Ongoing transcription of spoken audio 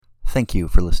Thank you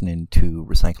for listening to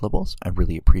Recyclables. I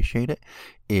really appreciate it.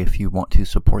 If you want to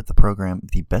support the program,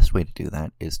 the best way to do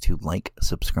that is to like,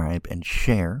 subscribe, and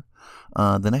share.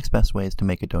 The next best way is to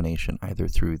make a donation either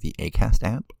through the Acast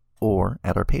app or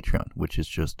at our Patreon, which is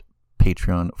just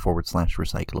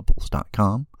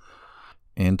patreon.com/recyclables.com.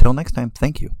 Until next time,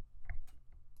 thank you.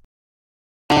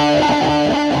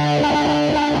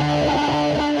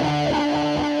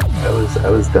 I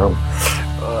was dumb.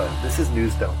 This is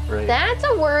news dumb, right? That's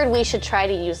a word we should try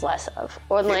to use less of.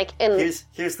 Or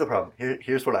here's the problem.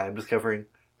 Here's what I'm discovering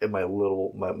in my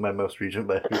most recent,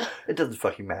 but it doesn't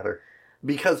fucking matter.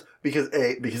 Because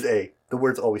the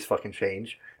words always fucking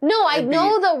change. No, I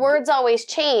know the words always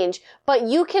change, but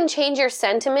you can change your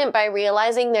sentiment by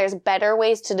realizing there's better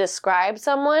ways to describe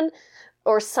someone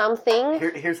or something.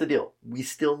 Here's the deal. We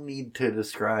still need to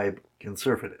describe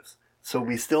conservatives. So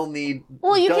we still need...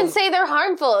 Well, you can say they're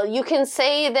harmful. You can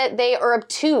say that they are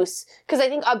obtuse. Because I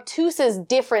think obtuse is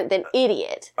different than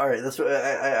idiot. All right, that's what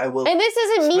I will... And this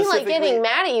isn't me, getting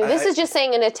mad at you. This is just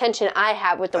saying an attention I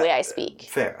have with the way I speak.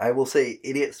 Fair. I will say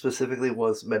idiot specifically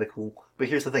was medical. But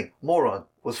here's the thing. Moron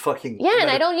was fucking... Yeah,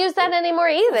 and I don't use that anymore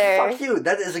either. Fuck you.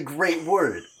 That is a great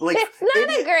word. Like, it's not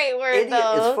a great word, idiot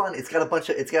though. It's fun. It's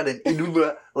got an...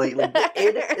 like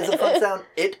id is a fun sound.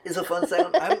 It is a fun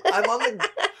sound. I'm on the...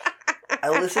 I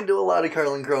listened to a lot of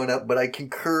Carlin growing up, but I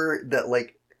concur that,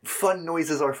 like, fun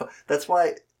noises are fun. That's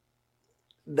why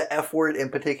the F word in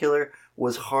particular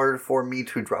was hard for me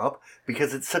to drop,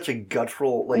 because it's such a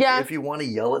guttural, like, if you want to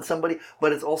yell at somebody,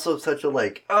 but it's also such a,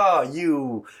 like,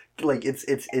 you, like,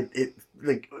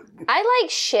 like... I like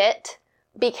shit,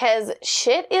 because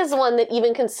shit is one that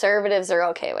even conservatives are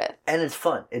okay with. And it's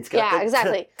fun. It's got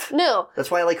exactly. No.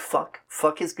 That's why I like fuck.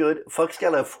 Fuck is good. Fuck's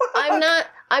got a...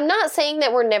 I'm not saying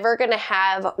that we're never going to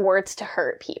have words to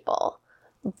hurt people.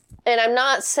 And I'm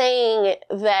not saying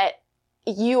that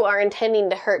you are intending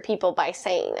to hurt people by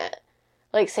saying that.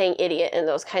 Like saying idiot and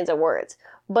those kinds of words.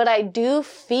 But I do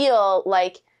feel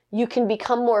like you can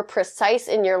become more precise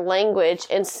in your language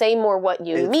and say more what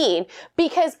you mean.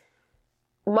 Because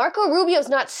Marco Rubio's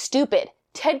not stupid.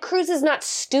 Ted Cruz is not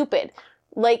stupid.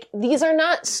 Like, these are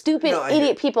not stupid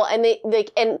idiot people. And they,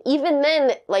 like, and even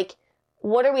then, like,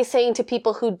 what are we saying to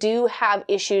people who do have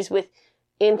issues with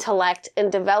intellect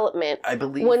and development? I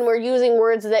believe when we're using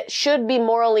words that should be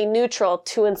morally neutral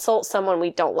to insult someone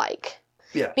we don't like.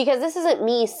 Yeah. Because this isn't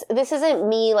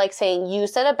me like saying you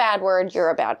said a bad word, you're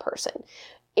a bad person.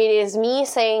 It is me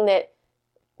saying that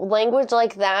language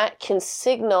like that can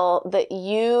signal that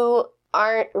you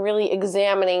aren't really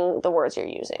examining the words you're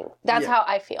using. That's how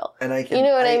I feel. And I can, you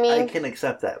know what I mean? I can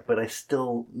accept that, but I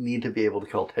still need to be able to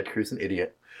call Ted Cruz an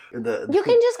idiot. You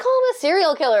can just call him a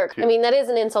serial killer. I mean, that is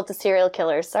an insult to serial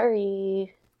killers.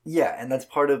 Sorry. Yeah, and that's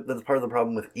part of the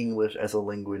problem with English as a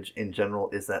language in general,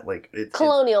 is that, like, it's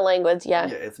colonial language. Yeah.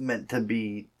 Yeah, it's meant to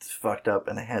be fucked up,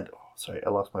 and I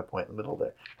lost my point in the middle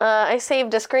there. I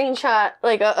saved a screenshot,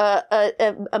 like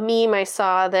a meme I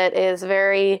saw that is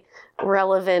very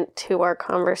relevant to our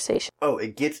conversation. Oh,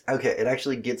 it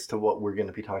actually gets to what we're going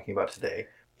to be talking about today.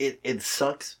 It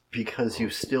sucks because you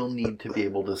still need to be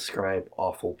able to describe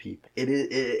awful people. It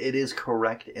is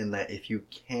correct in that if you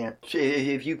can't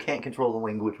control the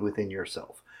language within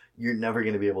yourself, you're never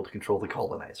going to be able to control the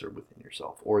colonizer within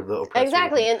yourself or the oppressor.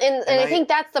 Exactly, and I think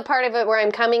that's the part of it where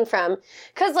I'm coming from,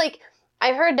 because, like,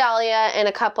 I've heard Dahlia and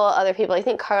a couple other people, I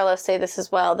think Carlos, say this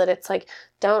as well, that it's like,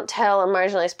 don't tell a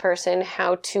marginalized person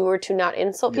how to or to not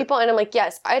insult people. And I'm like,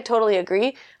 yes, I totally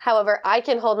agree. However, I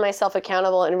can hold myself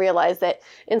accountable and realize that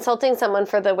insulting someone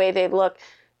for the way they look,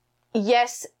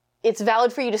 yes, it's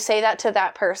valid for you to say that to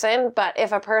that person. But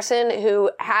if a person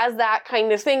who has that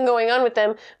kind of thing going on with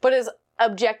them, but is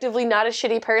objectively not a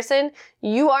shitty person,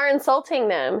 you are insulting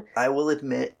them. I will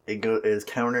admit it is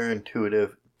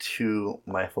counterintuitive to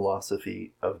my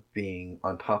philosophy of being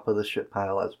on top of the shit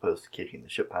pile as opposed to kicking the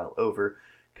shit pile over.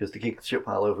 Because to kick the shit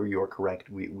pile over, you're correct,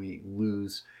 we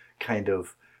lose kind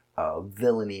of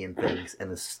villainy in things and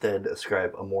instead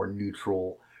ascribe a more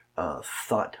neutral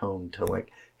thought tone to, like,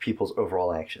 people's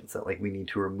overall actions. That, like, we need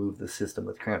to remove the system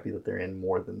that's crappy that they're in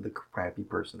more than the crappy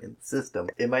person in the system.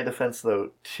 In my defense,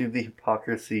 though, to the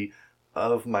hypocrisy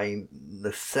of my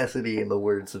necessity in the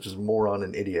words such as moron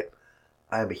and idiot,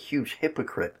 I am a huge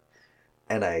hypocrite,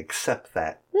 and I accept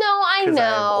that. No, I know. Because I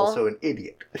am also an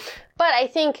idiot. But I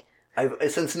think...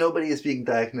 since nobody is being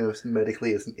diagnosed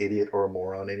medically as an idiot or a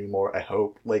moron anymore, I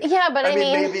hope. Like, yeah, but I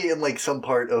mean... maybe in, like, some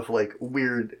part of, like,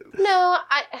 weird... No,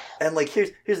 And, like,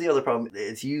 here's the other problem.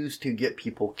 It's used to get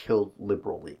people killed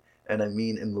liberally. and I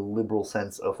mean in the liberal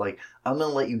sense of like, I'm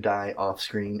gonna let you die off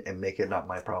screen and make it not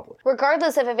my problem.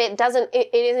 Regardless of if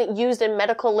it isn't used in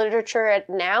medical literature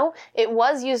now, it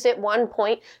was used at one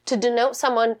point to denote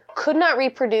someone could not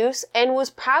reproduce and was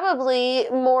probably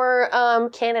more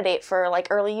candidate for like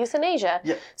early euthanasia.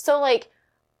 Yeah. So like,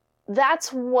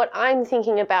 that's what I'm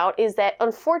thinking about, is that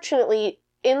unfortunately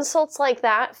insults like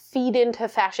that feed into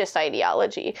fascist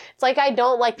ideology. It's like, I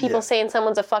don't like people saying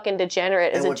someone's a fucking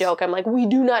degenerate as a joke. I'm like, we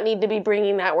do not need to be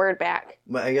bringing that word back.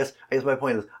 I guess my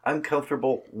point is, I'm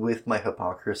comfortable with my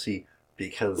hypocrisy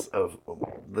because of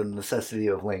the necessity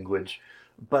of language,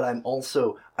 but I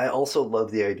also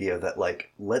love the idea that,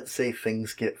 like, let's say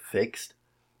things get fixed.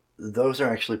 Those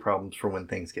are actually problems for when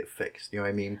things get fixed. You know what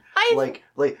I mean? Like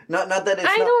not that it's.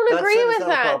 I don't agree with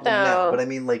that though. Now, but I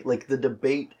mean, like the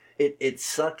debate. It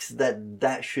sucks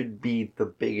that should be the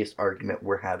biggest argument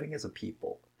we're having as a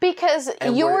people. Because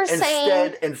and you're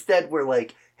saying... Instead we're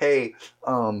like, hey,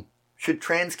 should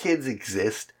trans kids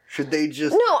exist? Should they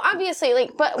just... No, obviously,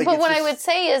 but what I would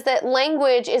say is that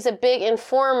language is a big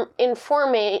informant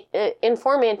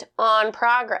on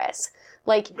progress.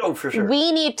 Like, oh, for sure.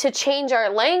 We need to change our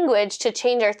language to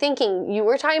change our thinking. You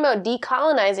were talking about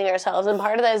decolonizing ourselves, and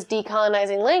part of that is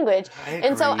decolonizing language.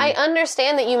 And so I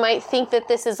understand that you might think that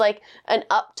this is like an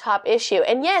up-top issue.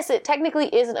 And yes, it technically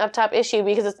is an up-top issue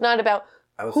because it's not about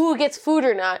who gets food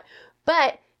or not.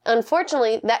 But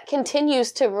unfortunately, that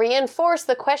continues to reinforce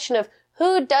the question of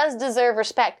who does deserve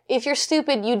respect. If you're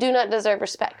stupid, you do not deserve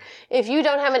respect. If you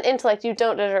don't have an intellect, you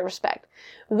don't deserve respect.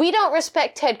 We don't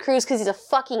respect Ted Cruz because he's a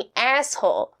fucking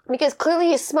asshole. Because clearly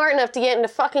he's smart enough to get into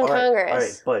fucking Congress. All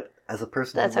right, but as a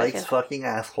person who likes fucking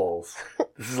assholes,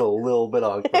 this is a little bit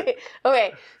awkward.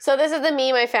 Okay, so this is the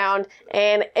meme I found,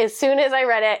 and as soon as I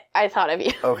read it, I thought of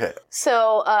you. Okay.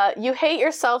 So, you hate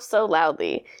yourself so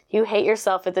loudly. You hate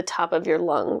yourself at the top of your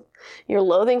lungs. Your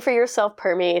loathing for yourself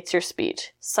permeates your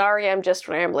speech. Sorry, I'm just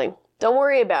rambling. Don't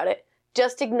worry about it.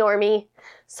 Just ignore me.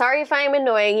 Sorry if I am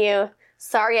annoying you.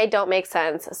 Sorry I don't make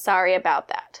sense. Sorry about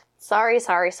that. Sorry.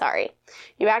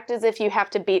 You act as if you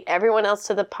have to beat everyone else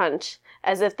to the punch,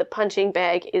 as if the punching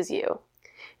bag is you.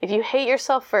 If you hate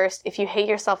yourself first, if you hate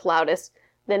yourself loudest,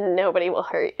 then nobody will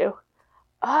hurt you.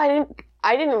 Oh,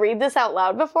 I didn't read this out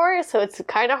loud before, so it's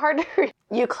kind of hard to read.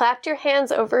 You clapped your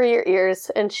hands over your ears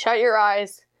and shut your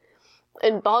eyes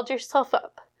and balled yourself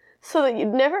up so that you'd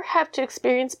never have to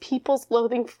experience people's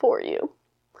loathing for you.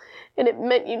 And it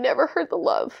meant you never heard the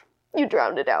love. You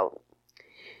drowned it out.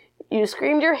 You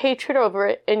screamed your hatred over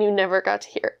it, and you never got to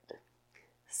hear it.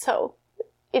 So,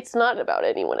 it's not about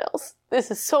anyone else.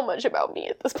 This is so much about me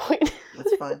at this point.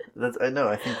 That's fine. I know,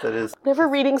 I think that is... Never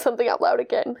reading something out loud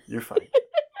again. You're fine.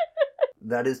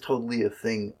 That is totally a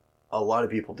thing a lot of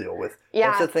people deal with.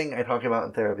 Yeah. That's a thing I talk about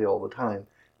in therapy all the time.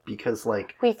 Because,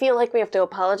 like... We feel like we have to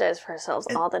apologize for ourselves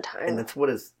all the time. And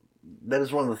that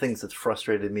is one of the things that's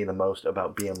frustrated me the most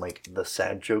about being, like, the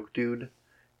sad joke dude.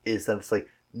 Is that it's like,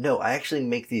 no, I actually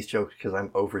make these jokes because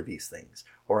I'm over these things.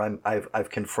 Or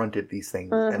I've confronted these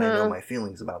things and I know my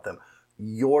feelings about them.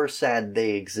 You're sad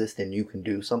they exist and you can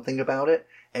do something about it.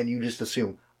 And you just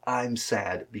assume I'm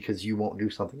sad because you won't do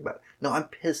something about it. No, I'm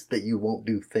pissed that you won't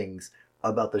do things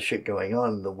about the shit going on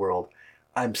in the world.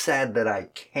 I'm sad that I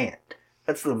can't.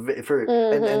 That's and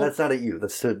that's not at you.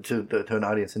 That's to an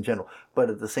audience in general.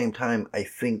 But at the same time,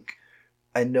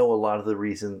 I know a lot of the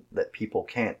reason that people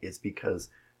can't is because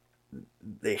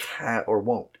they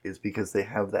because they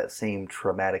have that same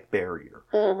traumatic barrier.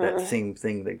 That same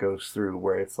thing that goes through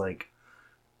where it's like,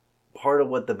 part of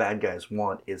what the bad guys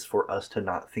want is for us to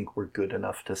not think we're good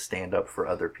enough to stand up for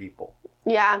other people.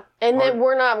 Yeah, and then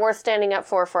we're not worth standing up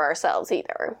for ourselves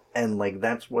either. And, like,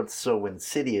 that's what's so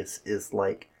insidious is,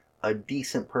 like, a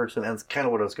decent person, and it's kind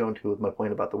of what I was going to with my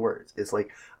point about the words, is, like,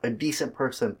 a decent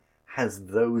person has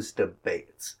those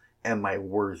debates. Am I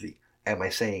worthy? Am I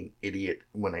saying idiot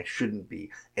when I shouldn't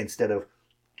be? Instead of,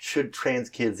 should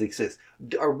trans kids exist?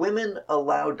 Are women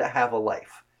allowed to have a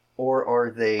life? Or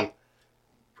are they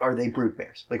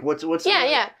broodmares? Like, what's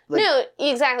Yeah. Like, no,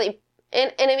 exactly.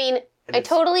 And I mean, I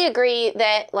totally agree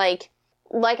that, like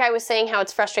I was saying, how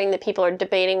it's frustrating that people are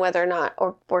debating whether or not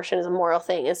abortion is a moral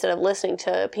thing instead of listening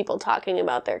to people talking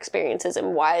about their experiences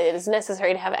and why it is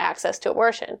necessary to have access to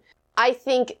abortion. I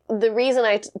think the reason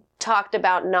I talked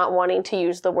about not wanting to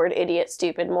use the word idiot,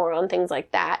 stupid, moron, and things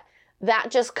like that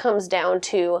just comes down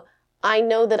to, I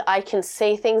know that I can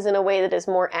say things in a way that is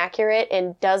more accurate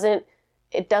and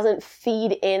it doesn't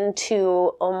feed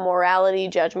into a morality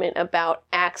judgment about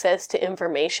access to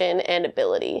information and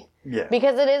ability. Yeah.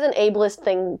 Because it is an ableist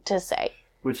thing to say.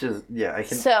 Which is, yeah, I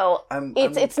can... So,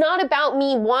 it's not about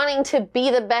me wanting to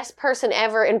be the best person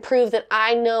ever and prove that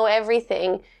I know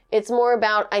everything. It's more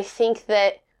about, I think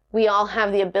that we all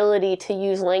have the ability to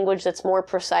use language that's more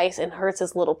precise and hurts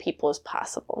as little people as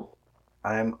possible.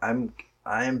 I'm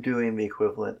doing the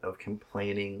equivalent of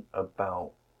complaining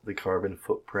about the carbon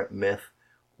footprint myth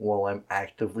while I'm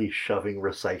actively shoving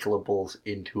recyclables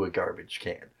into a garbage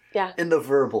can. Yeah. In the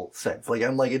verbal sense. Like,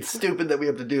 I'm like, it's stupid that we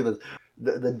have to do this.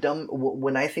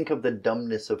 When I think of the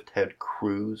dumbness of Ted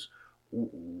Cruz,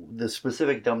 the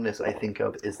specific dumbness I think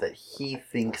of is that he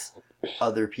thinks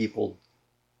other people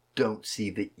don't see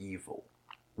the evil,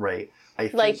 right?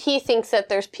 He thinks that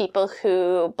there's people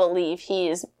who believe he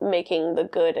is making the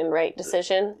good and right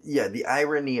decision. Yeah, the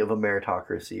irony of a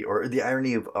meritocracy, or the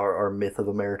irony of our myth of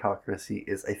a meritocracy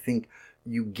is, I think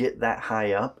you get that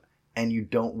high up and you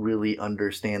don't really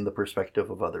understand the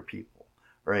perspective of other people,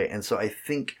 right? And so I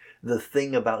think the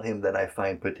thing about him that I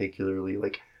find particularly,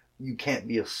 like, you can't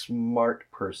be a smart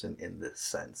person in this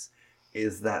sense,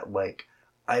 is that, like,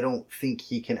 I don't think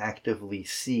he can actively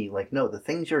see, like, no, the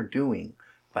things you're doing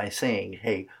by saying,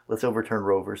 hey, let's overturn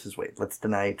Roe versus Wade, let's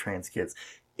deny trans kids,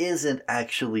 isn't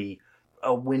actually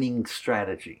a winning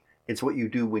strategy. It's what you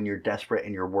do when you're desperate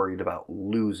and you're worried about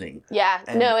losing. Yeah,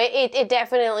 no, it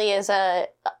definitely is a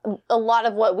lot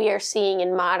of what we are seeing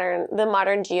in the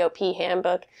modern GOP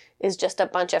handbook is just a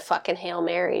bunch of fucking Hail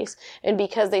Marys. And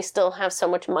because they still have so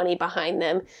much money behind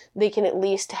them, they can at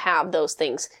least have those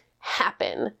things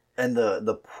happen. And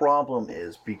the problem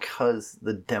is, because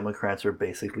the Democrats are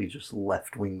basically just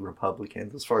left-wing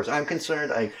Republicans, as far as I'm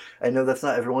concerned. I know that's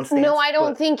not everyone's stance. No, I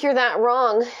don't think you're that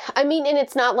wrong. I mean, and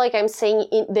it's not like I'm saying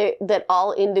that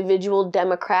all individual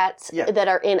Democrats that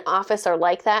are in office are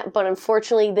like that, but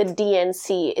unfortunately the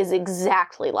DNC is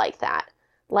exactly like that.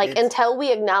 Like, until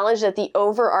we acknowledge that the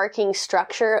overarching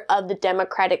structure of the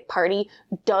Democratic Party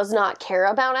does not care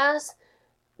about us,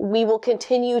 we will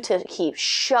continue to keep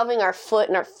shoving our foot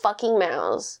in our fucking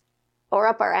mouths. Or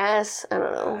up our ass. I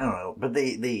don't know. But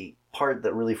the part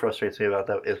that really frustrates me about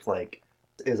that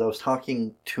is I was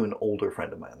talking to an older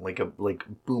friend of mine, like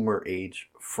boomer age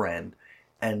friend,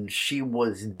 and she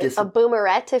was a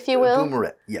boomerette, if you will. A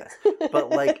boomerette, yes.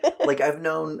 But like I've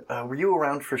known. Were you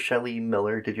around for Shelley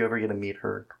Miller? Did you ever get to meet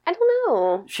her? I don't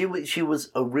know. She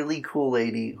was a really cool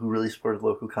lady who really supported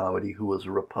local comedy, who was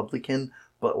a Republican,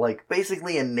 but like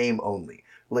basically in name only.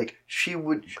 Like she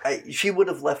would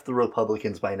have left the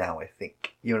Republicans by now, I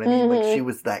think. You know what I mean? Like she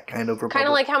was that kind of Republican. Kind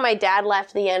of like how my dad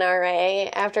left the NRA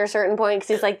after a certain point because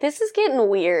he's like, this is getting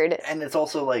weird. And it's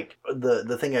also like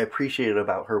the thing I appreciated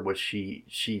about her was she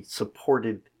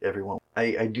supported everyone.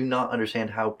 I do not understand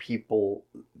how people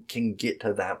can get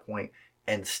to that point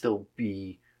and still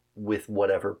be with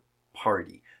whatever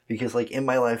party. Because like in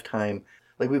my lifetime,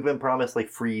 like, we've been promised, like,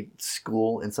 free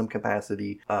school in some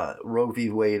capacity. Roe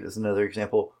v. Wade is another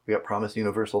example. We got promised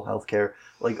universal health care.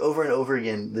 Like, over and over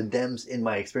again, the Dems, in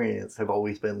my experience, have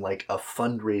always been, like, a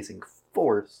fundraising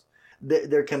force.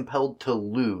 They're compelled to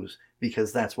lose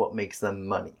because that's what makes them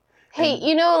money. Hey,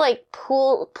 you know, like,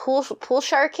 pool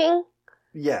sharking?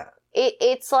 Yeah.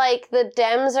 It's like the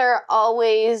Dems are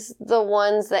always the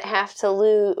ones that have to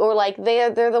lose, or like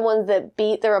they're the ones that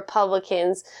beat the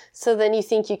Republicans, so then you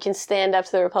think you can stand up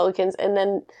to the Republicans, and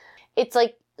then it's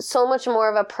like so much more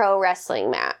of a pro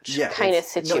wrestling match kind of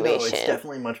situation. No, it's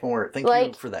definitely much more. Thank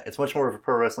you for that. It's much more of a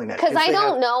pro wrestling match. Because I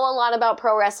don't know a lot about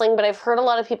pro wrestling, but I've heard a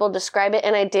lot of people describe it,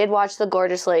 and I did watch the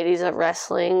Gorgeous Ladies of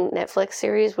Wrestling Netflix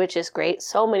series, which is great.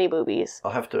 So many boobies.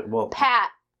 I'll have to, Pat.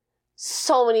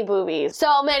 So many boobies.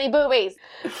 So many boobies.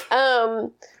 But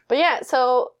yeah,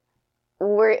 so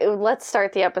let's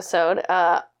start the episode.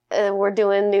 We're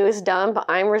doing News Dump.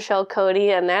 I'm Rochelle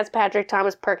Cody, and that's Patrick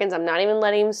Thomas Perkins. I'm not even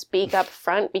letting him speak up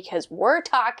front because we're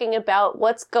talking about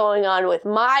what's going on with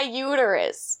my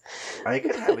uterus. I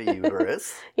could have a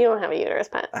uterus. You don't have a uterus,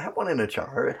 Pat. I have one in a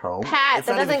jar at home. Pat,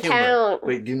 that doesn't count.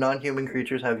 Wait, do non-human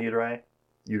creatures have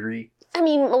uteri? I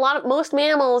mean, most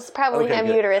mammals probably have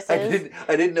uteruses.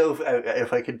 I didn't know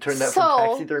if I could turn that from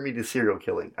taxidermy to serial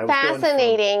killing.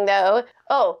 Fascinating, though.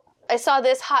 Oh, I saw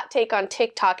this hot take on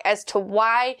TikTok as to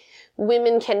why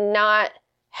women cannot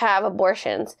have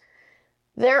abortions.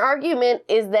 Their argument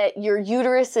is that your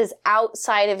uterus is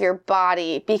outside of your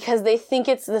body because they think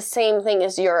it's the same thing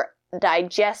as your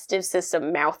digestive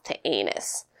system, mouth to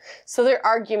anus. So their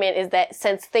argument is that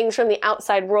since things from the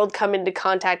outside world come into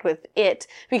contact with it,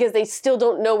 because they still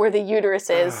don't know where the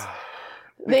uterus is,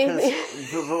 because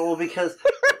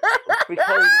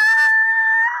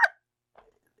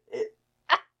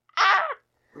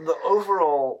the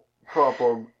overall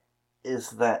problem is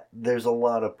that there's a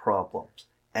lot of problems.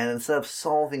 And instead of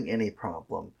solving any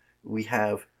problem, we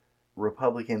have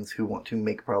Republicans who want to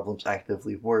make problems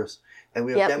actively worse, and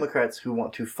we have Democrats who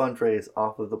want to fundraise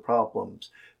off of the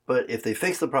problems. But if they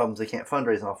fix the problems, they can't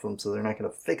fundraise off them, so they're not going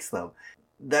to fix them.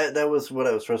 That was what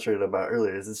I was frustrated about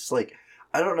earlier. Is it's just like,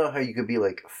 I don't know how you could be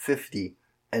like 50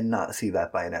 and not see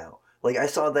that by now. Like, I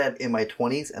saw that in my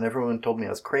 20s, and everyone told me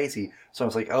I was crazy, so I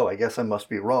was like, oh, I guess I must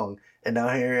be wrong. And now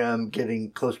here I am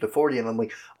getting closer to 40, and I'm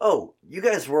like, oh, you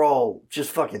guys were all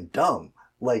just fucking dumb.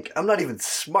 Like, I'm not even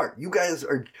smart. You guys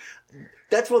are...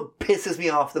 That's what pisses me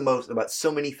off the most about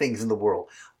so many things in the world.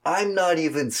 I'm not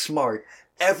even smart.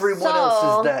 Everyone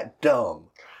else is that dumb.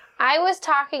 I was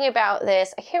talking about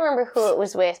this. I can't remember who it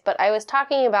was with, but I was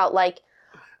talking about, like,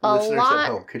 Listeners at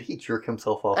home, could he jerk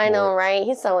himself off I know, more? right?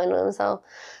 He's so into himself.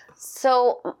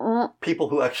 So... People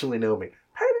who actually know me.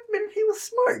 I admit he was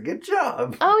smart. Good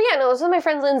job. Oh, yeah. No, it was with my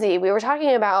friend Lindsay. We were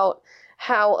talking about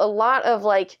how a lot of,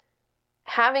 like,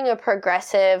 having a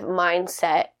progressive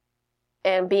mindset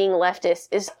and being leftist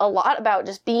is a lot about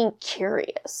just being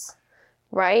curious,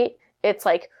 right? It's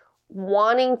like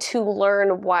wanting to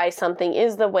learn why something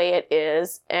is the way it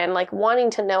is and, like, wanting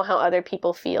to know how other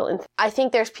people feel. And I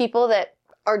think there's people that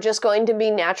are just going to be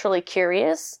naturally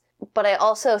curious. But I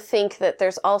also think that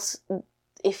there's also,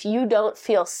 if you don't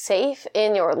feel safe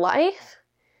in your life,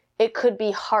 it could be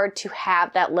hard to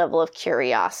have that level of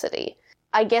curiosity.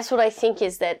 I guess what I think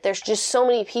is that there's just so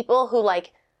many people who,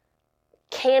 like,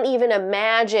 can't even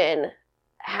imagine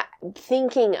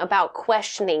thinking about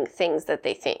questioning things that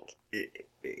they think.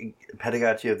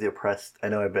 Pedagogy of the Oppressed. I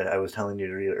know I was telling you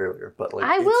to read it earlier, but like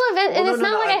I will have it, and it's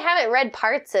not like I haven't read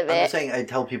parts of it. I'm just saying I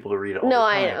tell people to read it all the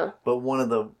time. I know. But one of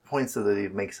the points that he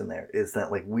makes in there is that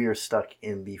like we are stuck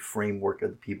in the framework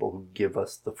of the people who give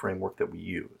us the framework that we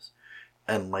use.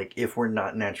 And like if we're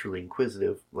not naturally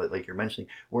inquisitive, like you're mentioning,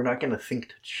 we're not going to think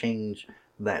to change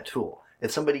that tool.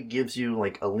 If somebody gives you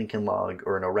like a Lincoln Log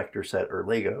or an Erector set or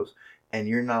Legos, and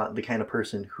you're not the kind of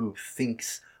person who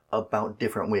thinks about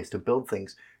different ways to build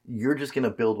things, you're just going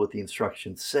to build what the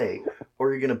instructions say,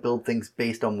 or you're going to build things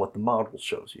based on what the model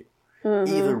shows you.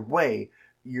 Mm-hmm. Either way,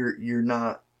 you're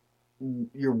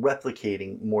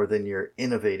replicating more than you're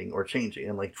innovating or changing.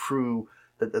 And like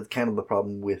that's kind of the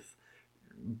problem with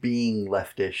being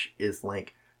leftish is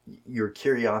like your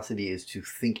curiosity is to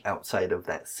think outside of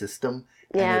that system.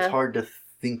 And it's hard to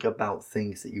think about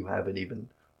things that you haven't even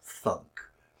thunk.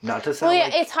 Not to sound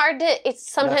it's hard to,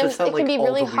 sometimes it can be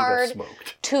really hard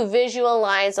to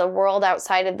visualize a world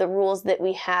outside of the rules that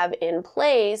we have in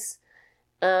place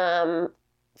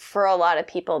for a lot of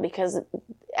people, because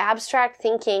abstract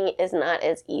thinking is not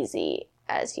as easy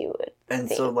as you would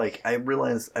think. So like I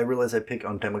realize I pick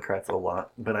on Democrats a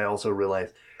lot, but I also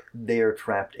realize they are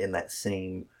trapped in that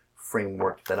same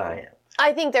framework that I am.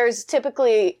 I think there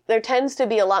tends to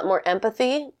be a lot more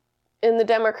empathy in the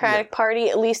Democratic Party,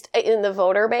 at least in the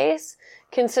voter base,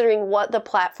 considering what the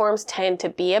platforms tend to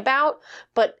be about.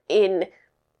 But in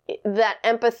that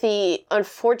empathy,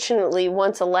 unfortunately,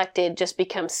 once elected, just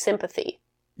becomes sympathy.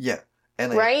 Yeah.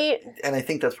 And right? I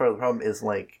think that's part of the problem is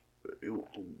like,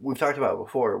 we've talked about it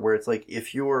before, where it's like,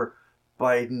 if you're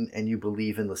Biden and you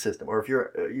believe in the system, or if you're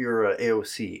a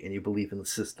AOC and you believe in the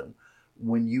system,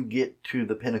 when you get to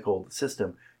the pinnacle of the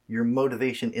system, your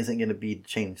motivation isn't going to be to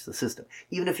change the system.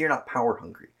 Even if you're not power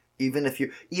hungry. Even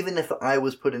if I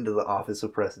was put into the office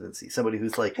of presidency, somebody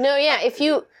who's like... No, yeah, if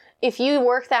you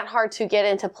work that hard to get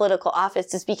into political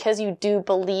office, it's because you do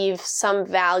believe some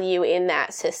value in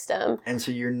that system. And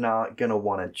so you're not going to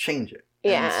want to change it.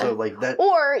 Yeah. And so like that...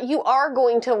 Or you are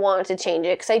going to want to change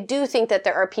it, because I do think that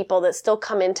there are people that still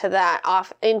come into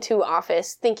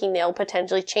office thinking they'll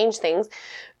potentially change things.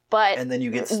 And then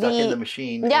you get stuck in the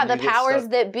machine. Yeah, the powers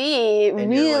that be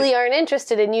really aren't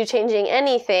interested in you changing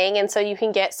anything, and so you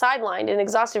can get sidelined and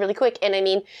exhausted really quick. And I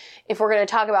mean, if we're going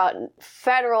to talk about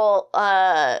federal,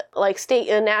 like state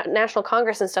and national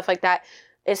Congress and stuff like that,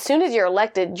 as soon as you're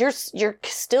elected, you're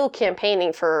still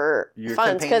campaigning for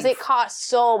funds, because it costs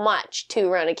so much to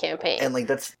run a campaign. And like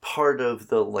that's part of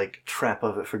the like trap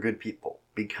of it for good people.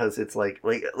 Because it's like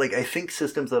I think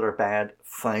systems that are bad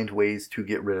find ways to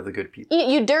get rid of the good people.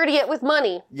 You dirty it with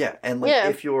money. Yeah, and like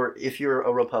if you're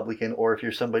a Republican, or if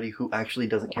you're somebody who actually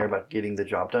doesn't care about getting the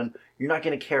job done, you're not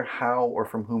going to care how or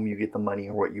from whom you get the money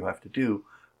or what you have to do.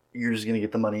 You're just going to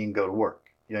get the money and go to work.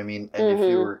 You know what I mean?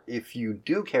 And if you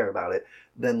do care about it,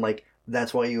 then like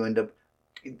that's why you end up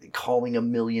calling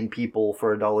 1 million people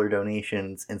for $1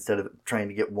 donations instead of trying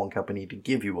to get one company to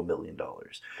give you $1 million.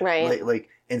 Right. Like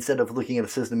instead of looking at a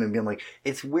system and being like,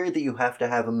 it's weird that you have to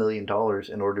have $1 million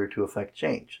in order to affect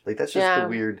change. Like that's just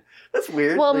weird. That's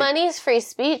weird. Well, money's free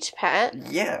speech, Pat.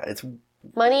 Yeah,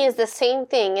 money is the same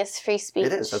thing as free speech.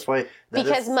 It is. That's why.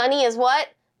 Because money is what?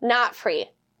 Not free.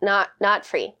 Not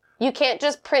free. You can't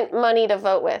just print money to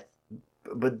vote with.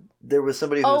 But there was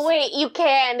somebody who Oh, wait, you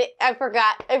can. I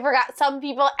forgot. Some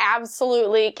people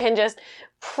absolutely can just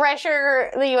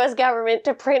pressure the U.S. government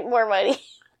to print more money.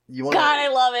 God, I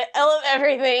love it. I love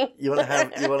everything. You want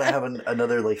to have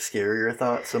another like scarier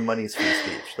thought? Some money's free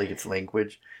speech, like it's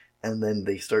language, and then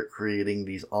they start creating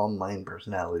these online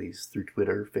personalities through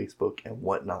Twitter, Facebook, and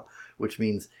whatnot, which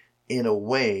means in a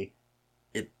way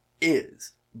it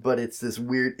is, but it's this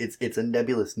weird. It's a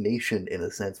nebulous nation in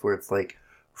a sense where it's like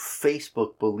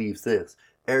Facebook believes this,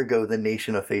 ergo the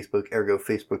nation of Facebook, ergo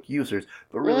Facebook users,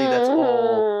 but really that's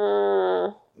all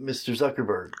Mr.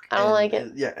 Zuckerberg. I don't like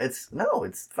it. Yeah, it's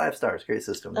 5 stars, great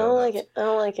system. I don't like it. I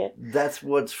don't like it. That's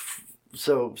what's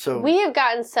so. We have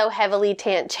gotten so heavily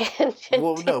tangent.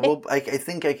 I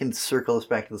think I can circle us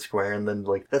back to the square, and then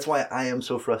like that's why I am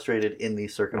so frustrated in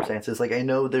these circumstances. Like I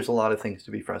know there's a lot of things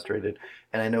to be frustrated,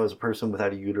 and I know as a person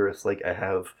without a uterus, like I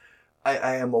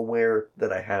am aware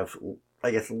that I have,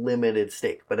 I guess, limited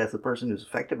stake. But as a person who's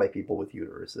affected by people with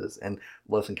uteruses and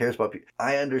loves and cares about people,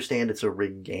 I understand it's a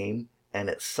rigged game, and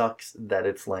it sucks that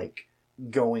it's like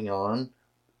going on,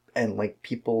 and like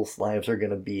people's lives are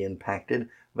going to be impacted.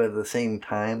 But at the same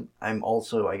time, I'm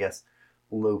also, I guess,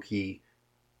 low-key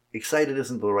excited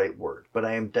isn't the right word, but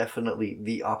I am definitely,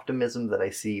 the optimism that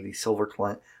I see, the silver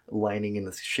lining in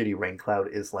this shitty rain cloud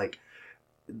is like,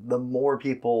 the more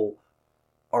people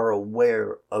are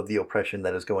aware of the oppression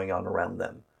that is going on around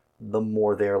them, the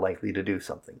more they are likely to do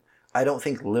something. I don't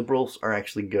think liberals are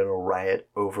actually going to riot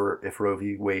over if Roe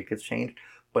v. Wade gets changed,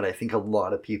 but I think a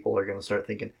lot of people are going to start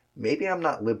thinking, maybe I'm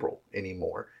not liberal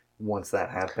anymore once that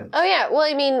happens. Oh, yeah. Well,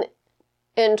 I mean,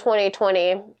 in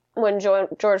 2020, when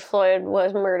George Floyd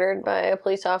was murdered by a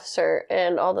police officer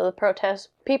and all the protests,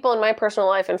 people in my personal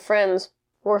life and friends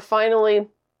were finally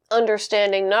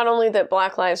understanding not only that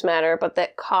Black Lives Matter, but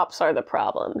that cops are the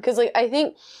problem. Because, like, I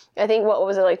think what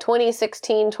was it, like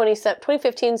 2015,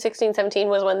 16, 17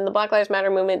 was when the Black Lives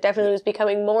Matter movement definitely was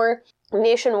becoming more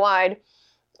nationwide.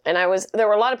 And there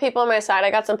were a lot of people on my side. I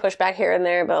got some pushback here and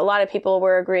there, but a lot of people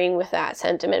were agreeing with that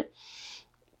sentiment.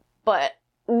 But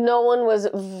no one was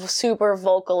super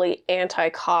vocally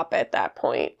anti-cop at that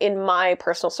point in my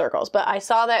personal circles. But I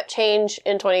saw that change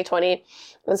in 2020.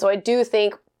 And so I do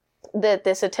think that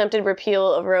this attempted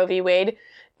repeal of Roe v. Wade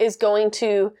is going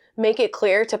to make it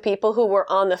clear to people who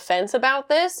were on the fence about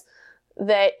this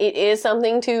that it is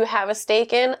something to have a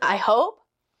stake in, I hope.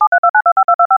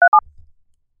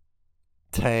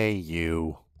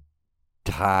 You.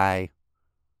 Ty.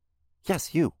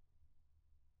 Yes, you.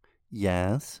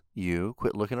 Yes, you.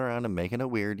 Quit looking around and making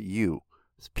it weird. You.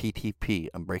 It's PTP.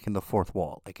 I'm breaking the fourth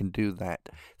wall. I can do that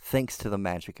thanks to the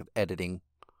magic of editing.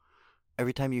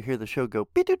 Every time you hear the show go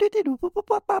beep, beep,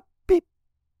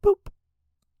 boop,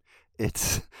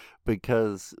 it's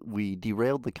because we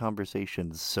derailed the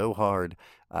conversation so hard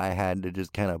I had to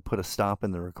just kind of put a stop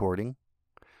in the recording.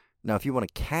 Now, if you want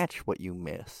to catch what you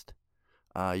missed,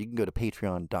 you can go to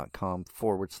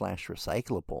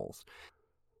patreon.com/recyclables.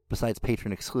 Besides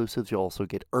patron exclusives, you'll also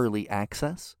get early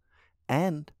access,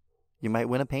 and you might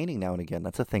win a painting now and again.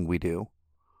 That's a thing we do.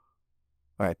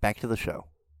 All right, back to the show.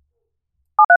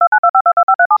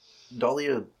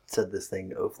 Dahlia said this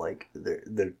thing of like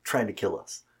they're trying to kill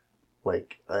us,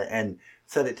 like and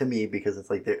said it to me because it's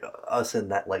like us in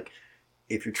that like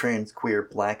if you're trans, queer,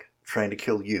 black, trying to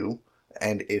kill you.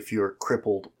 And if you're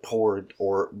crippled, poor,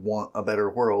 or want a better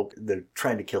world, they're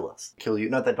trying to kill us. Kill you.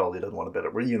 Not that Dahlia doesn't want a better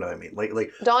world, you know what I mean.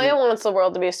 Like Dahlia wants the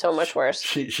world to be so much worse.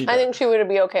 She I think she would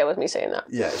be okay with me saying that.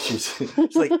 Yeah, she's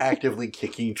like actively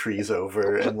kicking trees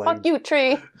over and like fuck you,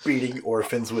 tree. Beating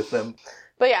orphans with them.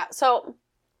 But yeah, so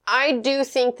I do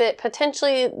think that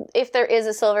potentially if there is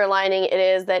a silver lining, it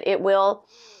is that it will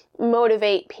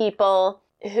motivate people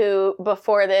who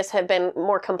before this have been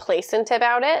more complacent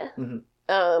about it. Mm-hmm.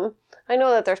 I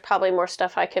know that there's probably more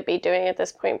stuff I could be doing at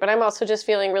this point, but I'm also just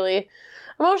feeling really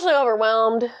emotionally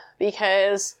overwhelmed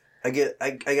because I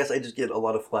guess I just get a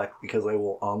lot of flack because I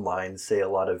will online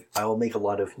I will make a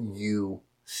lot of you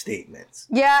statements.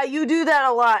 Yeah, you do that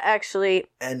a lot actually.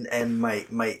 And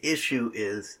my issue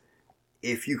is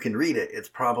if you can read it, it's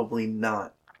probably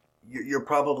not you're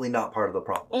probably not part of the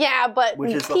problem. Yeah, but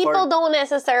people don't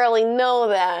necessarily know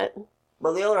that.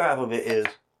 Well, the other half of it is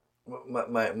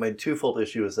my twofold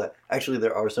issue is that actually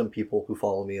there are some people who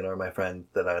follow me and are my friends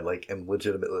that I like am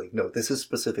legitimately like, no, this is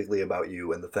specifically about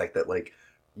you and the fact that like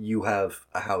you have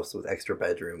a house with extra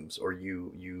bedrooms or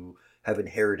you have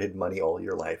inherited money all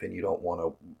your life and you don't want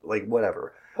to like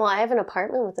whatever. Well, I have an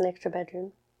apartment with an extra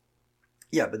bedroom.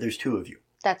 Yeah, but there's 2 of you.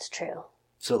 That's true.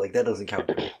 So like that doesn't count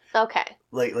for me. Okay.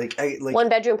 Like 1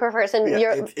 bedroom per person. yeah,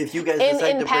 You're if you guys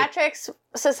decide in to Patrick's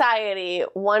society,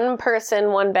 1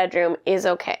 person, 1 bedroom is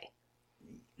okay.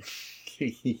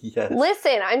 yes.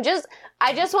 Listen, I just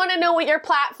want to know what your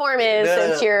platform is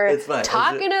since you're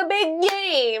talking a big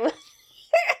game.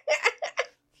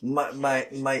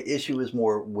 My issue is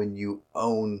more when you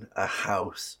own a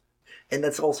house. And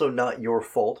that's also not your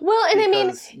fault. Well, and I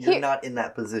mean, you're not in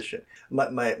that position.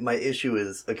 My issue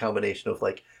is a combination of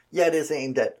like, yeah, it is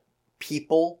aimed at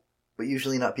people, but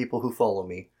usually not people who follow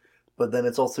me. But then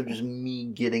it's also just me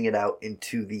getting it out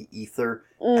into the ether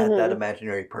at that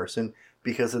imaginary person,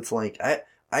 because it's like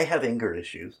I have anger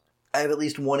issues. I have at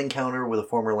least one encounter with a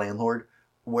former landlord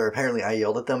where apparently I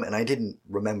yelled at them and I didn't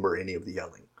remember any of the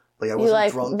yelling. Like I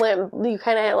wasn't drunk. You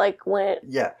kind of went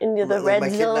into the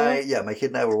red zone. My kid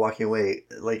and I were walking away.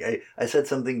 Like I said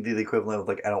something to the equivalent of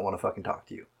like, I don't want to fucking talk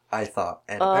to you. I thought,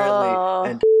 and apparently,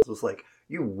 and was like,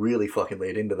 you really fucking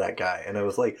laid into that guy. And I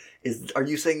was like, are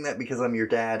you saying that because I'm your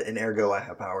dad and ergo I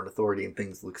have power and authority and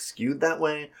things look skewed that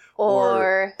way?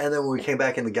 Or and then when we came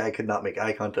back and the guy could not make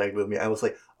eye contact with me, I was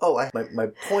like, oh, my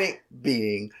point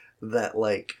being that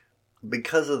like,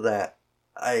 because of that,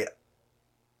 I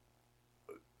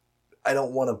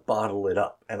don't want to bottle it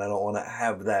up and I don't want to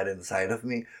have that inside of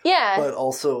me. Yeah. But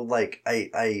also like,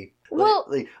 I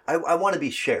want to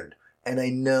be shared, and I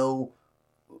know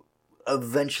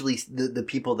eventually the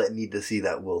people that need to see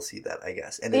that will see that, I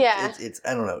guess. And it's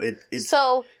I don't know.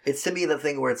 It's to me the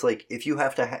thing where it's like, if you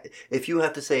have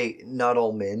to say not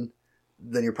all men,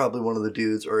 then you're probably one of the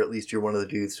dudes, or at least you're one of the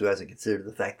dudes who hasn't considered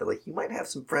the fact that like you might have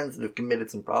some friends that have committed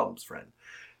some problems, friend.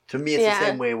 To me, it's the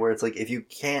same way where it's like, if you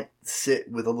can't sit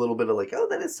with a little bit of like, oh,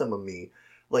 that is some of me.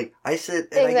 Like, I sit,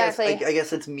 and I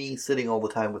guess it's me sitting all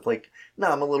the time with like, no,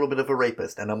 I'm a little bit of a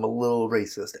rapist, and I'm a little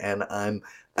racist, and I'm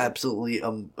absolutely,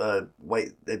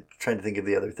 white, trying to think of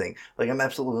the other thing. Like, I'm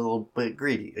absolutely a little bit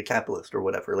greedy, a capitalist, or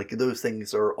whatever. Like, those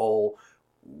things are all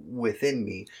within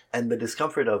me, and the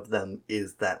discomfort of them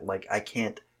is that, like, I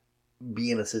can't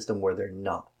be in a system where they're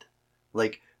not.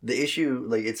 Like, the issue,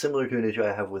 like, it's similar to an issue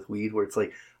I have with weed, where it's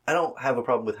like, I don't have a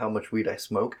problem with how much weed I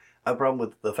smoke. I have a problem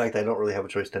with the fact that I don't really have a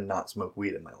choice to not smoke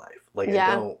weed in my life. Like,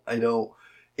 I don't,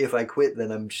 if I quit,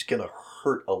 then I'm just going to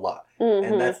hurt a lot. Mm-hmm.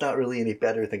 And that's not really any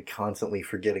better than constantly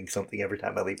forgetting something every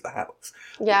time I leave the house.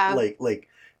 Yeah.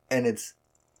 And it's...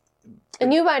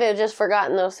 And you might have just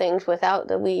forgotten those things without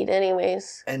the weed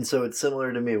anyways. And so it's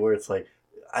similar to me where it's like,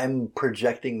 I'm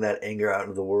projecting that anger out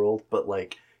into the world, but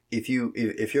like, if your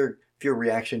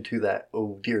reaction to that,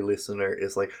 oh dear listener,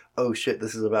 is like, oh shit,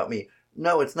 this is about me.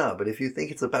 No, it's not. But if you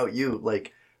think it's about you,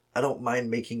 like, I don't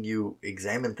mind making you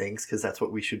examine things, because that's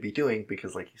what we should be doing.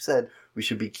 Because like you said, we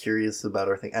should be curious about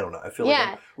our thing. I don't know. I feel like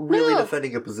I'm really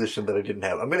defending a position that I didn't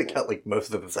have. I'm going to cut like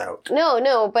most of this out.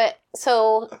 No, but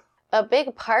so a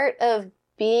big part of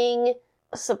being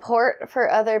support for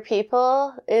other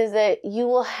people is that you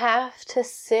will have to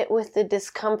sit with the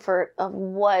discomfort of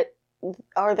what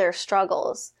are their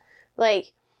struggles.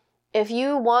 Like, if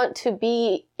you want to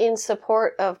be in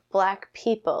support of Black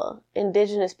people,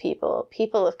 Indigenous people,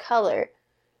 people of color,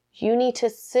 you need to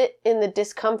sit in the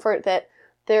discomfort that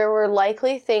there were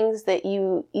likely things that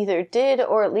you either did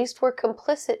or at least were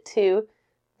complicit to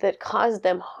that caused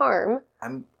them harm.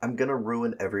 I'm gonna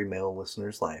ruin every male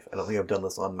listener's life. I don't think I've done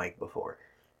this on mic before,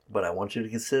 but I want you to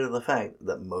consider the fact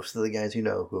that most of the guys you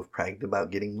know who have bragged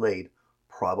about getting laid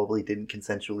probably didn't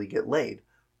consensually get laid,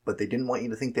 but they didn't want you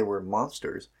to think they were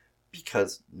monsters,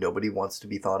 because nobody wants to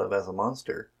be thought of as a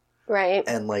monster. Right.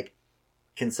 And, like,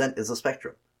 consent is a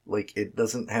spectrum. Like, it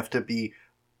doesn't have to be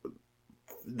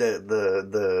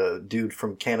the dude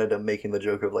from Canada making the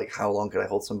joke of, like, how long could I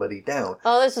hold somebody down?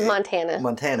 Oh, this is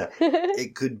Montana.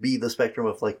 It could be the spectrum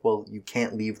of, like, well, you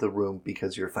can't leave the room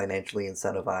because you're financially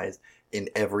incentivized in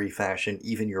every fashion.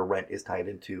 Even your rent is tied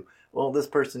into, well, this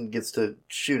person gets to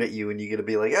shoot at you and you get to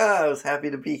be like, I was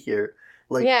happy to be here.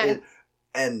 Like, yeah.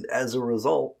 And as a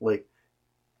result, like,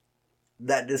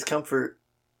 that discomfort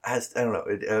has, I don't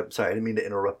know, sorry, I didn't mean to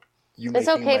interrupt you. It's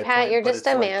okay, Pat, point, you're just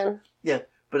a man. Yeah,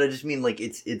 but I just mean, like,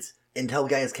 it's, until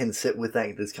guys can sit with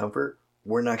that discomfort,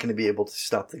 we're not going to be able to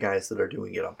stop the guys that are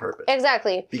doing it on purpose.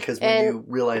 Exactly. Because when you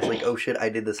realize, like, oh shit, I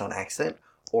did this on accident,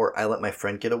 or I let my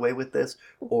friend get away with this,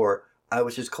 or I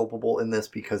was just culpable in this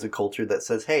because of culture that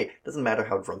says, hey, it doesn't matter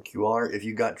how drunk you are. If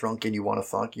you got drunk and you want to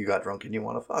fuck, you got drunk and you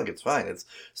want to fuck. It's fine. It's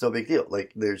no big deal.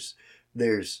 Like, there's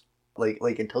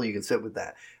like until you can sit with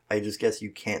that, I just guess you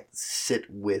can't sit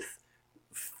with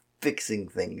fixing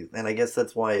things. And I guess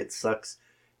that's why it sucks.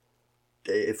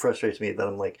 It frustrates me that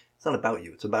I'm like, it's not about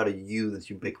you. It's about a you that's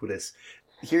ubiquitous.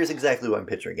 Here's exactly what I'm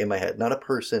picturing in my head. Not a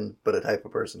person, but a type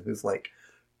of person who's like,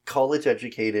 college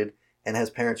educated and has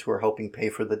parents who are helping pay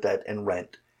for the debt and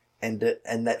rent, and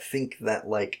that think that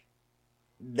like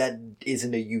that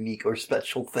isn't a unique or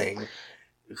special thing,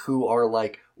 who are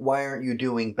like, why aren't you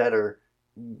doing better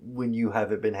when you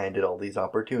haven't been handed all these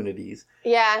opportunities?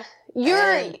 Yeah.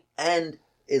 And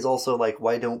is also like,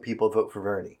 why don't people vote for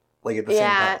Bernie? Like at the same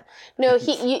time. No,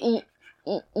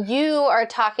 you are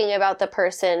talking about the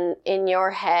person in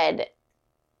your head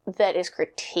that is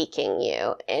critiquing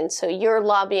you, and so you're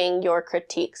lobbying your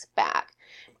critiques back.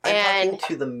 I'm talking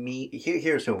to the me.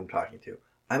 Here's who I'm talking to.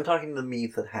 I'm talking to the me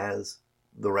that has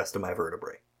the rest of my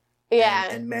vertebrae. Yeah.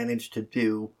 And managed to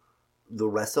do the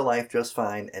rest of life just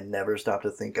fine and never stop to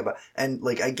think about. And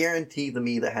like, I guarantee the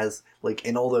me that has, like,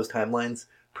 in all those timelines,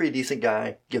 pretty decent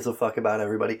guy, gives a fuck about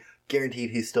everybody.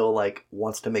 Guaranteed he's still like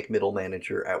wants to make middle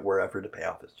manager at wherever to pay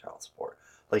off his child support.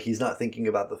 Like, he's not thinking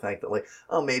about the fact that, like,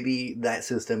 oh, maybe that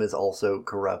system is also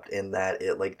corrupt in that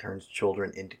it, like, turns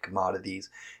children into commodities.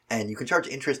 And you can charge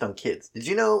interest on kids. Did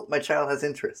you know my child has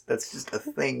interest? That's just a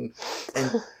thing.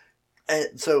 And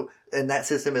that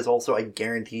system is also, I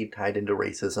guarantee, tied into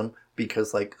racism.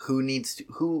 Because, like, who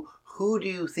do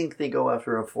you think they go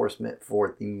after enforcement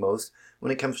for the most when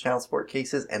it comes to child support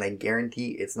cases? And I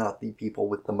guarantee it's not the people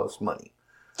with the most money.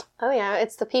 Oh yeah,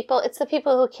 it's the people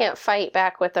who can't fight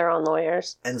back with their own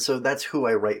lawyers. And so that's who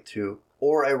I write to.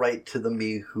 Or I write to the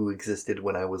me who existed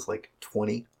when I was like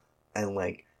 20 and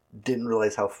like didn't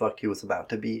realize how fucked he was about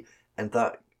to be and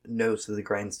thought nose to the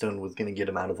grindstone was going to get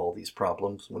him out of all these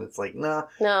problems, when it's like, nah.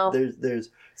 No. There's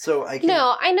so I can.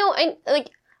 No,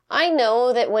 I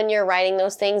know that when you're writing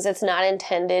those things, it's not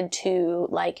intended to,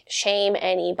 like, shame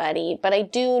anybody. But I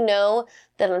do know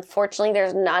that, unfortunately,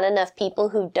 there's not enough people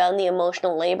who've done the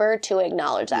emotional labor to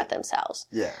acknowledge that themselves.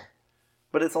 Yeah.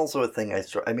 But it's also a thing I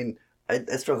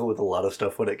struggle with a lot of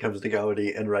stuff when it comes to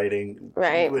comedy and writing.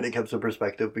 Right. When it comes to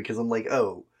perspective, because I'm like,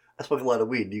 oh, I smoke a lot of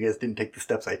weed. You guys didn't take the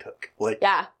steps I took. Like,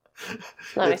 yeah.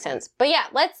 That makes sense. But yeah,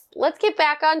 let's get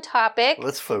back on topic.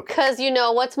 Let's focus. Because you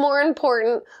know what's more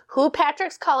important, who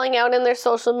Patrick's calling out in their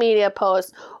social media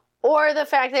posts, or the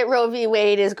fact that Roe v.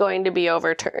 Wade is going to be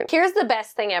overturned. Here's the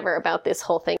best thing ever about this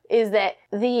whole thing, is that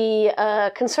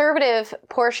the conservative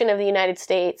portion of the United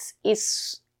States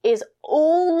is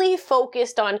only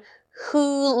focused on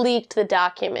who leaked the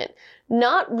document,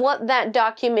 not what that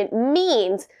document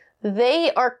means.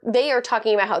 They are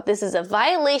talking about how this is a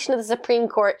violation of the Supreme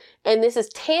Court, and this is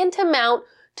tantamount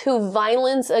to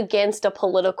violence against a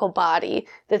political body,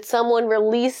 that someone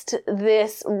released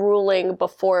this ruling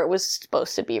before it was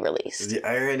supposed to be released. The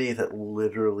irony that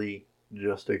literally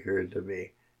just occurred to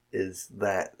me is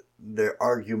that their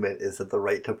argument is that the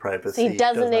right to privacy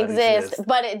doesn't exist,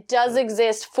 but it does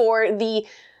exist for the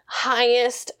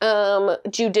highest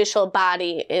judicial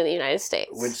body in the United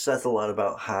States. Which says a lot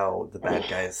about how the bad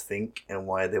guys think and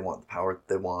why they want the power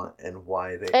they want and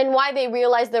why they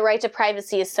realize the right to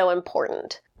privacy is so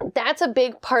important. That's a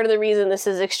big part of the reason this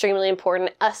is extremely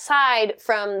important, aside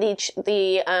from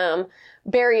the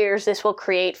barriers this will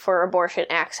create for abortion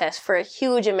access for a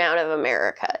huge amount of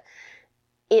America.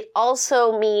 It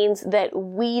also means that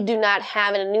we do not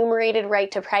have an enumerated right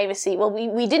to privacy. Well,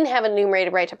 we didn't have an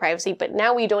enumerated right to privacy, but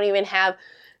now we don't even have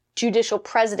judicial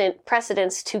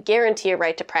precedents to guarantee a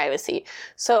right to privacy.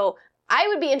 So I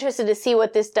would be interested to see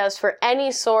what this does for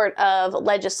any sort of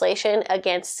legislation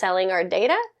against selling our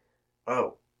data.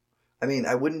 Oh. I mean,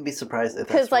 I wouldn't be surprised if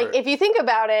because, like, if you think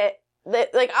about it,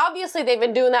 like, obviously they've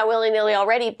been doing that willy-nilly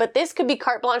already, but this could be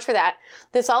carte blanche for that.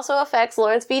 This also affects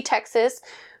Lawrence v. Texas,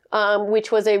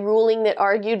 which was a ruling that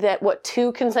argued that what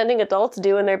two consenting adults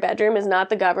do in their bedroom is not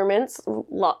the government's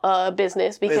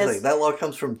business, because... Wait a second, that law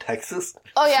comes from Texas?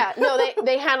 Oh yeah, no,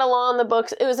 they had a law on the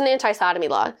books. It was an anti-sodomy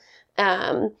law.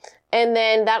 And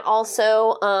then that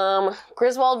also,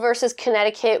 Griswold versus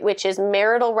Connecticut, which is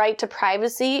marital right to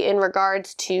privacy in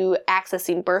regards to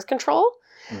accessing birth control.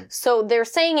 So they're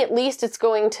saying at least it's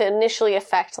going to initially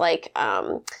affect, like,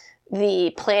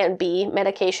 the Plan B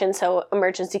medication, so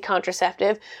emergency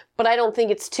contraceptive. But I don't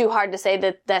think it's too hard to say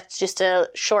that that's just a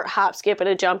short hop, skip, and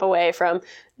a jump away from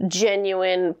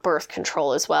genuine birth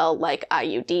control as well, like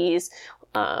IUDs,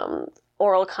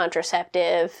 oral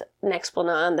contraceptive,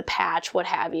 Nexplanon, the patch, what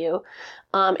have you.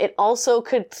 It also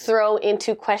could throw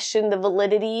into question the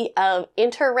validity of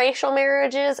interracial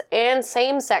marriages and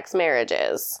same-sex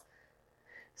marriages.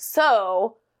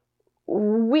 So...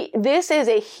 this is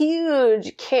a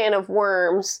huge can of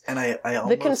worms. And I almost...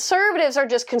 The conservatives are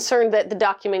just concerned that the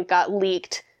document got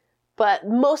leaked, but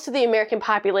most of the American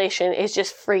population is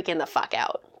just freaking the fuck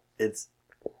out. It's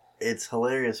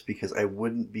hilarious because I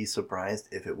wouldn't be surprised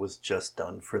if it was just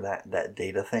done for that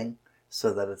data thing.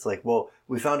 So that it's like, well,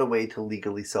 we found a way to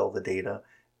legally sell the data,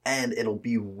 and it'll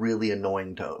be really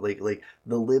annoying to like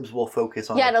the libs will focus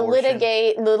on to abortion.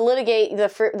 litigate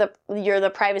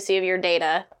the privacy of your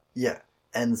data. Yeah,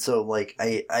 and so like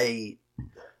I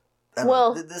don't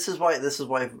Well- know. This is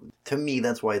why to me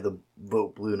that's why the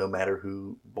vote blue no matter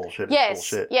who bullshit is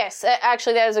bullshit. Yes.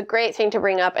 Actually, that is a great thing to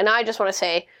bring up, and I just want to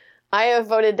say, I have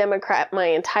voted Democrat my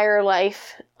entire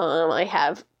life. I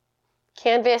have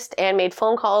canvassed and made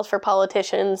phone calls for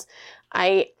politicians.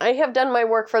 I have done my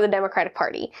work for the Democratic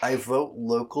Party. I vote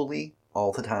locally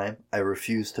all the time. I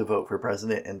refuse to vote for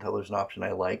president until there's an option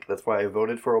I like. That's why I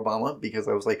voted for Obama, because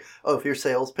I was like, oh,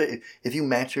 if you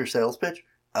match your sales pitch,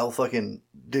 I'll fucking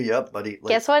do you up, buddy.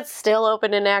 Like, Guess what's still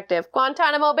open and active?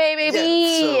 Guantanamo Bay, baby!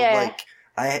 Yeah,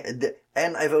 so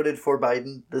I voted for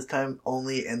Biden this time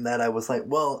only in that I was like,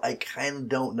 well, I kind of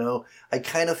don't know. I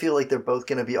kind of feel like they're both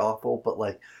going to be awful, but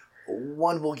like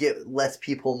one will get less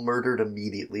people murdered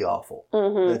immediately awful.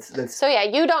 Mm-hmm. That's So yeah,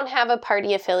 you don't have a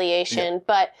party affiliation,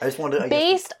 but I just wanted to,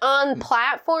 based on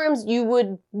platforms, you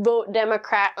would vote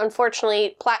Democrat.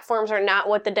 Unfortunately, platforms are not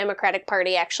what the Democratic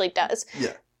Party actually does.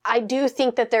 Yeah. I do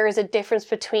think that there is a difference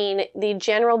between the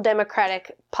general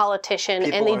Democratic politician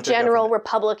People and the aren't their general government.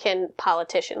 Republican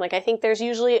politician. Like, I think there's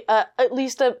usually at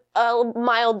least a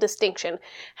mild distinction.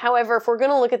 However, if we're going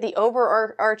to look at the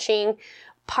overarching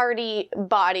party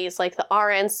bodies like the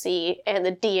RNC and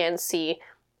the DNC,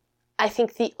 I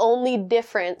think the only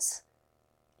difference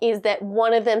is that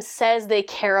one of them says they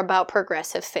care about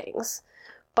progressive things.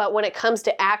 But when it comes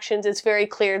to actions, it's very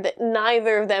clear that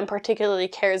neither of them particularly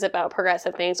cares about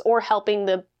progressive things or helping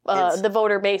the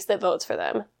voter base that votes for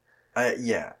them.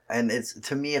 Yeah, and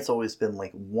to me, it's always been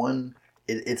like one.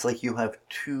 It's like you have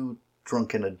two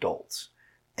drunken adults,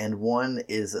 and one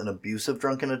is an abusive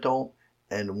drunken adult,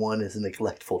 and one is a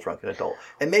neglectful drunken adult.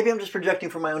 And maybe I'm just projecting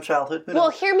from my own childhood. Well,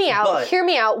 hear me out. But- Hear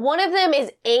me out. One of them is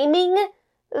aiming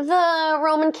the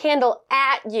Roman candle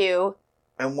at you.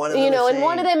 And one of them and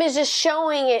one of them is just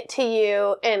showing it to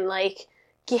you and like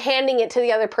handing it to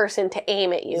the other person to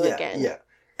aim at you again. Yeah.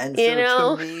 And You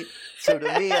know? to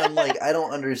me, I'm like, I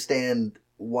don't understand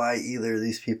why either of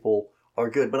these people are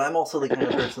good. But I'm also the kind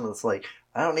of person that's like,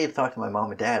 I don't need to talk to my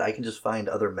mom and dad. I can just find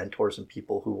other mentors and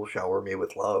people who will shower me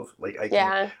with love. Like I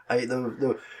can,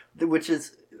 which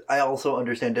is I also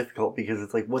understand difficult because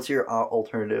it's like, what's your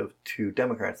alternative to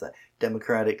Democrats then?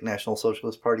 Democratic National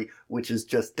Socialist Party, which is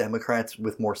just Democrats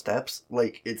with more steps.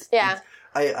 Like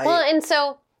And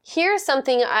so here's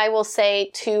something I will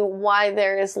say to why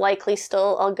there is likely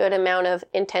still a good amount of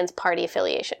intense party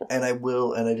affiliation. And I did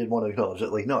want to acknowledge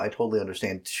that, like, no, I totally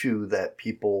understand too that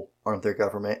people aren't their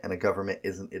government and a government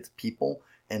isn't its people.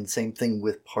 And same thing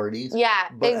with parties. Yeah,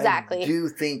 but exactly. I do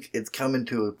think it's coming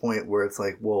to a point where it's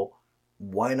like, well,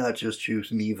 why not just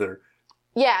choose neither?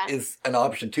 Yeah. Is an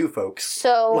option too, folks.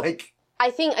 So like,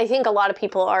 I think a lot of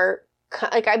people are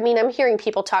like, I mean, I'm hearing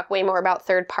people talk way more about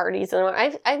third parties, and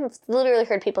I've literally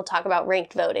heard people talk about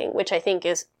ranked voting, which I think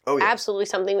is absolutely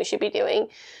something we should be doing.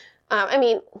 I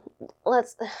mean,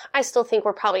 I still think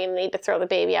we're probably going to need to throw the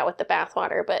baby out with the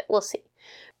bathwater, but we'll see.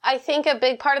 I think a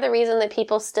big part of the reason that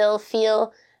people still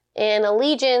feel an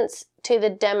allegiance to the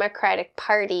Democratic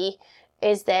Party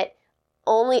is that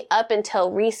only up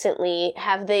until recently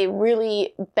have they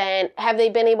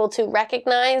been able to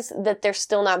recognize that they're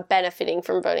still not benefiting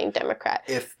from voting Democrat,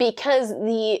 because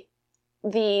the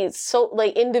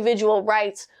individual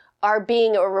rights are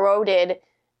being eroded,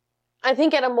 I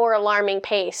think, at a more alarming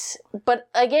pace. But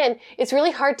again, it's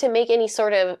really hard to make any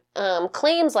sort of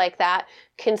claims like that,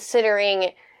 considering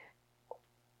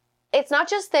it's not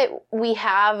just that we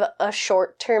have a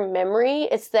short-term memory,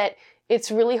 it's that it's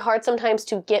really hard sometimes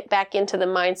to get back into the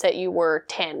mindset you were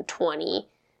 10, 20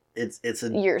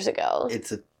 years ago.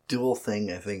 It's a dual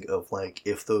thing, I think, of like,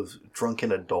 if those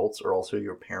drunken adults are also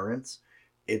your parents,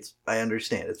 I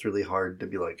understand. It's really hard to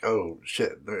be like, oh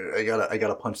shit, I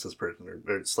gotta punch this person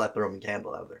or slap the Roman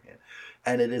candle out of their hand.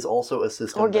 And it is also a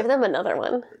system. Or give them another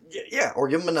one. Yeah, or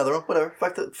give them another one. Whatever.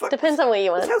 Depends on what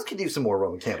you want. The house could use some more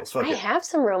Roman candles. I have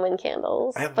some Roman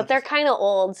candles, but they're kind of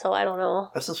old, so I don't know. I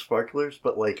have some sparklers,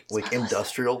 but like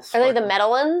industrial. Are they the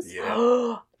metal ones?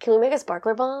 Yeah. Can we make a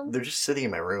sparkler bomb? They're just sitting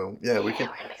in my room. Yeah, we can.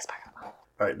 We're gonna make a sparkler bomb.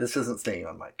 All right, this isn't staying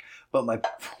on mic, but my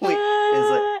point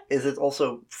is it's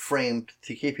also framed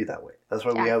to keep you that way. That's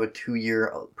why we have a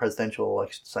 2-year presidential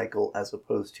election cycle, as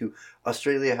opposed to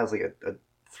Australia has like a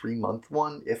 3-month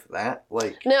one, if that.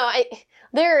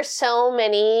 There are so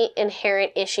many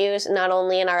inherent issues, not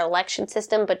only in our election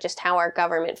system, but just how our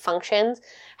government functions.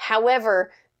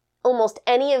 However, almost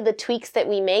any of the tweaks that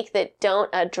we make that don't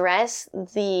address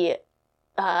the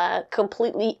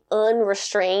completely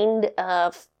unrestrained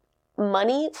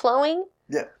money flowing,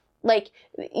 Like,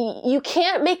 you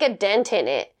can't make a dent in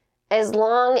it as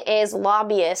long as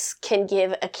lobbyists can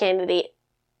give a candidate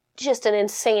just an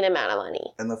insane amount of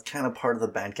money. And that's kind of part of the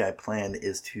bad guy plan,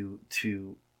 is to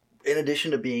in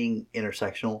addition to being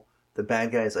intersectional, the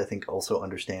bad guys, I think, also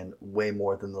understand way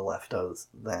more than the left does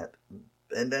that.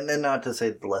 And not to say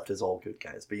that the left is all good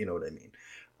guys, but you know what I mean.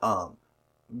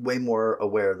 Way more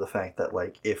aware of the fact that,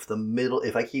 like, if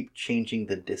I keep changing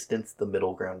the distance, the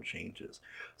middle ground changes.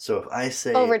 So if I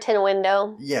say Overton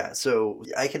window. Yeah, so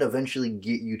I can eventually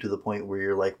get you to the point where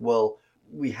you're like, well,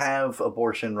 we have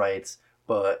abortion rights,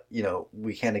 but, you know,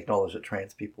 we can't acknowledge that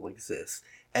trans people exist.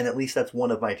 And at least that's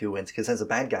one of my 2 wins, because as a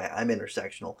bad guy, I'm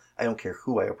intersectional. I don't care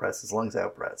who I oppress, as long as I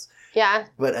oppress. Yeah.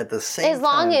 But at the same time... As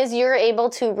long as you're able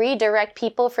to redirect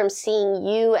people from seeing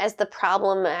you as the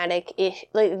problematic,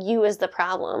 like, you as the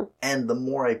problem. And the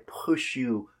more I push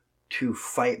you to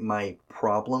fight my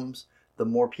problems, the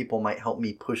more people might help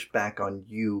me push back on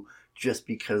you, just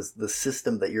because the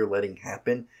system that you're letting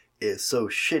happen is so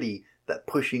shitty that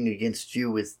pushing against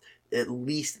you is at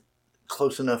least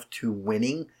close enough to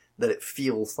winning that it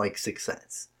feels like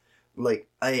success. Like,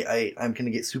 I'm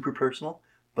gonna get super personal,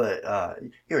 but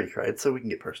you already cried, so we can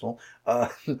get personal.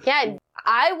 Yeah,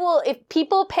 I will. If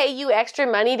people pay you extra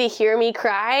money to hear me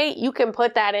cry, you can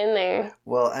put that in there.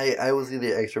 Well, I was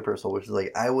the extra personal, which is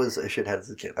like, I was a shithead as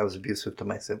a kid. I was abusive to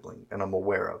my sibling, and I'm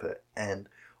aware of it. And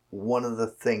one of the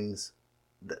things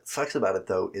that sucks about it,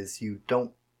 though, is you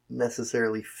don't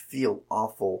necessarily feel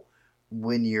awful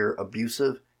when you're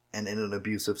abusive and in an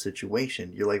abusive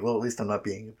situation. You're like, well, at least I'm not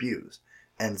being abused.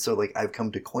 And so, like, I've come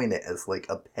to coin it as, like,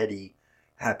 a petty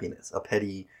happiness, a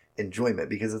petty enjoyment,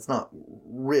 because it's not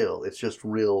real. It's just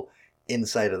real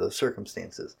inside of those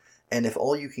circumstances. And if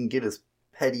all you can get is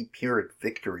petty Pyrrhic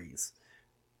victories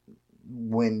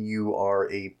when you are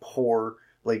a poor,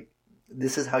 like,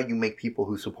 this is how you make people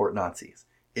who support Nazis,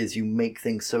 is you make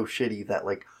things so shitty that,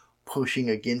 like, pushing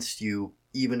against you,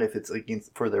 even if it's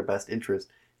against for their best interest,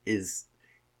 is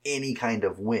any kind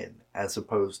of win, as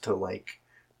opposed to, like,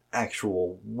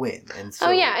 actual win. And so,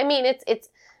 oh yeah, I mean,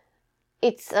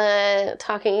 it's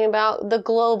talking about the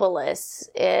globalists.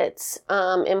 It's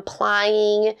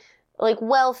implying, like,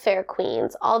 welfare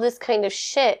queens, all this kind of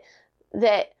shit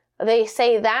that they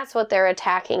say that's what they're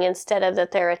attacking, instead of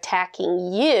that they're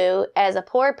attacking you as a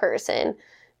poor person,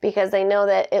 because they know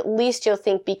that at least you'll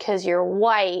think because you're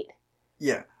white.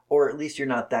 Yeah, or at least you're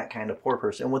not that kind of poor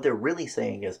person. And what they're really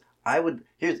saying is,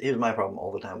 here's my problem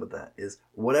all the time with that, is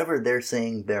whatever they're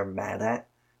saying they're mad at,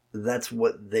 that's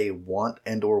what they want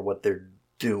and or what they're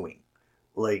doing.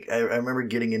 Like, I remember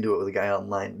getting into it with a guy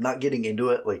online. Not getting into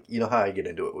it, like, you know how I get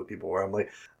into it with people, where I'm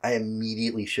like, I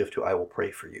immediately shift to, I will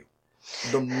pray for you.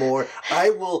 The more,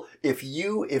 I will, if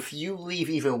you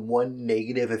leave even one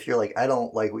negative, if you're like, I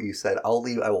don't like what you said, I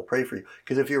will pray for you.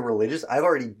 Because if you're religious, I've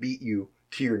already beat you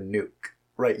to your nuke,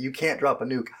 right? You can't drop a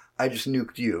nuke, I just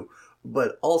nuked you.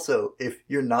 But also, if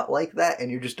you're not like that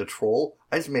and you're just a troll,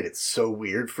 I just made it so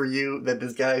weird for you that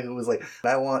this guy who was like,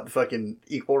 I want fucking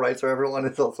equal rights for everyone,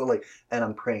 is also like, and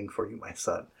I'm praying for you, my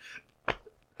son.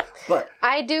 But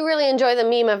I do really enjoy the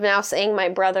meme of now saying my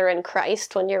brother in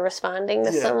Christ when you're responding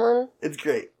to someone. It's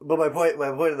great. But my point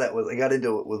of that was, I got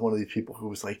into it with one of these people who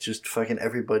was like, just fucking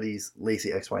everybody's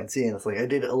lazy X, Y, and Z. And it's like, I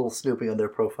did a little snooping on their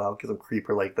profile because I'm a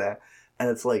creeper like that. And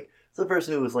it's like, it's a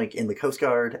person who was, like, in the Coast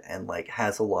Guard and, like,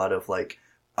 has a lot of, like,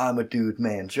 I'm a dude,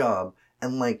 man job.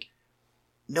 And, like,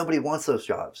 nobody wants those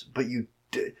jobs. But you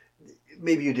do.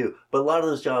 Maybe you do. But a lot of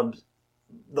those jobs,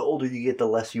 the older you get, the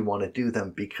less you want to do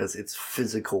them because it's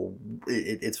physical.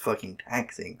 It's fucking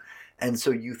taxing. And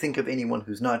so you think of anyone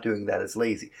who's not doing that as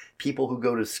lazy. People who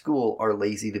go to school are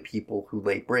lazy to people who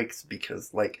lay bricks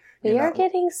because, like... We are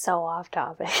getting so off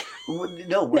topic.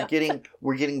 No,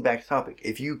 we're getting back to topic.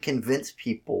 If you convince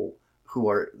people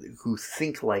who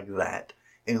think like that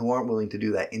and who aren't willing to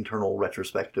do that internal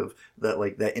retrospective,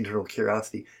 that internal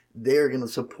curiosity, they're going to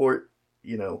support,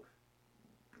 you know,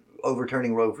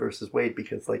 overturning Roe versus Wade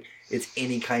because, like, it's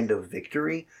any kind of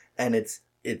victory and it's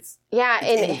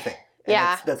anything.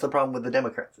 And that's the problem with the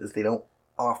Democrats, is they don't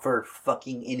offer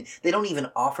they don't even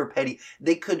offer petty.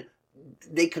 They could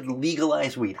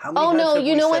legalize weed. How many times have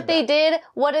you we know said what they did?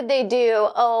 What did they do?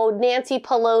 Oh, Nancy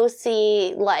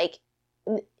Pelosi, like,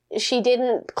 she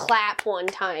didn't clap one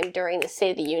time during the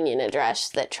State of the Union address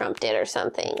that Trump did or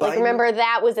something. Like, remember,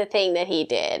 that was a thing that he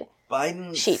did.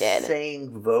 She did.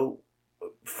 Saying vote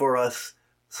for us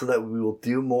so that we will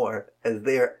do more, as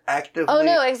they are actively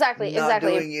not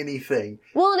doing anything.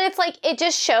 Well, and it's like, it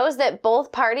just shows that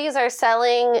both parties are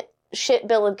selling shit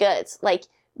bill of goods. Like,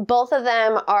 both of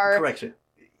them are... Correction.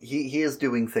 he is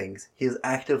doing things. He is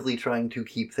actively trying to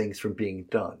keep things from being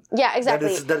done. Yeah,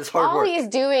 exactly. That is hard All work. he's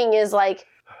doing is I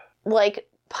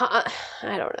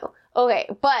don't know. Okay,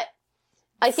 but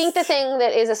I think the thing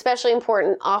that is especially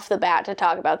important off the bat to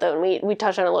talk about, though, and we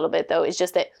touched on a little bit, though, is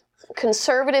just that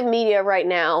conservative media right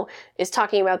now is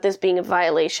talking about this being a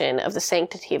violation of the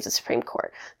sanctity of the Supreme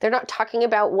Court. They're not talking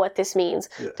about what this means.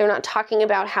 Yeah. They're not talking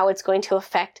about how it's going to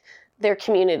affect their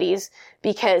communities,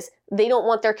 because they don't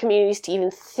want their communities to even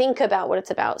think about what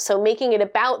it's about. So making it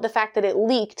about the fact that it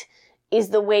leaked is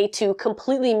the way to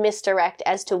completely misdirect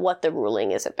as to what the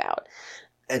ruling is about.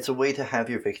 It's a way to have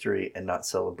your victory and not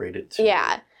celebrate it too.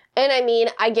 Yeah. And I mean,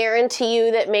 I guarantee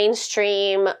you that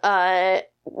mainstream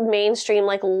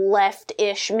like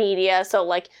left-ish media, so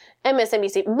like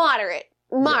MSNBC,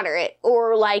 moderate,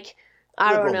 or like,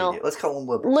 I liberal don't know. Media. Let's call them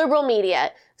liberal. Liberal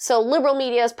media. So liberal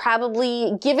media is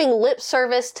probably giving lip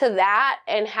service to that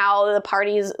and how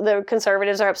the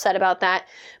conservatives are upset about that,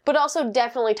 but also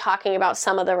definitely talking about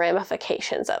some of the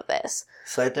ramifications of this.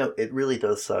 Side note, it really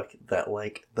does suck that,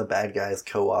 like, the bad guys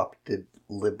co-opted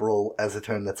liberal as a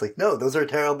term that's like, no, those are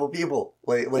terrible people.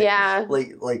 Yeah.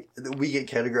 Like, we get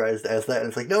categorized as that, and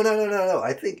it's like, no.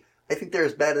 I think they're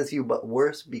as bad as you, but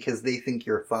worse because they think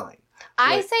you're fine.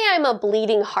 I say I'm a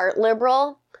bleeding heart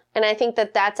liberal, and I think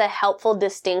that that's a helpful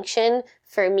distinction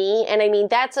for me. And I mean,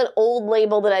 that's an old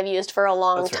label that I've used for a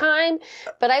long time.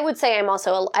 But I would say I'm a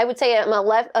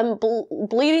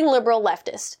bleeding liberal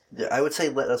leftist. Yeah, I would say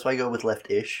that's why I go with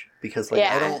left-ish, because like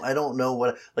I don't know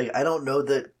what, like, I don't know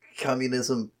that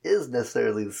communism is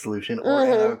necessarily the solution or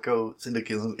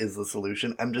anarcho-syndicalism is the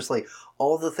solution. I'm just like,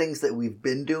 all the things that we've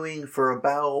been doing for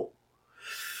about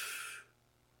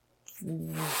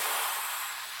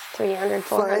 300,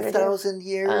 400 5,000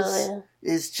 years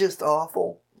is just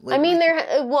awful. Like, I mean,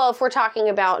 if we're talking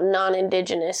about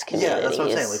non-indigenous communities. Yeah, that's what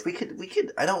I'm saying. Like, we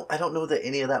could, I don't know that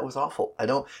any of that was awful. I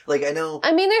know.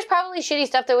 I mean, there's probably shitty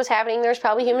stuff that was happening. There's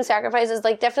probably human sacrifices.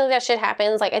 Like, definitely that shit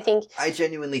happens. Like, I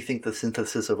genuinely think the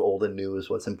synthesis of old and new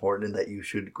is what's important, and that you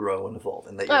should grow and evolve,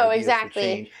 and that your ideas should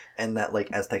change, and that,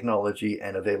 like, as technology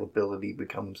and availability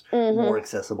becomes more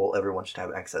accessible, everyone should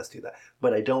have access to that.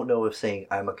 But I don't know if saying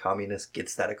I'm a communist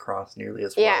gets that across nearly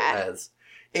as well as...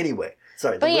 Anyway,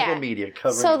 sorry, the liberal media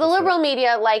covering... So the liberal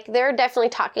media, like, they're definitely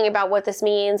talking about what this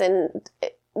means and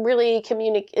really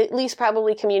at least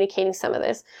probably communicating some of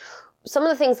this. Some of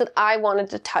the things that I wanted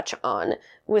to touch on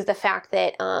was the fact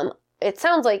that it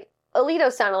sounds like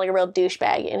Alito sounded like a real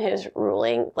douchebag in his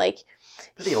ruling. Like,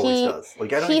 but he always does.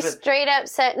 Like, straight up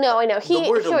said... No, I know. He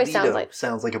always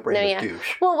sounds like a brand of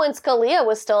douche. Well, when Scalia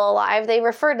was still alive, they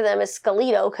referred to them as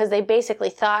Scalito because they basically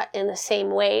thought in the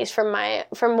same ways from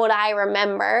what I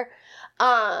remember.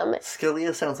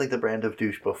 Scalia sounds like the brand of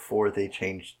douche before they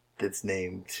changed its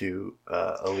name to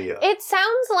Aaliyah. It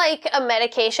sounds like a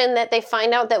medication that they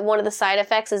find out that one of the side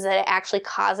effects is that it actually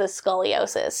causes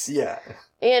scoliosis. Yeah.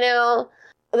 You know?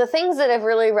 The things that have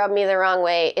really rubbed me the wrong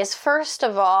way is, first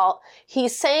of all,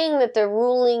 he's saying that the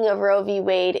ruling of Roe v.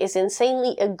 Wade is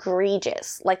insanely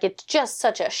egregious. Like, it's just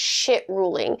such a shit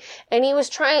ruling. And he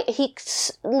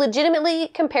legitimately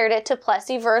compared it to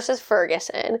Plessy versus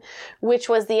Ferguson, which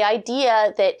was the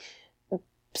idea that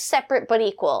separate but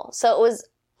equal. So it was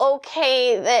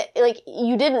okay that, like,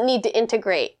 you didn't need to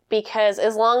integrate, because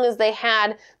as long as they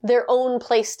had their own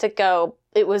place to go,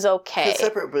 it was okay.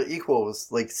 Separate but equal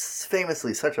was, like,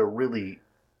 famously such a really,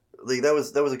 like, that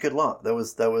was a good law. That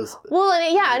was. Well,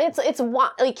 and it's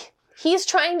like, he's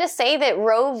trying to say that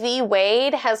Roe v.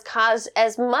 Wade has caused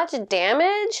as much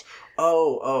damage.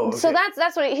 Okay. So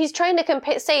that's what he's trying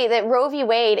to say, that Roe v.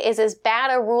 Wade is as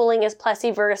bad a ruling as Plessy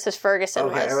versus Ferguson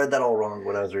was. Okay, I read that all wrong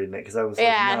when I was reading it, because I was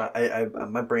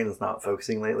my brain is not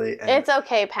focusing lately. And it's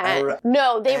okay, Pat.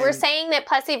 They were saying that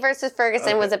Plessy versus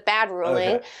Ferguson was a bad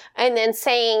ruling, and then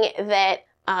saying that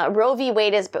Roe v.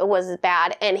 Wade was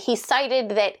bad, and he cited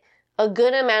that a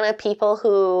good amount of people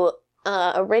who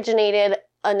originated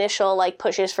initial, like,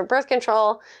 pushes for birth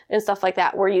control and stuff like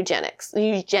that were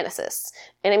eugenicists.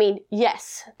 And I mean,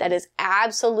 yes, that is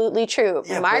absolutely true.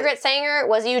 Yeah, Margaret Sanger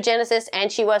was a eugenicist,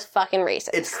 and she was fucking racist.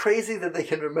 It's crazy that they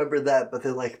can remember that, but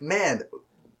they're like, man,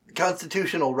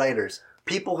 constitutional writers,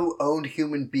 people who owned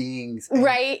human beings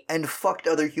and fucked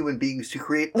other human beings to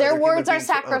create their words are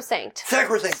sacrosanct.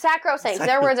 Sacrosanct.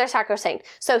 Their words are sacrosanct.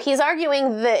 So he's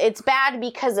arguing that it's bad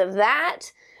because of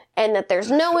that, and that there's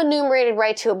no enumerated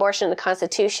right to abortion in the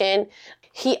Constitution.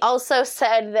 He also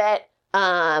said that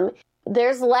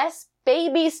there's less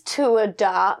babies to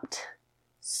adopt,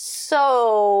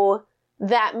 so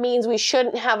that means we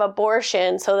shouldn't have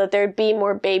abortion so that there'd be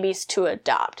more babies to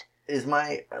adopt. Do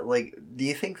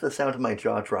you think the sound of my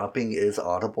jaw dropping is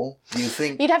audible? Do you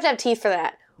think... You'd have to have teeth for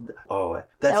that. Oh,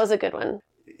 that was a good one.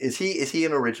 Is he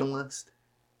an originalist?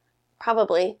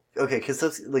 Probably. Okay, because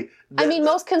that's like.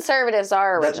 Most conservatives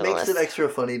are originalists. That makes it extra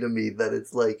funny to me that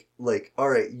it's like, all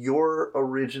right, your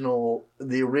original,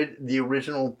 the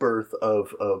original birth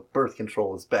of birth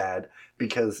control is bad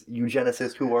because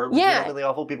eugenicists who are legitimately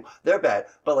awful people, they're bad.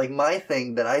 But like my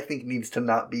thing that I think needs to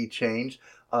not be changed,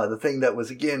 the thing that was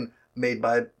again made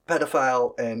by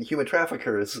pedophile and human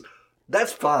traffickers,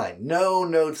 that's fine. No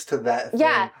notes to that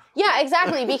thing. Yeah,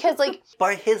 exactly. Because, like...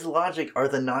 By his logic, are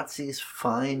the Nazis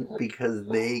fine because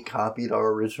they copied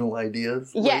our original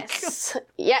ideas? Yes.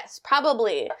 Yes,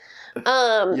 probably.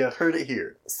 You heard it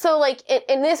here. So, like,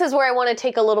 and this is where I want to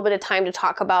take a little bit of time to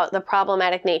talk about the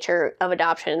problematic nature of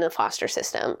adoption in the foster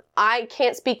system. I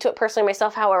can't speak to it personally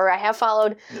myself. However, I have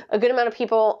followed a good amount of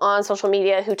people on social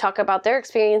media who talk about their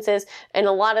experiences and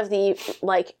a lot of the,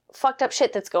 like, fucked up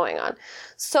shit that's going on.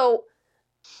 So,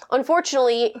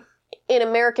 unfortunately... in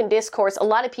American discourse, a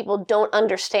lot of people don't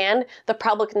understand the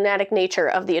problematic nature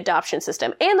of the adoption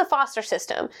system and the foster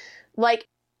system. Like,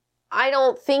 I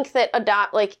don't think that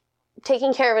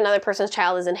taking care of another person's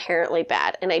child is inherently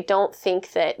bad. And I don't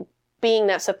think that being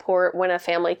that support when a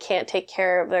family can't take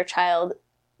care of their child,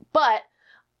 but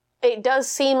it does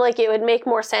seem like it would make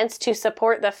more sense to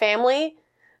support the family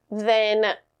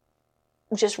than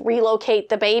just relocate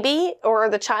the baby or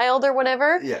the child or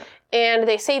whatever. Yeah. And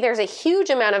they say there's a huge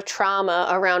amount of trauma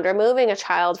around removing a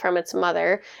child from its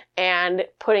mother and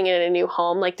putting it in a new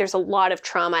home. Like, there's a lot of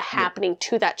trauma happening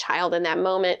to that child in that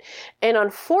moment. And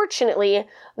unfortunately,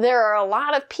 there are a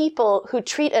lot of people who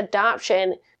treat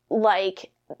adoption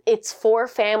like it's for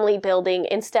family building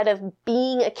instead of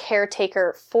being a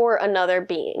caretaker for another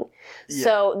being. Yeah.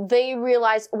 So they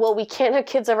realize, well, we can't have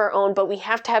kids of our own, but we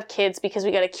have to have kids because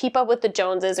we got to keep up with the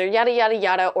Joneses or yada, yada,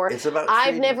 yada. Or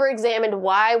I've never examined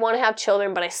why I want to have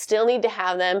children, but I still need to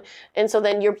have them. And so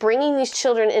then you're bringing these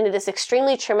children into this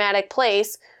extremely traumatic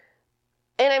place.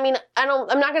 And I mean,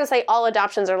 I'm not going to say all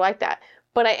adoptions are like that,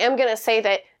 but I am going to say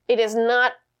that it is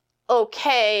not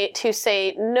okay to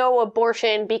say no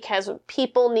abortion because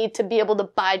people need to be able to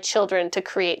buy children to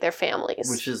create their families.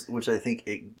 Which I think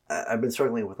I've been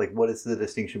struggling with, like, what is the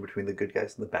distinction between the good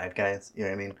guys and the bad guys? You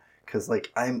know what I mean? Because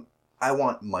like I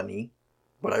want money,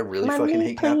 but I really fucking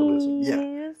hate capitalism.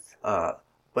 Yeah.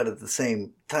 But at the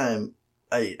same time,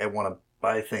 I want to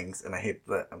buy things, and I hate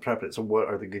that I'm trapped in it. So what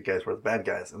are the good guys? What are the bad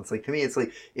guys? And it's like, to me, it's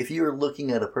like if you're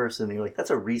looking at a person and you're like, that's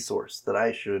a resource that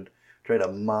I should try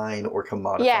to mine or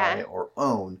commodify or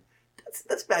own,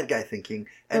 that's bad guy thinking.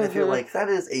 And if you're like, that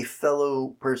is a fellow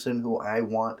person who I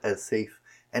want as safe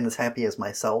and as happy as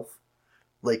myself,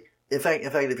 like, in fact,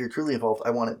 if you're truly involved,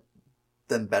 I want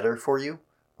them better for you.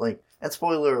 Like, and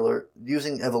spoiler alert,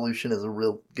 using evolution is a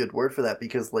real good word for that,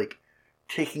 because like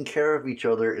taking care of each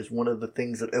other is one of the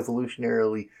things that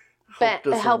evolutionarily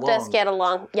helped us get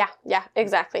along. Yeah,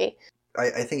 exactly.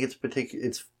 I think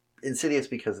it's insidious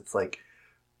because it's like,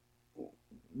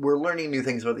 we're learning new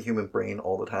things about the human brain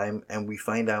all the time, and we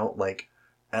find out like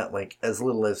at like as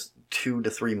little as 2 to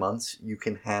 3 months you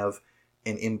can have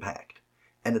an impact.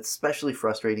 And it's especially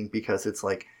frustrating because it's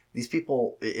like these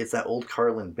people, it's that old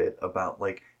Carlin bit about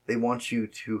like they want you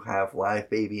to have live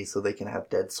babies so they can have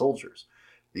dead soldiers,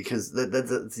 because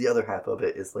that's the other half of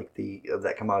it, is like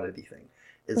that commodity thing.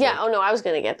 Yeah, like, oh no, I was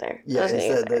going to get there. Yeah,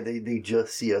 it's that they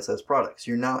just see us as products.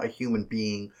 You're not a human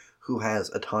being who has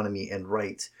autonomy and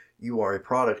rights. You are a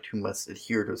product who must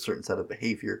adhere to a certain set of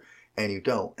behavior, and you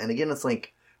don't. And again, it's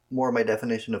like more my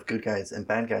definition of good guys and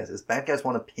bad guys is bad guys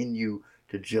want to pin you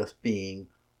to just being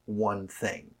one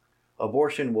thing.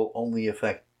 Abortion will only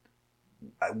affect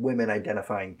women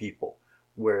identifying people,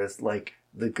 whereas like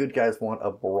the good guys want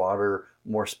a broader,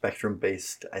 more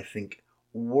spectrum-based, I think,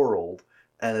 world.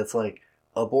 And it's like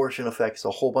abortion affects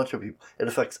a whole bunch of people. It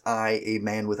affects a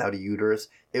man without a uterus.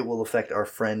 It will affect our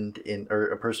friend or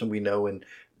a person we know in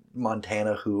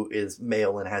Montana who is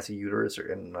male and has a uterus,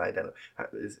 and I don't know.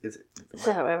 Is it?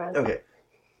 Okay.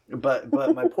 But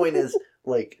my point is,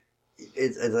 like,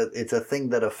 it's a thing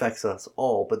that affects us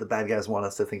all, but the bad guys want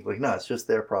us to think like, no, it's just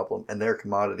their problem and their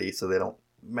commodity, so they don't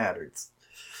matter.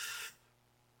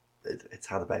 It's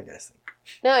how the bad guys think.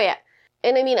 No, yeah.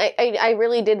 And I mean, I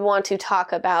really did want to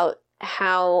talk about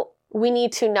how we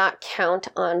need to not count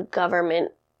on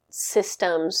government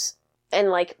systems and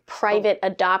like private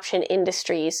adoption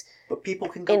industries. But people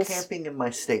can go camping in my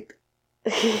state.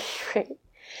 Right.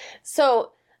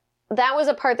 So that was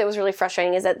a part that was really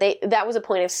frustrating, is that that was a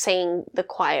point of saying the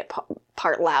quiet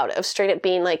part loud, of straight up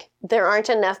being like, there aren't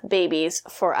enough babies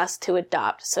for us to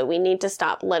adopt, so we need to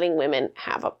stop letting women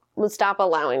stop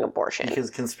allowing abortion. Because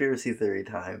conspiracy theory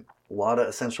time. a lot of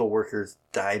essential workers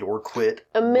died or quit.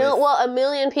 A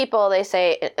million people, they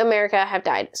say, in America have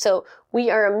died. So we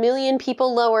are 1 million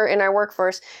people lower in our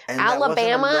workforce. And that wasn't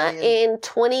Alabama 1 million. in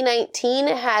 2019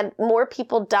 had more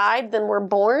people died than were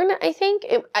born, I think.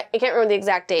 I can't remember the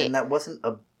exact date. And that wasn't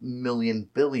 1 million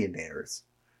billionaires.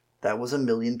 That was 1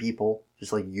 million people,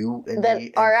 just like you and that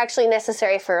me. are actually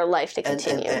necessary for life to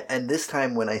continue. And this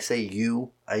time when I say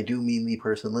you, I do mean the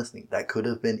person listening. That could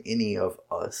have been any of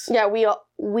us. Yeah,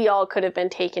 we all could have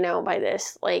been taken out by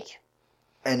this. Like,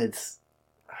 and it's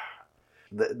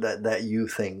that you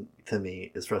thing to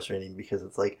me is frustrating because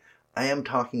it's like I am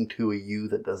talking to a you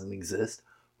that doesn't exist,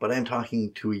 but I'm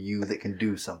talking to a you that can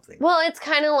do something. well, it's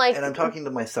kind of like, And I'm talking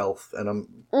to myself, and I'm.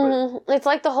 mhm, it's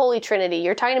like the Holy Trinity.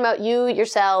 You're talking about you,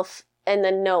 yourself, and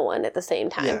then no one at the same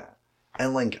time. Yeah,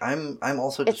 and like I'm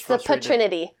also just It's the frustrated,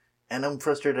 Patrinity. and I'm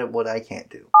frustrated at what I can't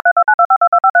do.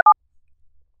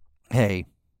 Hey,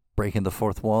 breaking the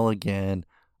fourth wall again.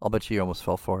 I'll bet you almost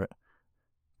fell for it.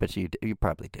 Bet you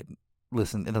probably didn't.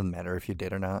 Listen, it doesn't matter if you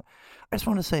did or not. I just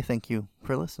want to say thank you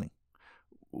for listening.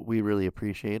 We really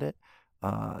appreciate it.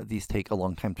 These take a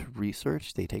long time to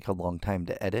research. They take a long time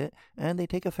to edit. And they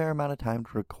take a fair amount of time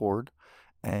to record.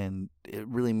 And it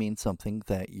really means something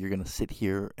that you're going to sit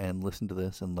here and listen to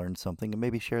this and learn something and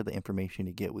maybe share the information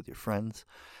you get with your friends.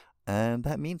 And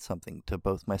that means something to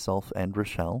both myself and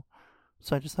Rochelle.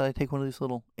 So I just thought I'd take one of these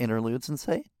little interludes and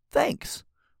say thanks.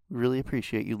 Really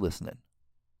appreciate you listening.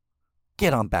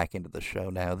 Get on back into the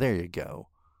show now. There you go.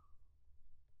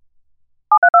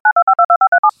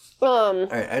 All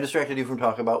right, I distracted you from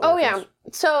talking about. Oh, workers.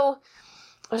 yeah. So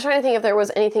I was trying to think if there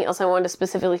was anything else I wanted to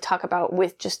specifically talk about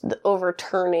with just the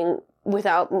overturning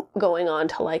without going on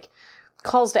to like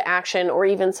calls to action or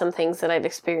even some things that I've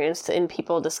experienced in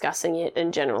people discussing it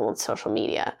in general on social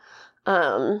media.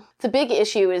 The big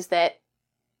issue is that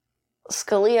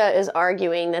Scalia is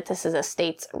arguing that this is a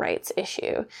states' rights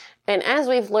issue. And as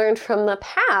we've learned from the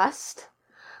past,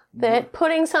 that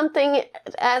putting something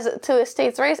as to a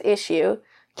states' rights issue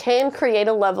can create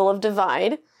a level of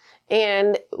divide.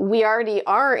 And we already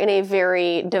are in a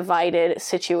very divided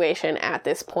situation at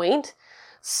this point.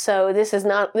 So this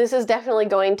is definitely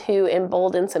going to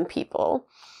embolden some people.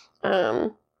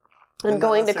 And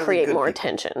going to create more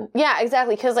tension. Yeah,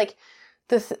 exactly. Because like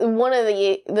one of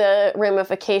the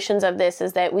ramifications of this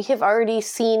is that we have already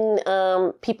seen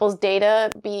people's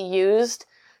data be used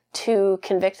to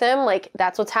convict them. Like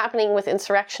that's what's happening with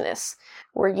insurrectionists.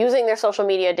 We're using their social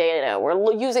media data.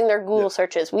 We're using their Google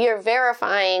searches. We are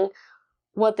verifying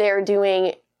what they're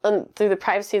doing through the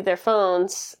privacy of their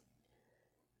phones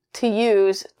to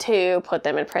use to put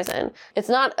them in prison. It's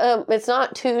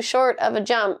not too short of a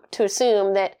jump to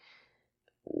assume that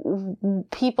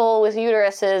people with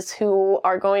uteruses who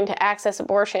are going to access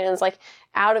abortions like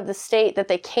out of the state that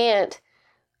they can't,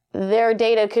 their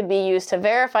data could be used to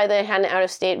verify they had an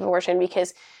out-of-state abortion,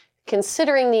 because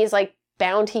considering these like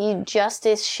bounty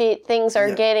justice shit things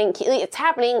are getting, it's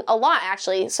happening a lot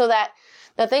actually. So that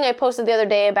the thing I posted the other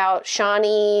day about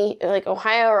Shawnee, like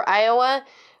Ohio or Iowa,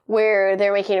 where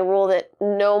they're making a rule that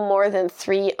no more than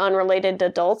 3 unrelated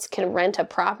adults can rent a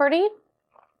property.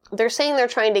 They're saying they're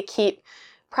trying to keep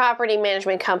property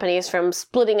management companies from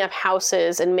splitting up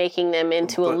houses and making them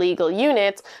into illegal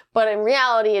units, but in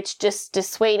reality, it's just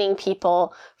dissuading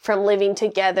people from living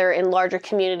together in larger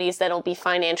communities that'll be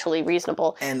financially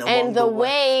reasonable. And the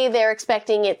way they're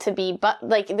expecting it to be, but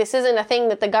like this isn't a thing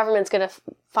that the government's going to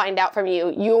find out from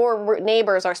you. Your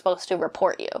neighbors are supposed to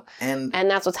report you, and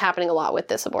that's what's happening a lot with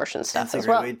this abortion stuff as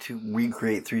well. That's a great way to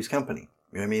recreate Three's Company.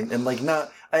 You know what I mean? And like,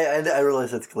 I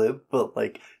realize that's glib, but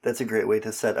like, that's a great way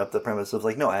to set up the premise of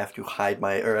like, no, I have to hide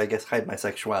my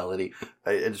sexuality.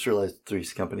 I just realized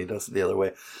Three's Company does it the other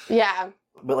way. Yeah.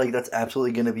 But like, that's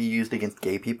absolutely going to be used against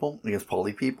gay people, against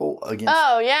poly people, against.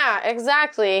 Oh, yeah,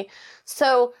 exactly.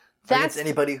 So against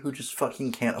anybody who just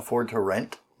fucking can't afford to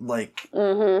rent. Like.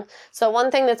 Mm-hmm. So one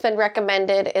thing that's been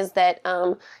recommended is that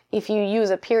if you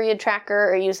use a period tracker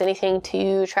or use anything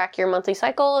to track your monthly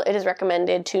cycle, it is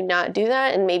recommended to not do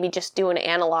that and maybe just do an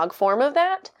analog form of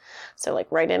that. So like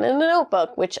write in a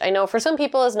notebook, which I know for some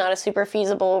people is not a super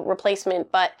feasible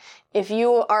replacement, but if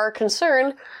you are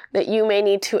concerned that you may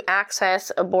need to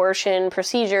access abortion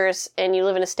procedures and you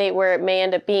live in a state where it may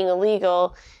end up being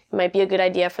illegal, it might be a good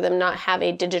idea for them not have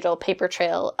a digital paper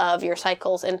trail of your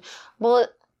cycles. And well,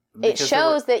 It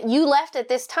shows that you left at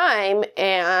this time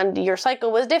and your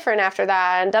cycle was different after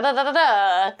that and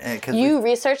da-da-da-da-da. You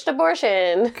researched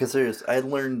abortion. Because I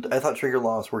thought trigger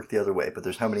laws work the other way, but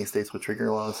there's how many states with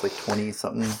trigger laws? Like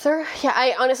 20-something? Yeah,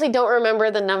 I honestly don't remember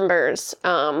the numbers.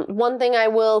 One thing I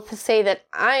will say that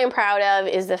I am proud of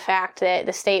is the fact that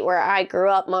the state where I grew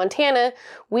up, Montana,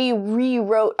 we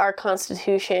rewrote our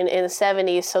constitution in the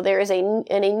 70s, so there is an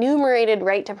enumerated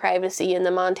right to privacy in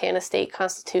the Montana state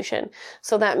constitution.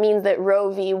 So that means that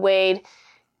Roe v. Wade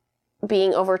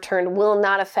being overturned will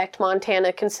not affect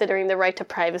Montana, considering the right to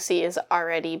privacy is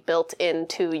already built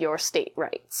into your state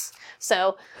rights.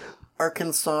 So,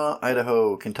 Arkansas,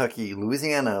 Idaho, Kentucky,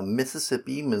 Louisiana,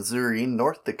 Mississippi, Missouri,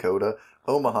 North Dakota,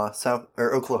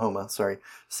 Oklahoma,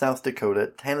 South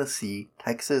Dakota, Tennessee,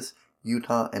 Texas,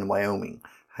 Utah, and Wyoming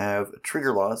have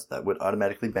trigger laws that would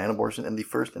automatically ban abortion in the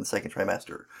first and second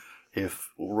trimester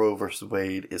if Roe versus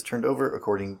Wade is turned over,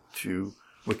 according to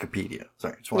Wikipedia.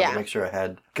 Sorry, just wanted to make sure I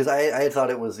had... Because I had thought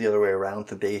it was the other way around,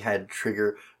 that they had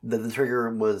that the trigger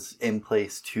was in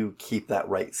place to keep that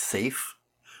right safe,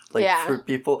 for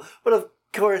people. But of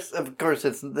course,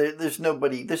 it's there's no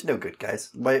good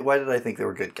guys. Why did I think they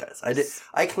were good guys?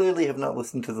 I clearly have not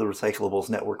listened to the Recyclables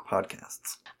Network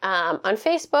podcasts. On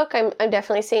Facebook, I'm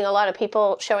definitely seeing a lot of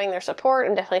people showing their support.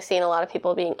 I'm definitely seeing a lot of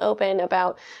people being open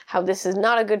about how this is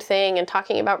not a good thing and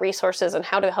talking about resources and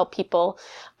how to help people.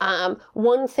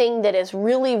 One thing that has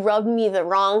really rubbed me the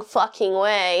wrong fucking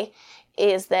way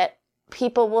is that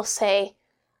people will say,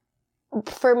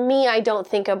 for me, I don't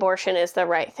think abortion is the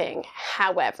right thing.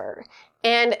 However,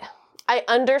 and I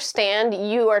understand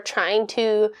you are trying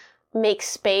to make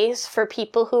space for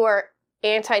people who are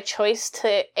anti-choice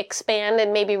to expand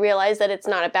and maybe realize that it's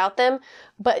not about them.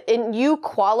 But in you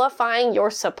qualifying your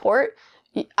support,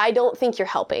 I don't think you're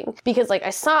helping. Because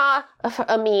I saw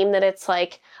a meme that it's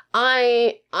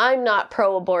I'm not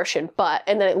pro-abortion, but,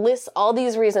 and then it lists all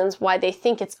these reasons why they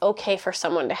think it's okay for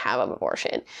someone to have an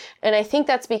abortion. And I think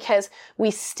that's because we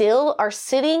still are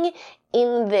sitting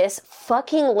in this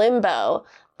fucking limbo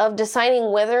of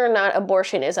deciding whether or not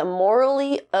abortion is a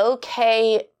morally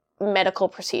okay medical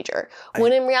procedure,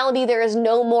 when in reality there is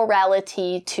no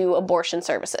morality to abortion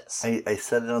services. I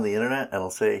said it on the internet, and I'll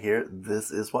say it here.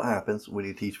 This is what happens when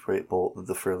you teach people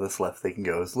the furthest left they can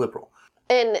go is liberal.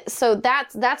 And so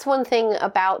that's one thing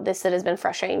about this that has been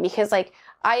frustrating, because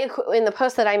in the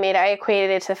post that I made, I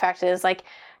equated it to the fact that it's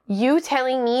you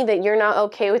telling me that you're not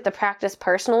okay with the practice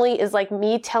personally is like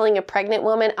me telling a pregnant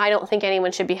woman I don't think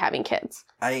anyone should be having kids.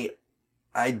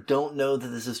 I don't know that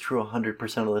this is true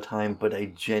 100% of the time, but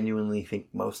I genuinely think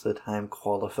most of the time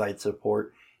qualified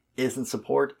support isn't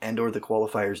support, and or the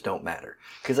qualifiers don't matter.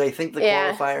 Because I think the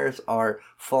qualifiers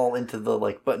fall into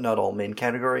the but not all men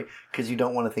category, because you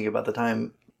don't want to think about the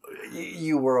time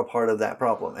you were a part of that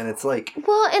problem. And it's well,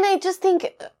 and I just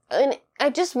think, and I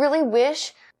just really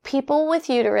wish people with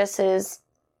uteruses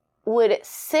would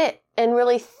sit and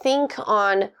really think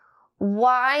on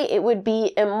why it would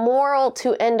be immoral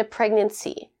to end a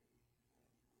pregnancy.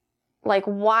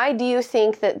 Why do you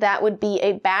think that would be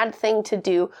a bad thing to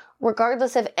do,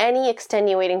 regardless of any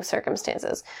extenuating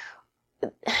circumstances?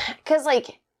 Because,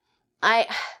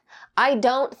 I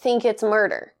don't think it's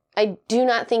murder. I do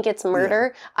not think it's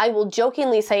murder. Yeah. I will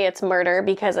jokingly say it's murder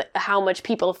because how much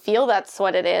people feel that's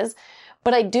what it is.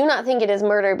 But I do not think it is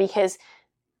murder because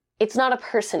it's not a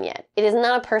person yet. It is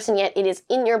not a person yet. It is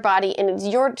in your body, and it's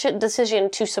your decision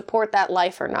to support that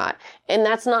life or not. And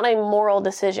that's not a moral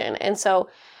decision. And so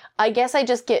I guess I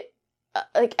just get,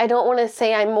 I don't want to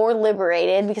say I'm more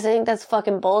liberated because I think that's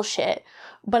fucking bullshit.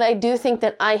 But I do think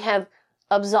that I have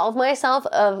absolved myself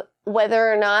of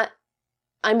whether or not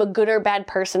I'm a good or bad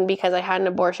person because I had an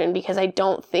abortion, because I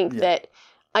don't think that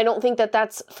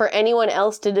that's for anyone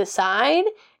else to decide.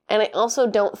 And I also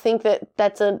don't think I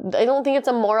don't think it's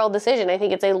a moral decision. I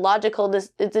think it's a logical,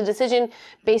 it's a decision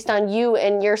based on you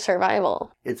and your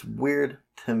survival. It's weird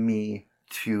to me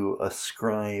to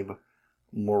ascribe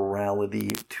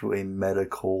morality to a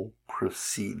medical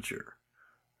procedure,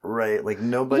 right?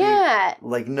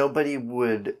 Nobody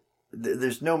would,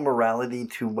 there's no morality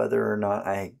to whether or not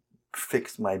I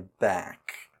fix my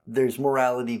back. There's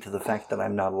morality to the fact that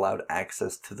I'm not allowed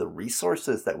access to the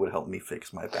resources that would help me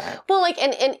fix my back. Well,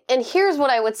 and here's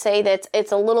what I would say that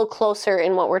it's a little closer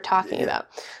in what we're talking about.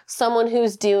 Someone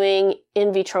who's doing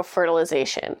in vitro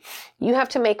fertilization. You have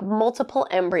to make multiple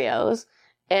embryos,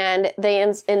 and they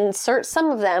insert some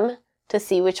of them to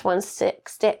see which ones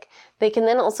stick. They can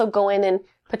then also go in and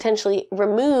potentially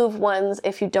remove ones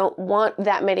if you don't want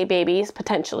that many babies,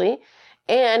 potentially.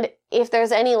 And if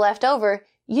there's any left over,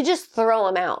 you just throw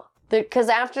them out. Because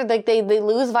after they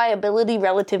lose viability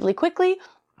relatively quickly,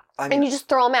 and you just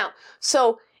throw them out.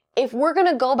 So if we're going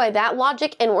to go by that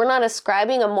logic and we're not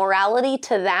ascribing a morality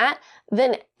to that,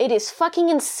 then it is fucking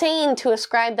insane to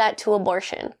ascribe that to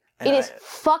abortion. It is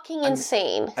fucking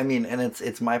insane. I mean, and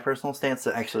it's my personal stance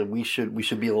that actually we should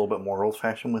be a little bit more old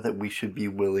fashioned with it. We should be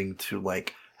willing to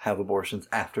like have abortions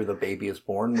after the baby is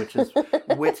born, which is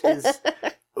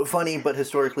funny, but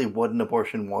historically what an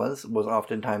abortion was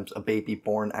oftentimes a baby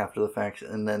born after the fact,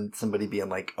 and then somebody being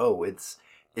like, oh, it's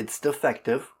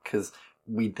defective because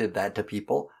we did that to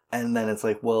people, and then it's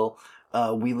like, well,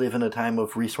 we live in a time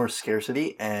of resource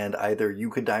scarcity, and either you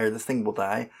could die or this thing will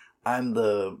die. I'm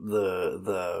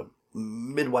the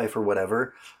midwife or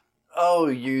whatever. Oh,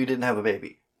 you didn't have a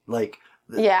baby. Like,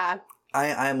 yeah.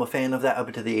 I'm a fan of that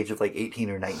up to the age of like 18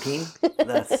 or 19.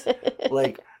 That's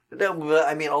like, no, but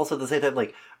I mean, also at the same time,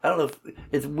 like, I don't know if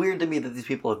it's weird to me that these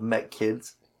people have met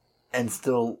kids and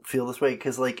still feel this way,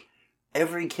 because like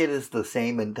every kid is the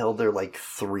same until they're like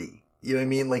 3. You know what I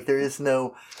mean? Like, there is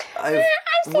no. I've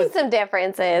seen some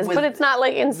differences, but it's not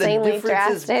like insanely the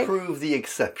differences drastic. Prove the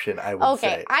exception, I would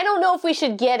say. Okay, I don't know if we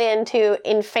should get into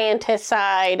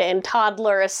infanticide and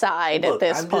toddlericide at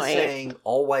this point. I'm just saying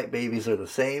all white babies are the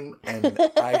same, and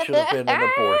I should have been an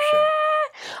abortion.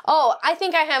 Oh, I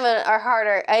think I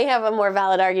have a more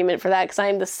valid argument for that because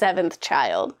I'm the 7th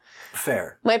child.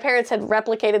 Fair. My parents had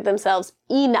replicated themselves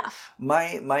enough.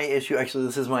 My issue, actually,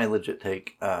 this is my legit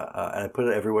take, and I put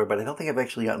it everywhere, but I don't think I've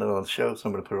actually gotten it on the show, so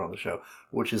I'm going to put it on the show,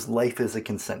 which is life is a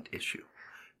consent issue.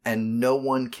 And no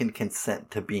one can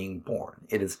consent to being born.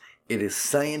 It is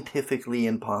scientifically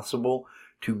impossible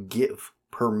to give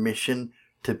permission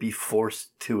to be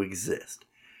forced to exist.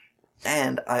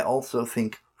 And I also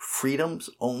think freedoms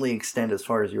only extend as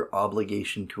far as your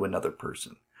obligation to another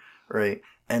person, right?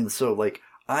 And so, like,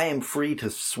 I am free to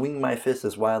swing my fist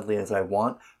as wildly as I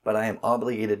want, but I am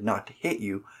obligated not to hit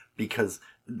you because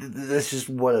that's just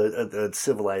what a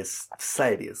civilized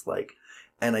society is like.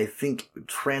 And I think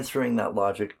transferring that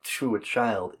logic to a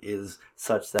child is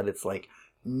such that it's like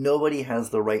nobody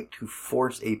has the right to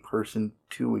force a person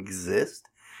to exist,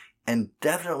 and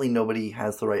definitely nobody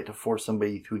has the right to force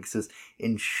somebody to exist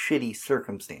in shitty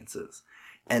circumstances.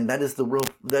 And that is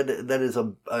that is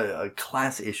a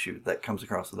class issue that comes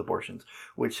across with abortions,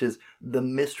 which is the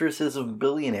mistresses of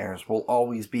billionaires will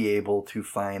always be able to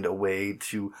find a way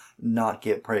to not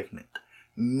get pregnant.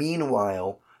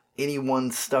 Meanwhile,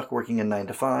 anyone stuck working a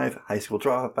 9-to-5, high school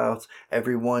dropouts,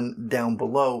 everyone down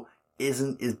below is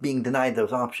being denied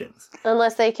those options.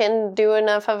 Unless they can do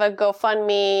enough of a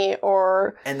GoFundMe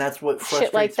or and that's what frustrates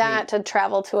shit like that to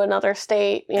travel to another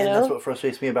state, you know? And that's what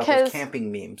frustrates me about those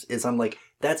camping memes, is I'm like,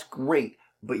 that's great,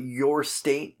 but your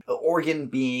state, Oregon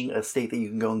being a state that you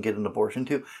can go and get an abortion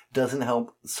to, doesn't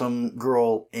help some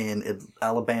girl in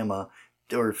Alabama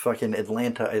or fucking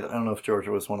Atlanta. I don't know if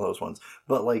Georgia was one of those ones,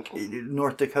 but like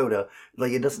North Dakota,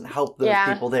 like it doesn't help those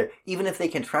people there. Even if they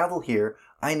can travel here,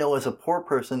 I know as a poor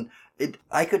person,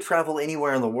 I could travel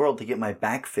anywhere in the world to get my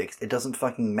back fixed. It doesn't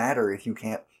fucking matter if you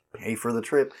can't pay for the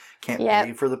trip, can't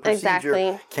pay for the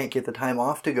procedure, can't get the time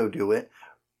off to go do it.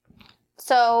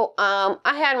 So, I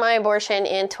had my abortion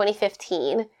in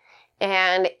 2015,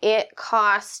 and it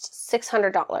cost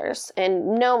 $600,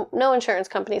 and no insurance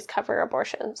companies cover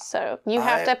abortions, so you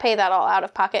have to pay that all out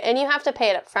of pocket, and you have to pay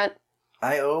it up front.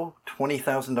 I owe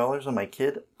 $20,000 on my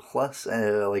kid, plus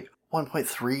like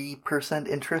 1.3%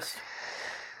 interest.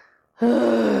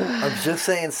 I'm just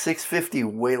saying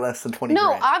 $650, way less than $20,000.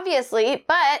 No, obviously,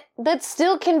 but that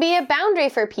still can be a boundary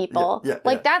for people.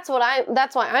 That's why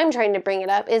I'm trying to bring it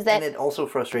up, is that. And it also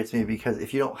frustrates me because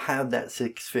if you don't have that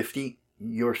 $650,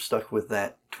 you're stuck with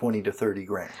that $20,000 to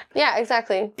 $30,000. Yeah,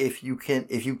 exactly. If you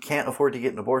can't afford to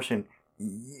get an abortion,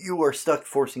 you are stuck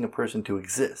forcing a person to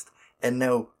exist. And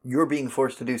now you're being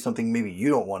forced to do something maybe you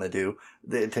don't want to do,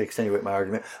 to extenuate my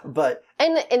argument. But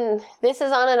and this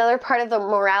is on another part of the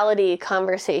morality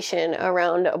conversation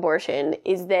around abortion,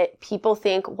 is that people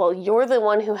think, well, you're the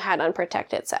one who had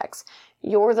unprotected sex.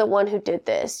 You're the one who did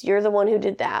this. You're the one who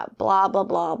did that. Blah, blah,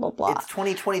 blah, blah, blah. It's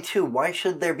 2022. Why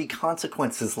should there be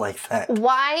consequences like that?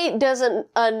 Why does a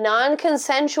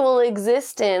non-consensual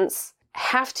existence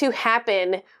have to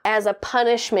happen as a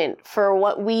punishment for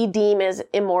what we deem as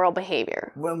immoral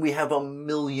behavior? When we have a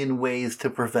million ways to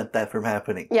prevent that from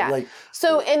happening. Yeah.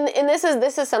 So, and this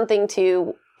is something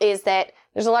too, is that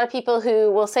there's a lot of people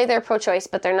who will say they're pro-choice,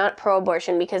 but they're not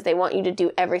pro-abortion because they want you to do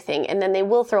everything. And then they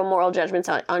will throw moral judgments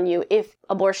on you if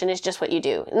abortion is just what you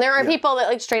do. And there are people that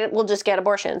like straight up will just get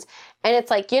abortions. And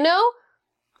it's like,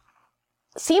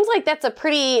 seems like that's a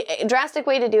pretty drastic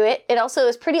way to do it. It also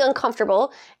is pretty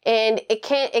uncomfortable, and it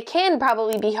can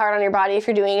probably be hard on your body if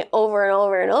you're doing it over and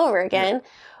over and over again.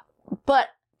 Yeah. But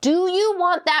Do you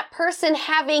want that person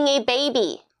having a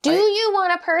baby? Do you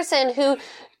want a person who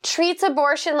treats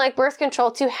abortion like birth control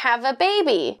to have a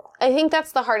baby? I think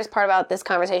that's the hardest part about this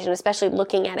conversation, especially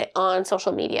looking at it on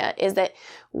social media, is that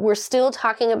we're still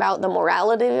talking about the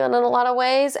morality in a lot of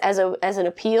ways as an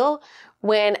appeal,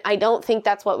 when I don't think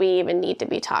that's what we even need to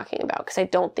be talking about, because I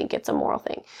don't think it's a moral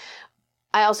thing.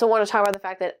 I also want to talk about the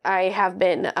fact that I have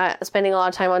been spending a lot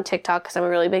of time on TikTok because I'm a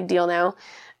really big deal now.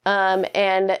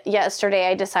 And yesterday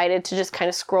I decided to just kind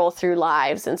of scroll through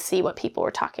lives and see what people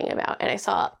were talking about. And I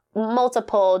saw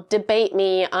multiple debate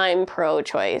me, I'm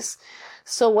pro-choice.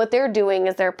 So what they're doing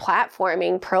is they're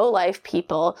platforming pro-life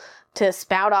people to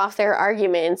spout off their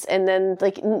arguments, and then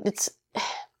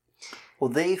Well,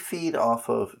 they feed off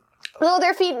of... No,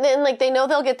 they're feeding in, like, they know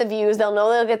they'll get the views, they'll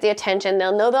know they'll get the attention,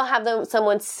 they'll know they'll have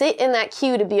someone sit in that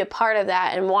queue to be a part of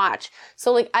that and watch.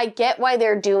 So, like, I get why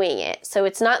they're doing it. So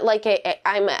it's not like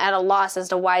I'm at a loss as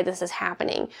to why this is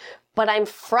happening. But I'm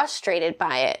frustrated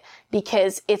by it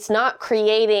because it's not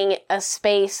creating a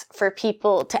space for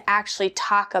people to actually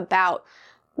talk about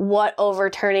what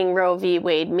overturning Roe v.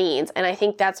 Wade means. And I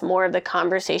think that's more of the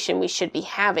conversation we should be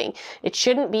having. It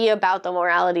shouldn't be about the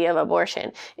morality of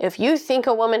abortion. If you think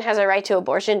a woman has a right to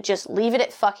abortion, just leave it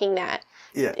at fucking that.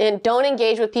 Yeah. And don't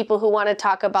engage with people who want to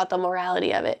talk about the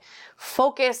morality of it.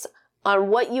 Focus on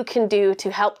what you can do to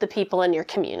help the people in your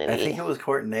community. I think it was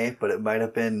Courtney, but it might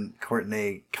have been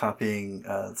Courtney copying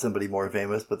somebody more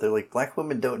famous, but they're like, black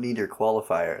women don't need your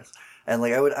qualifiers. And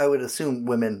like, I would assume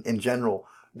women in general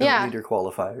don't need your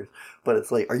qualifiers. But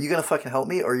it's like, are you going to fucking help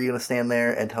me? Or are you going to stand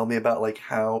there and tell me about like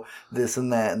how this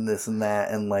and that and this and that?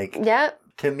 And like,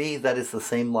 to me, that is the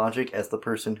same logic as the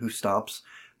person who stops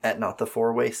at not the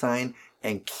four-way sign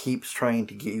and keeps trying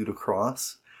to get you to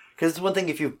cross. Because it's one thing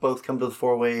if you both come to the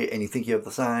four-way and you think you have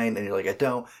the sign and you're like, I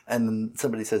don't, and then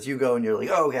somebody says you go and you're like,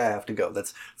 oh, okay, I have to go.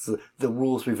 That's the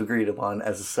rules we've agreed upon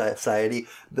as a society.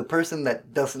 The person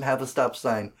that doesn't have a stop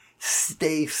sign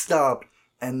stays stopped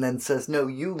and then says, no,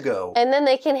 you go. And then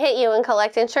they can hit you and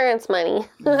collect insurance money.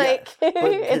 Like,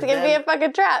 it's going to be a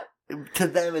fucking trap. To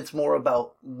them, it's more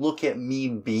about, look at me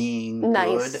being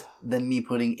good than me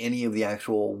putting any of the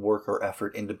actual work or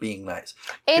effort into being nice.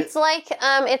 It's like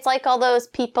all those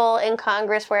people in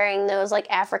Congress wearing those like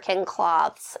African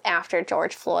cloths after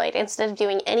George Floyd, instead of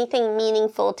doing anything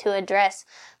meaningful to address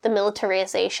the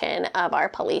militarization of our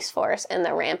police force and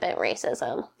the rampant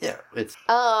racism. Yeah, it's...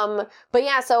 But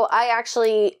yeah, so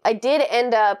I did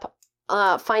end up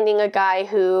finding a guy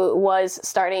who was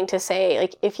starting to say,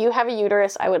 like, if you have a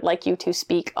uterus, I would like you to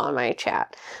speak on my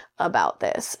chat about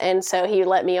this. And so he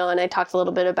let me on. I talked a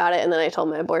little bit about it, and then I told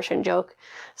my abortion joke.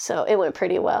 So it went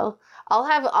pretty well.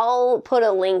 I'll put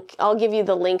a link. I'll give you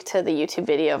the link to the YouTube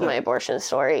video of my abortion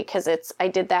story, because I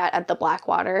did that at the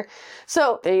Blackwater.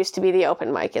 So there used to be the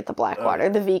open mic at the Blackwater,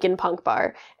 the vegan punk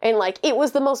bar. And like, it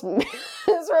was the most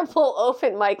miserable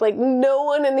open mic. Like, no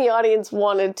one in the audience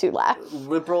wanted to laugh.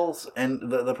 Liberals,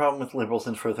 and the problem with liberals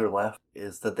and further left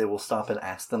is that they will stop and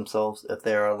ask themselves if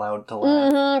they're allowed to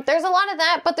laugh. Mm-hmm. There's a lot of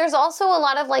that, but there's also a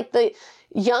lot of like the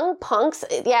young punks,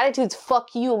 the attitude's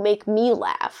fuck you, make me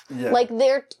laugh. Yeah. Like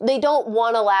they don't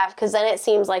want to laugh because then it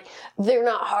seems like they're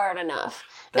not hard enough.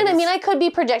 I mean, I could be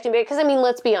projecting because I mean,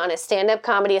 let's be honest, stand-up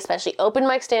comedy, especially open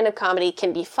mic stand-up comedy,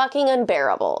 can be fucking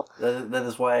unbearable. That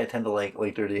is why I tend to like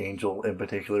Dirty Angel in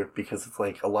particular, because it's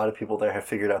like a lot of people there have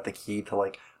figured out the key to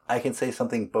like, I can say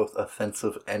something both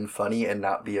offensive and funny and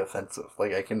not be offensive.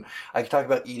 Like I can talk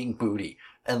about eating booty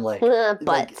and like butts.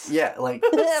 Like, yeah, like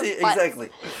see, exactly.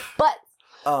 But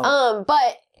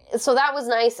so that was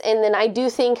nice, and then I do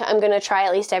think I'm going to try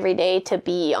at least every day to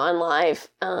be on live.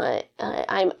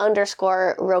 I'm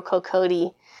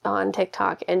 _RocoCody on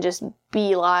TikTok, and just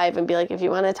be live and be like, if you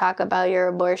want to talk about your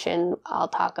abortion, I'll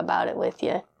talk about it with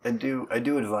you. I do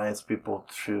advise people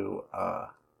to,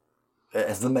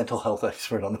 as the mental health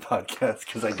expert on the podcast,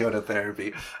 because I go to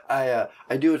therapy, I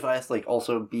do advise like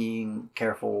also being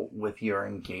careful with your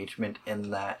engagement, in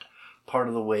that part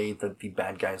of the way that the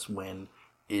bad guys win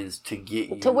is to get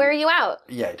you... To wear you out.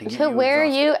 Yeah, to get to you wear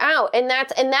exhausted. you out. And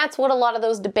that's what a lot of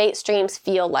those debate streams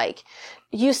feel like.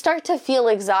 You start to feel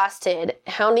exhausted,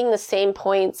 hounding the same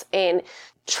points and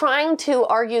trying to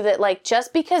argue that, like,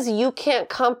 just because you can't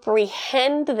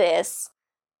comprehend this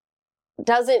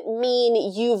doesn't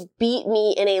mean you've beat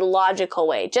me in a logical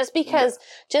way. Just because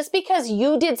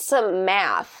you did some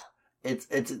math... It's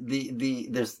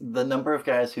there's the number of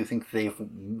guys who think they've,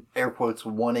 air quotes,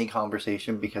 won a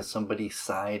conversation because somebody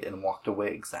sighed and walked away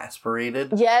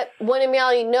exasperated. Yet, when in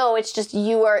reality, no, it's just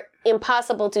you are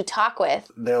impossible to talk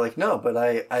with. They're like, no, but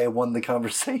I won the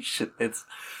conversation. It's,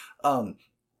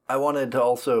 I I wanted to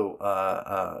also,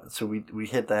 so we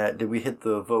hit that. Did we hit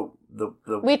the vote?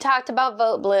 We talked about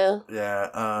Vote Blue.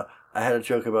 Yeah. I had a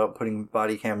joke about putting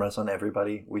body cameras on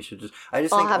everybody. We should just.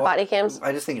 All have body cams.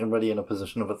 I just think everybody in a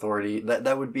position of authority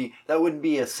that wouldn't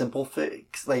be a simple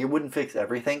fix. Like, it wouldn't fix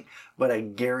everything, but I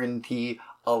guarantee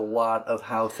a lot of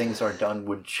how things are done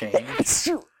would change.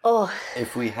 Oh.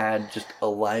 If we had just a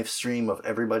live stream of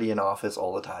everybody in office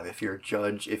all the time. If you're a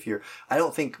judge, I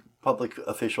don't think public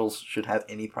officials should have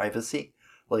any privacy.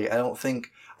 Like,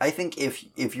 I think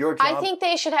if your job... I think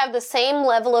they should have the same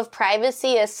level of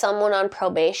privacy as someone on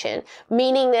probation,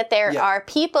 meaning that there are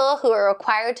people who are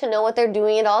required to know what they're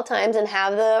doing at all times and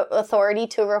have the authority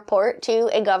to report to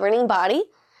a governing body.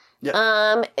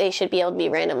 Yeah. They should be able to be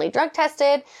randomly drug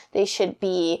tested. They should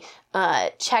be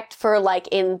checked for, like,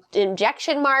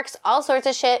 injection marks, all sorts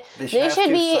of shit. They should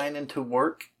sign into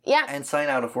work and sign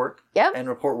out of work and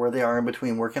report where they are in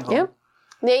between work and home.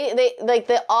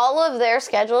 Yep. All of their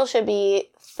schedule should be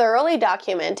thoroughly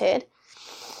documented.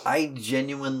 I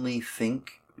genuinely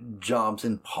think jobs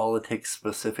in politics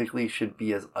specifically should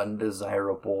be as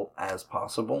undesirable as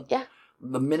possible. Yeah.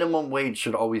 The minimum wage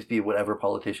should always be whatever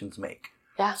politicians make.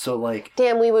 Yeah. So, like...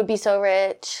 Damn, we would be so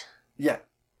rich. Yeah.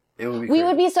 It would be We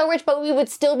would be so rich, but we would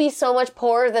still be so much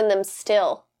poorer than them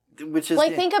still. Which is...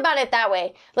 Like, think about it that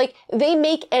way. Like, they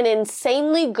make an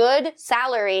insanely good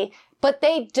salary, but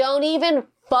they don't even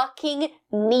fucking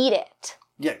need it.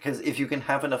 Yeah, because if you can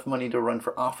have enough money to run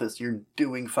for office, you're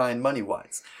doing fine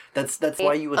money-wise. That's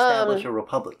why you establish a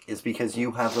republic, is because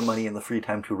you have the money and the free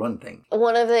time to run things.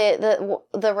 One of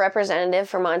the representative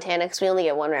for Montana, because we only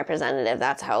get one representative,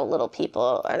 that's how little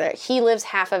people are there. He lives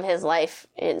half of his life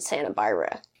in Santa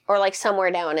Barbara, or like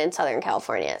somewhere down in Southern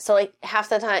California. So like half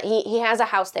the time, he has a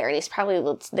house there, and he's probably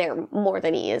there more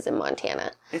than he is in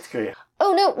Montana. It's great.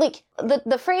 Oh no, like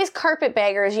the phrase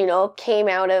carpetbaggers, came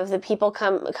out of the people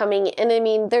coming, and I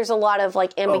mean, there's a lot of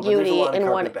like ambiguity in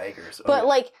one. But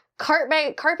like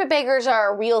carpetbaggers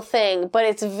are a real thing, but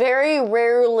it's very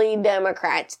rarely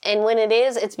Democrats, and when it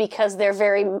is, it's because they're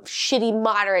very shitty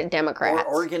moderate Democrats.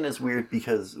 Oregon is weird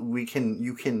because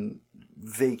you can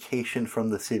vacation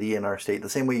from the city in our state the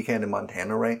same way you can in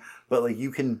Montana, right? But like you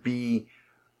can be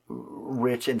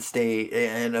rich and stay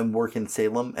and work in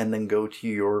Salem, and then go to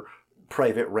your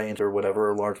private ranch or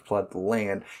whatever, a large plot of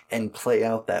land, and play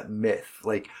out that myth.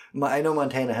 Like, I know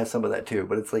Montana has some of that too,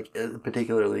 but it's like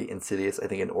particularly insidious, I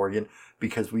think, in Oregon,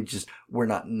 because we're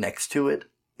not next to it.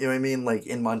 You know what I mean? Like,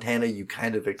 in Montana, you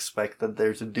kind of expect that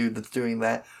there's a dude that's doing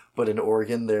that, but in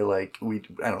Oregon, they're like, I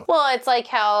don't know. Well, it's like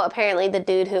how apparently the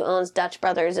dude who owns Dutch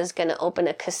Brothers is going to open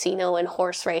a casino and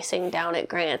horse racing down at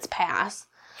Grants Pass.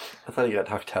 I thought he got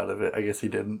talked out of it. I guess he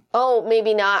didn't. Oh,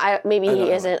 maybe not. Maybe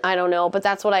he isn't. I don't know. But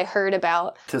that's what I heard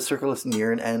about. To circle us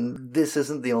near an end, this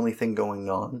isn't the only thing going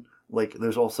on. Like,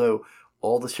 there's also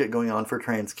all the shit going on for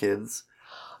trans kids.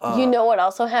 You know what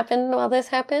also happened while this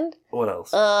happened? What else?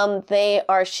 They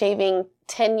are shaving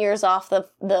 10 years off the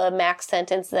max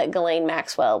sentence that Ghislaine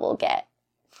Maxwell will get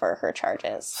for her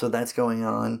charges. So that's going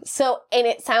on. So, and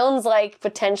it sounds like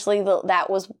potentially that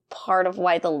was part of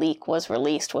why the leak was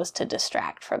released, was to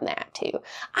distract from that too.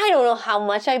 I don't know how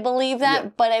much I believe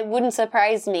that, but it wouldn't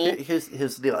surprise me. Here's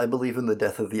the deal. I believe in the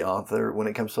death of the author when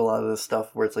it comes to a lot of this stuff,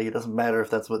 where it's like, it doesn't matter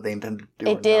if that's what they intended to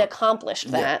do. It did accomplish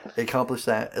that. Yeah, it accomplished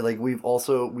that. Like,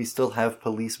 we still have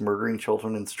police murdering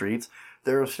children in streets.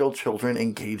 There are still children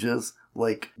in cages.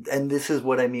 Like, and this is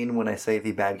what I mean when I say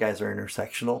the bad guys are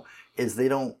intersectional, is they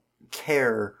don't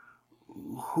care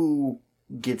who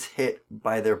gets hit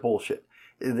by their bullshit.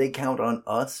 They count on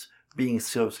us being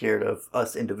so scared of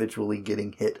us individually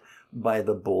getting hit by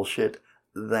the bullshit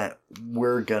that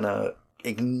we're gonna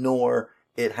ignore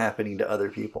it happening to other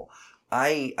people.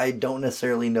 I don't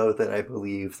necessarily know that I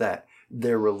believe that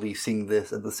they're releasing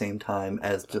this at the same time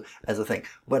as a thing.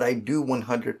 But I do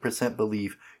 100%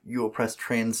 believe you oppress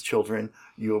trans children,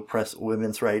 you oppress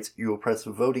women's rights, you oppress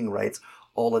voting rights,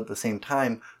 all at the same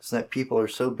time, so that people are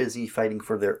so busy fighting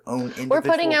for their own individual... We're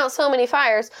putting out so many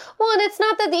fires. Well, and it's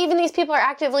not that even these people are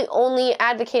actively only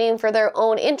advocating for their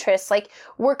own interests. Like,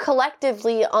 we're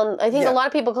collectively I think a lot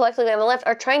of people collectively on the left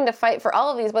are trying to fight for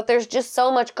all of these, but there's just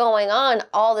so much going on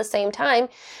all the same time.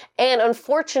 And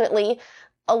unfortunately,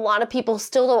 a lot of people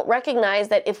still don't recognize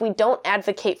that if we don't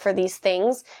advocate for these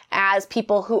things as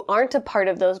people who aren't a part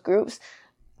of those groups,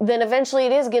 then eventually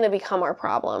it is going to become our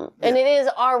problem. Yeah. And it is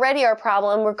already our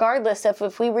problem, regardless of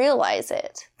if we realize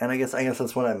it. And I guess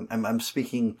that's what I'm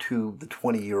speaking to the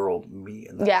 20-year-old me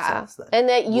in that sense. And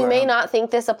that you may not think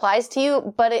this applies to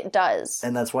you, but it does.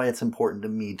 And that's why it's important to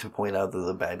me to point out that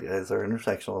the bad guys are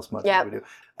intersectional as much as we do.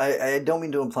 I don't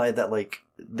mean to imply that, like,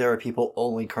 there are people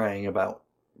only crying about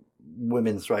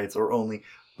women's rights or only,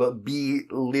 but be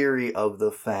leery of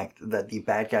the fact that the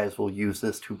bad guys will use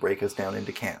this to break us down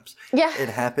into camps. Yeah. It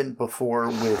happened before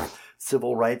with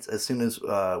civil rights. As soon as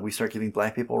we start giving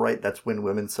black people right, that's when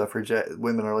women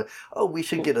are like, oh, we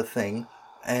should get a thing.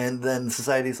 And then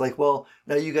society's like, well,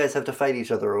 now you guys have to fight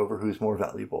each other over who's more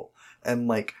valuable. And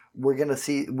like,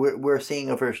 we're seeing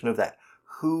a version of that.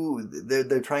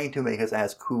 They're trying to make us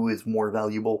ask who is more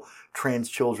valuable, trans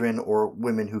children or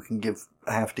women who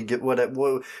have to give what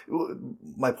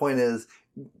my point is,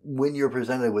 when you're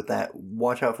presented with that,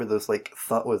 watch out for those like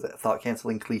thought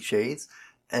canceling cliches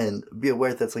and be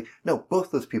aware that's like, no,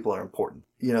 both those people are important.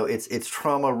 You know, it's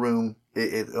trauma room,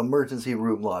 emergency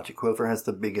room logic. Whoever has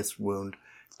the biggest wound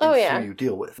is who you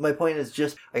deal with. My point is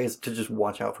just, I guess, to just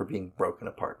watch out for being broken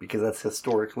apart, because that's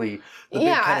historically the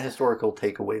big kind of historical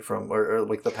takeaway from, or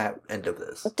like the pat end of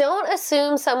this. Don't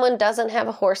assume someone doesn't have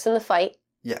a horse in the fight.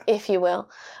 Yeah. If you will.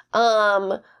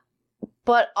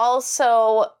 But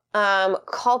also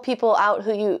call people out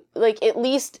who you, like, at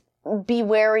least be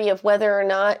wary of whether or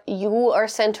not you are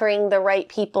centering the right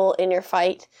people in your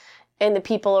fight and the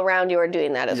people around you are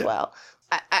doing that as well.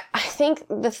 I think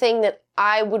the thing that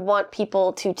I would want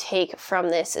people to take from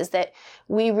this is that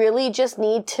we really just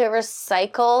need to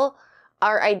recycle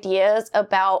our ideas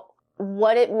about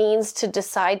what it means to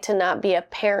decide to not be a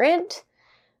parent,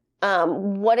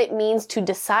 what it means to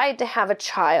decide to have a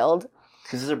child.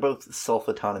 Because these are both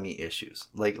self-autonomy issues.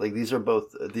 Like these are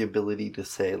both the ability to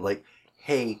say, like,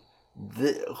 hey,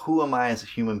 who am I as a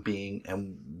human being,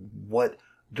 and what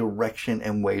direction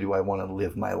and way do I want to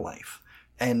live my life?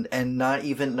 And not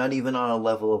even on a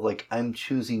level of like, I'm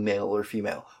choosing male or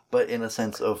female, but in a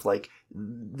sense of like,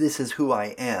 this is who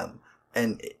I am.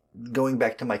 And going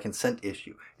back to my consent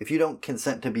issue, if you don't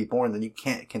consent to be born, then you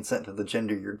can't consent to the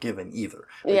gender you're given either.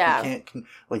 Like, you can't,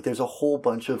 like, there's a whole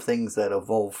bunch of things that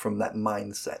evolve from that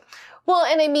mindset. Well,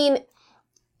 and I mean,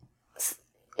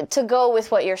 to go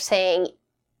with what you're saying,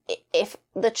 if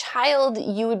the child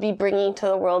you would be bringing to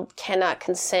the world cannot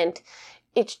consent,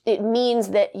 it means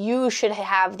that you should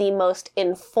have the most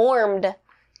informed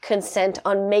consent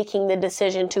on making the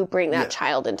decision to bring that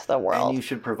child into the world. And you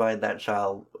should provide that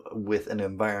child with an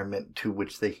environment to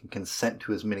which they can consent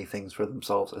to as many things for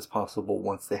themselves as possible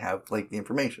once they have like the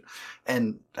information.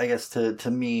 And I guess to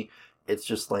me, it's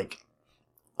just like,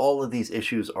 all of these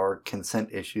issues are consent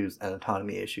issues and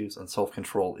autonomy issues and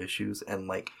self-control issues and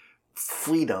like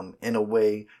freedom in a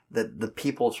way that the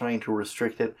people trying to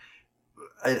restrict it,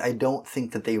 I don't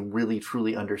think that they really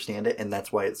truly understand it, and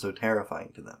that's why it's so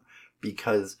terrifying to them.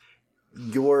 Because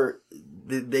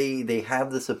they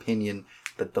have this opinion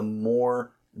that the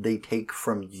more they take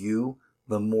from you,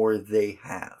 the more they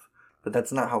have. But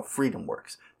that's not how freedom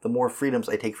works. The more freedoms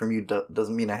I take from you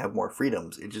doesn't mean I have more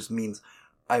freedoms. It just means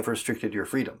I've restricted your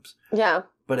freedoms. Yeah.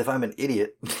 But if I'm an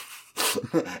idiot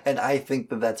and I think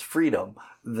that that's freedom,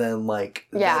 then like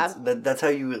that's how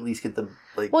you at least get the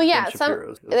like. Well, yeah,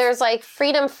 there's like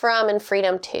freedom from and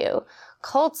freedom to.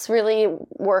 Cults really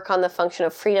work on the function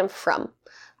of freedom from.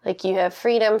 Like, you have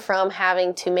freedom from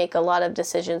having to make a lot of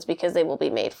decisions because they will be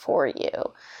made for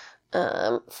you.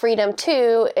 Freedom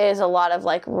to is a lot of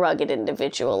like rugged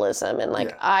individualism and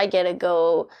like, I get to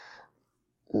go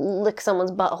lick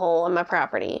someone's butthole on my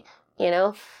property, you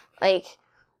know? Like,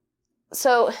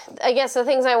 so I guess the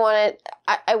things I want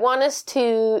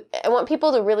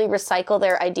people to really recycle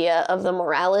their idea of the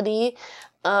morality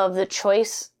of the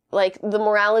choice, like the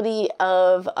morality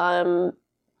of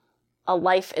a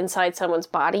life inside someone's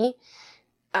body,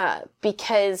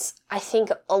 because I think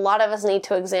a lot of us need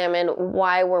to examine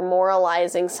why we're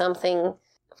moralizing something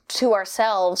to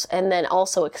ourselves and then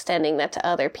also extending that to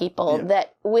other people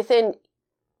that within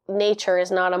nature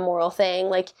is not a moral thing.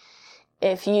 Like,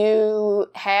 if you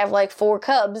have like 4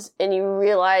 cubs and you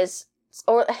realize,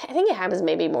 or I think it happens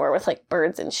maybe more with like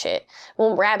birds and shit.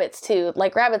 Well, rabbits too.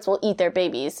 Like, rabbits will eat their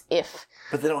babies if...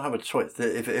 But they don't have a choice.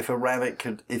 If a rabbit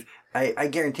could... I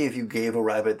guarantee if you gave a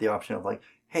rabbit the option of like,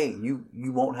 hey, you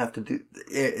won't have to do...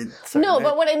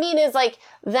 But what I mean is like,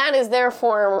 that is their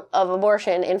form of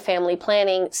abortion and family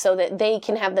planning so that they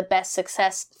can have the best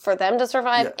success for them to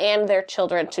survive and their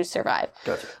children to survive.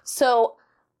 Gotcha. So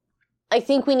I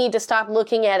think we need to stop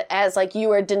looking at it as like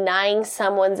you are denying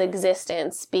someone's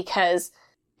existence, because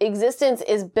existence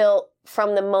is built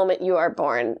from the moment you are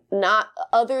born. Not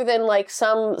other than like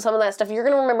some of that stuff. You're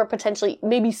going to remember potentially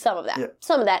maybe some of that. Yeah.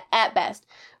 Some of that at best.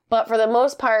 But for the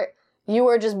most part, you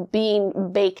are just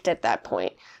being baked at that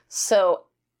point. So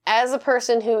as the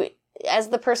person who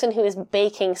is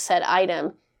baking said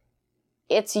item,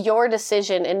 it's your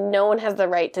decision and no one has the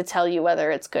right to tell you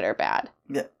whether it's good or bad.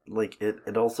 Yeah, like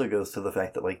it also goes to the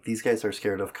fact that like these guys are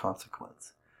scared of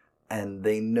consequence. and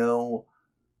they know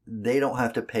they don't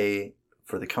have to pay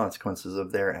for the consequences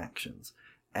of their actions.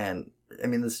 And I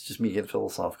mean, this is just me getting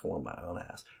philosophical on my own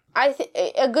ass.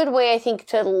 A good way I think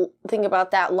to think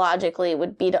about that logically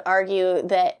would be to argue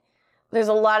that there's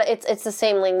a lot of, it's the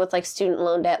same thing with like student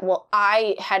loan debt. Well,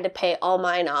 I had to pay all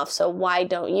mine off, so why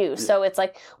don't you? Yeah. So it's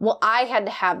like, well, I had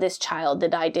to have this child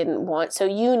that I didn't want, so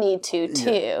you need to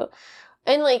too. Yeah.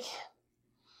 And like,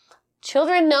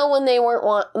 children know when they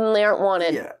when they aren't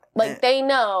wanted. Yeah. Like they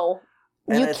know.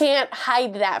 You can't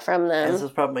hide that from them. This is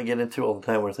a problem I get into all the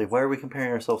time where it's like, why are we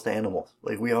comparing ourselves to animals?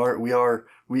 Like we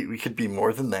could be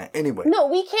more than that anyway. No,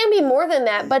 we can be more than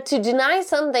that, but to deny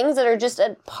some things that are just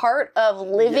a part of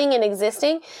living and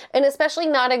existing, and especially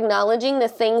not acknowledging the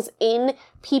things in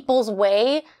people's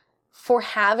way for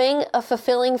having a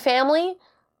fulfilling family.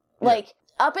 Like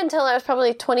up until I was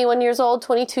probably 21 years old,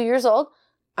 22 years old,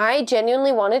 I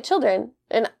genuinely wanted children.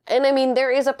 And I mean, there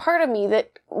is a part of me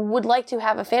that would like to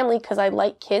have a family because I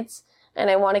like kids and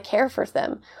I want to care for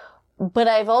them. But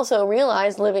I've also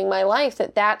realized living my life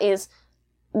that is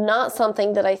not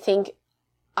something that I think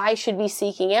I should be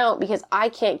seeking out, because I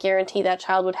can't guarantee that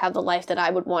child would have the life that I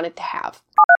would want it to have.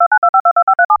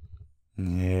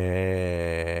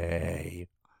 Yay.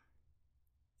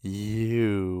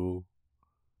 You.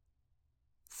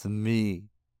 It's me.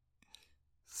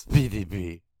 Speedy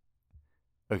B.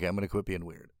 Okay, I'm going to quit being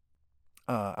weird.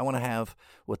 I want to have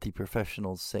what the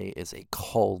professionals say is a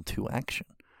call to action.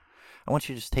 I want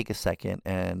you to just take a second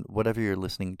and whatever you're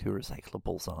listening to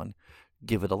Recyclables on,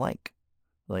 give it a like.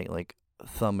 Like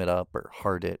thumb it up or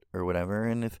heart it or whatever.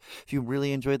 And if you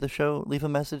really enjoyed the show, leave a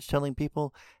message telling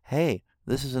people, hey,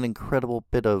 this is an incredible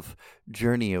bit of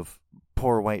journey of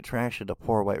poor white trash into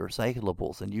poor white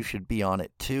recyclables, and you should be on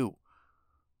it too.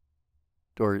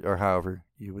 Or however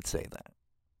you would say that.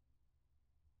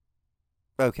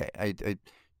 Okay, I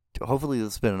hopefully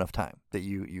this has been enough time that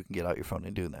you can get out your phone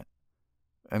and do that.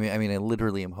 I mean, I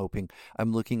literally am hoping.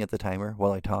 I'm looking at the timer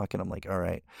while I talk, and I'm like, all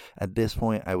right. At this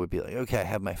point, I would be like, okay, I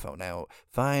have my phone now.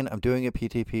 Fine, I'm doing it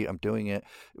PTP. I'm doing it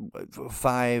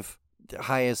 5,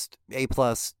 highest, A+.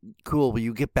 Cool, will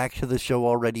you get back to the show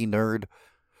already, nerd?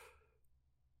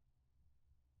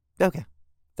 Okay,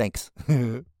 thanks.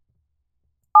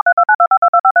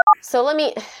 So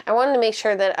I wanted to make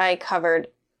sure that I covered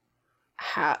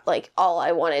all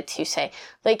I wanted to say.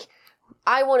 Like,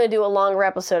 I want to do a longer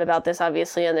episode about this,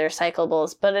 obviously, on the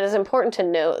recyclables, but it is important to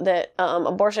note that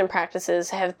abortion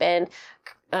practices have been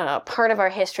part of our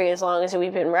history as long as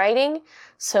we've been writing.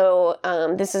 So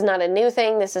this is not a new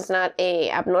thing. This is not a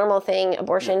abnormal thing.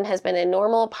 Abortion has been a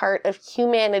normal part of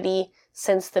humanity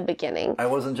since the beginning. I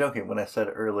wasn't joking when I said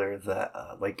earlier that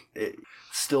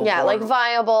stillborn. Yeah, like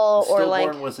viable or like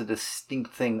stillborn was a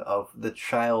distinct thing of the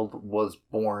child was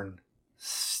born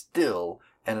still,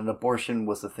 and an abortion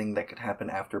was the thing that could happen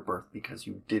after birth because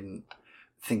you didn't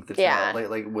think the child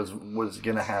was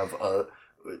gonna have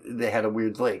they had a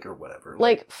weird leg or whatever.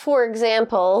 Like for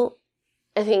example,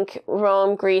 I think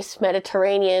Rome, Greece,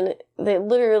 Mediterranean, they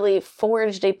literally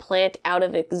forged a plant out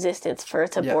of existence for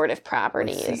its abortive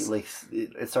properties.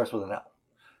 It starts with an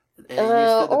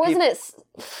L. Or wasn't it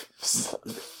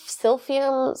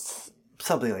Silphium?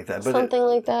 Something like that. Something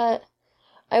like that.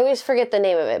 I always forget the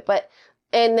name of it.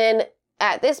 And then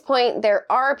at this point, there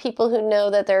are people who know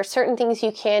that there are certain things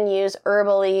you can use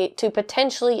herbally to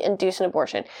potentially induce an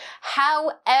abortion.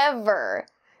 However,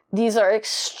 these are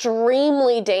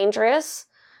extremely dangerous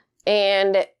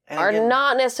and are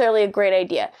not necessarily a great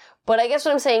idea. But I guess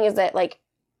what I'm saying is that, like,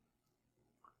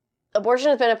 abortion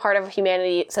has been a part of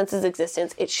humanity since its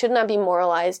existence. It should not be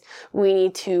moralized. We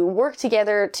need to work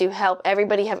together to help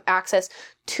everybody have access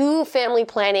to family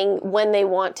planning when they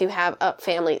want to have a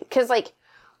family. Because, like,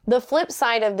 the flip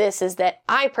side of this is that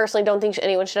I personally don't think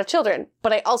anyone should have children,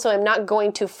 but I also am not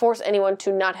going to force anyone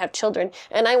to not have children.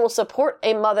 And I will support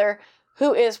a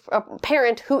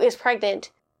parent who is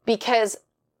pregnant, because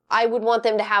I would want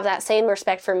them to have that same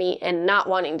respect for me and not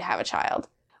wanting to have a child.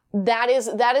 That is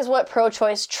what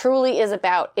pro-choice truly is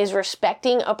about, is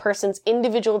respecting a person's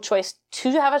individual choice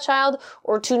to have a child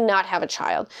or to not have a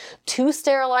child, to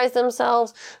sterilize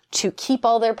themselves, to keep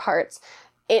all their parts.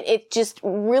 It's just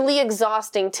really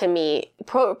exhausting to me.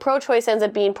 Pro-choice ends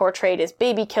up being portrayed as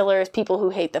baby killers, people who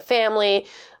hate the family,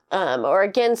 or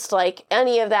against like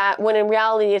any of that, when in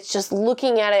reality it's just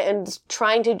looking at it and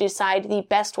trying to decide the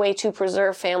best way to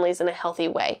preserve families in a healthy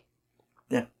way.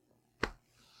 Yeah.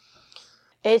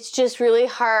 It's just really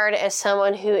hard as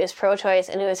someone who is pro-choice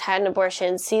and who has had an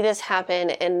abortion, see this happen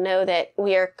and know that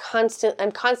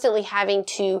I'm constantly having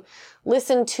to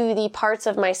listen to the parts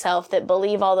of myself that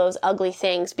believe all those ugly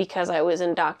things because I was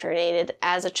indoctrinated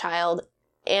as a child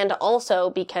and also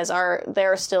because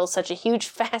there's still such a huge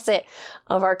facet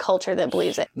of our culture that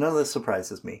believes it. None of this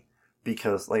surprises me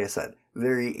because, like I said,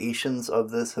 variations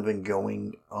of this have been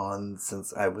going on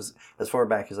since I was as far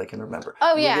back as I can remember.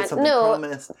 Oh, We yeah. get something No,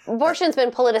 promised. abortion's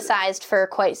been politicized for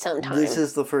quite some time. This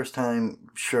is the first time,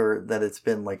 sure, that it's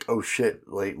been like, oh shit,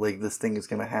 like this thing is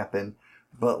gonna happen.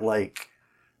 But like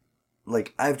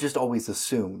I've just always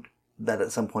assumed that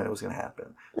at some point it was gonna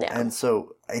happen. Yeah. And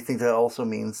so I think that also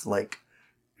means like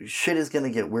shit is gonna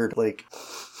get weird. Like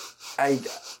I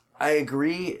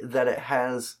agree that it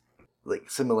has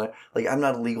like similar, like I'm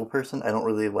not a legal person. I don't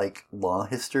really like law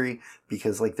history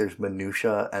because like there's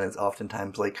minutia and it's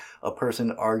oftentimes like a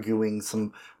person arguing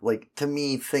some, like to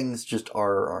me things just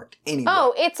are or aren't. Anyway.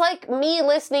 Oh, it's like me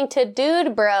listening to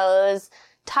dude bros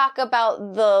talk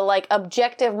about the like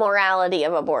objective morality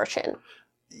of abortion.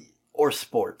 Or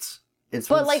sports.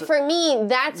 But like for me,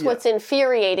 that's what's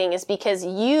infuriating is because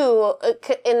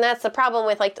and that's the problem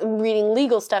with like reading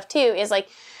legal stuff too, is like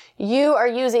you are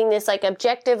using this like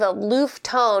objective, aloof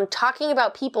tone talking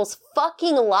about people's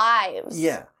fucking lives.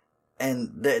 Yeah.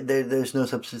 And there's no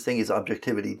such thing as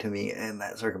objectivity to me in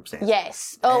that circumstance.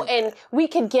 Yes. Oh, and we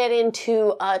could get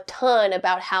into a ton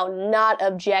about how not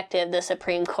objective the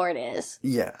Supreme Court is.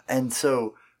 Yeah. And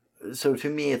so to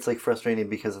me, it's like frustrating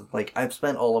because like I've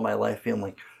spent all of my life being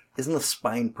like, isn't the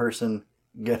spine person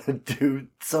gonna do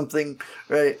something?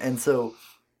 Right. And so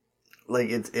like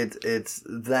it's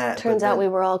that. Turns out we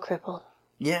were all crippled.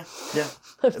 Yeah, yeah.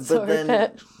 I'm But sorry, then,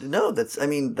 Pat. no, that's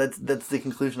the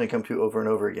conclusion I come to over and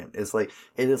over again. It's like,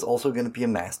 it is also going to be a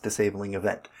mass disabling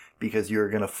event because you're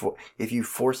going to, if you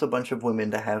force a bunch of women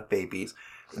to have babies,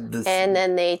 and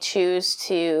then they choose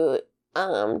to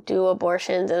do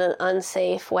abortions in an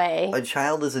unsafe way. A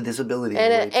child is a disability.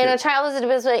 And a child is a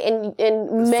disability,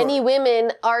 and many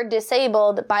women are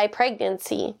disabled by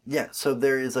pregnancy. Yeah, so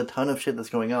there is a ton of shit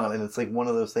that's going on, and it's like one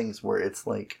of those things where it's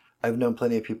like, I've known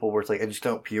plenty of people where it's like, I just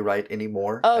don't pee right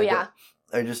anymore. Oh, yeah.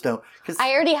 I just don't. Cause,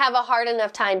 I already have a hard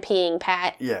enough time peeing,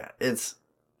 Pat. Yeah, it's...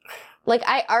 Like,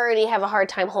 I already have a hard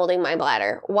time holding my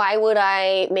bladder. Why would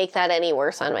I make that any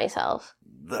worse on myself?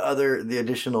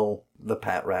 The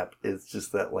Pat rap is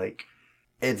just that, like,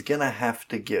 it's gonna have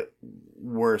to get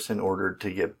worse in order to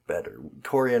get better.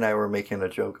 Corey and I were making a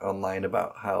joke online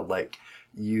about how, like,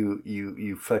 you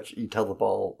tell the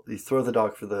ball, you throw the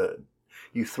ball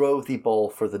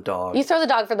for the dog. You throw the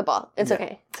dog for the ball. It's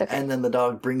okay. It's okay. And then the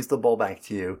dog brings the ball back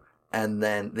to you, and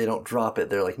then they don't drop it.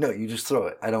 They're like, no, you just throw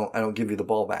it. I don't give you the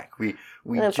ball back. And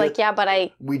it's like, yeah,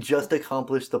 but we just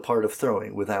accomplished the part of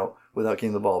throwing without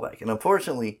getting the ball back. And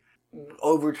unfortunately,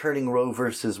 overturning Roe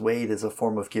versus Wade is a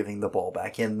form of giving the ball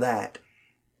back, in that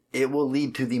it will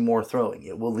lead to the more throwing.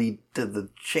 It will lead to the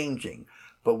changing,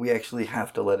 but we actually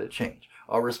have to let it change.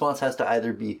 Our response has to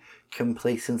either be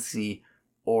complacency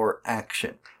or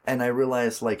action. And I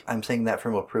realize, like, I'm saying that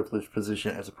from a privileged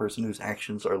position as a person whose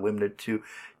actions are limited to,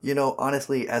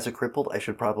 honestly, as a crippled, I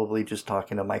should probably just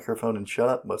talk in a microphone and shut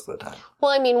up most of the time.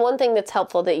 Well, I mean, one thing that's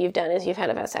helpful that you've done is you've had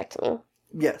a vasectomy.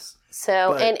 Yes.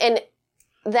 So, and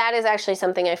that is actually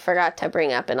something I forgot to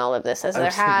bring up in all of this, as there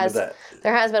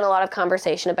has been a lot of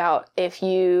conversation about if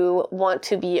you want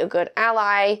to be a good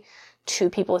ally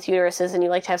to people with uteruses and you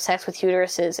like to have sex with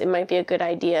uteruses, it might be a good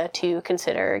idea to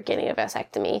consider getting a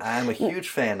vasectomy. I'm a huge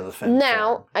fan of the fem.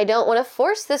 Now, I don't want to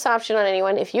force this option on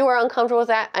anyone. If you are uncomfortable with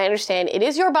that, I understand. It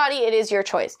is your body. It is your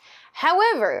choice.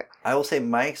 However, I will say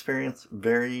my experience,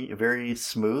 very, very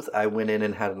smooth. I went in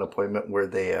and had an appointment where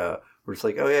they were just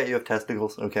like, oh yeah, you have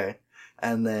testicles. Okay.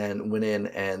 And then went in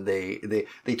and they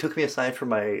took me aside from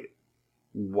my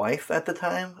wife at the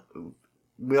time.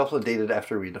 We also dated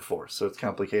after we divorced, so it's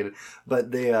complicated.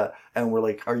 But they, and we're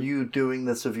like, are you doing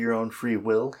this of your own free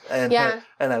will? And yeah.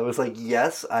 And I was like,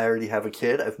 yes, I already have a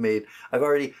kid.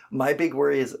 My big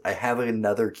worry is I have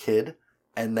another kid,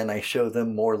 and then I show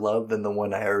them more love than the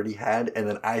one I already had, and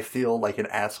then I feel like an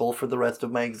asshole for the rest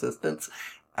of my existence.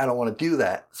 I don't want to do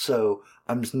that, so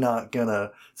I'm just not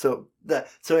gonna. So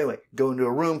anyway, go into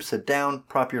a room, sit down,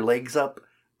 prop your legs up.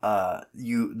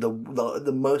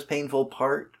 The most painful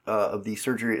part of the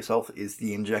surgery itself is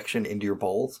the injection into your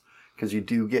balls, because you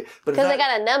do get, but because they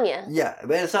gotta numb you. Yeah,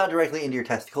 but it's not directly into your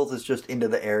testicles; it's just into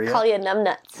the area. Call you numb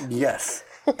nuts. Yes,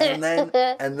 and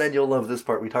then you'll love this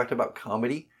part. We talked about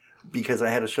comedy, because I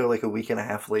had a show like a week and a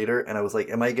half later, and I was like,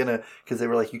 am I gonna, because they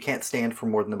were like, you can't stand for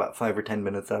more than about 5 or 10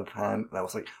 minutes at a time, and I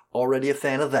was like, already a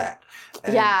fan of that.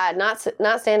 And, yeah,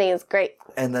 not standing is great.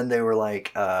 And then they were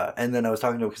like, and then I was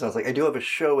talking to him because I was like, I do have a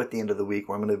show at the end of the week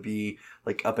where I'm going to be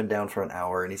like up and down for an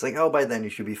hour, and he's like, oh, by then you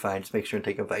should be fine, just make sure and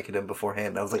take a Vicodin beforehand.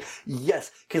 And I was like,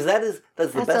 yes, because that's the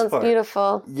best part. That sounds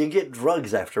beautiful. You get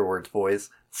drugs afterwards, boys.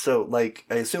 So, like,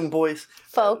 I assume boys.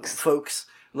 Folks.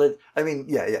 I mean,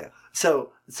 yeah.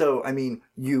 So, I mean,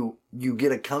 you get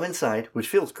to come inside, which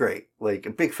feels great. Like,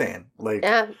 a big fan. Like,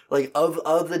 Yeah. like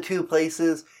of the two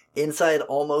places, inside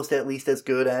almost at least as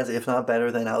good as, if not better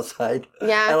than outside.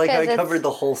 Yeah, I like how 'cause I covered the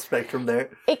whole spectrum there.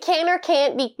 It can or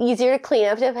can't be easier to clean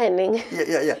up depending.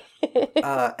 Yeah.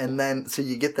 And then, so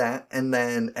you get that, and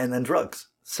then drugs.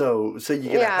 So you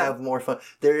get to have more fun.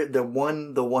 The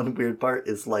one weird part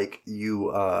is like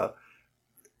you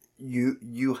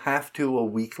have to a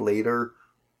week later,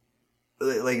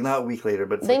 like not a week later,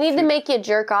 but They need to make you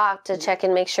jerk off to check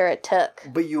and make sure it took.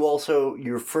 But you also,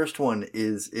 your first one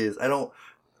is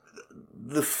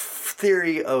the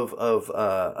theory of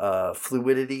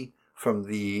fluidity from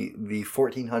the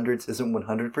 1400s isn't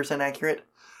 100% accurate,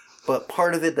 but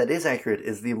part of it that is accurate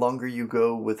is the longer you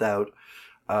go without,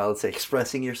 let's say,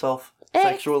 expressing yourself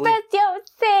sexually,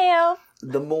 Express yourself.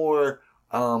 the more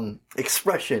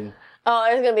expression. Oh,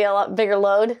 there's gonna be a lot bigger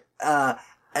load.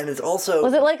 And it's also,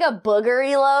 Was it like a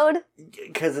boogery load?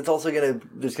 because it's also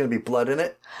there's gonna be blood in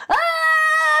it Ah!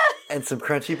 and some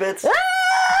crunchy bits. Ah!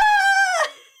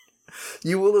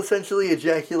 You will essentially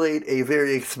ejaculate a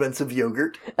very expensive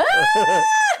yogurt,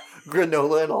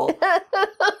 granola and all.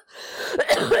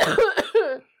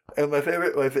 And my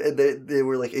favorite, they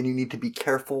were like, and you need to be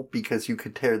careful because you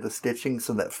could tear the stitching.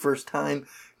 So that first time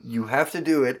you have to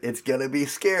do it, it's gonna be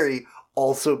scary.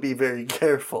 Also, be very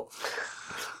careful.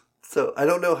 So I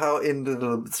don't know how into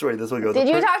the story this will go. Did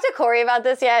you talk to Corey about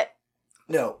this yet?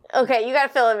 No. Okay, you gotta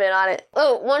fill him in on it.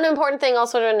 Oh, one important thing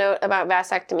also to note about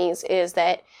vasectomies is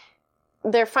that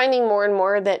they're finding more and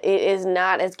more that it is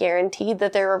not as guaranteed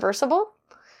that they're reversible.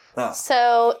 Ah.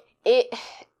 So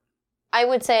I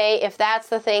would say if that's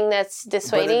the thing that's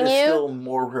dissuading but it is you. still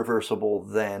more reversible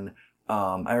than.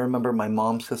 I remember my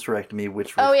mom's hysterectomy,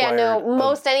 which Oh required yeah, no.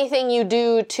 Most anything you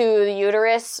do to the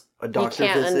uterus, a doctor you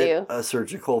can't visit, undo. a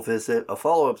surgical visit, a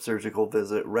follow-up surgical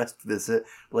visit, rest visit.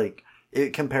 Like,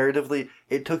 it comparatively,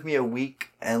 it took me a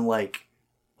week and, like,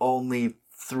 only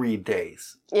 3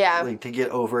 days. Yeah. Like, to get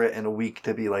over it and a week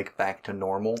to be, like, back to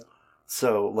normal.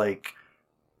 So, like,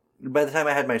 by the time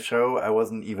I had my show, I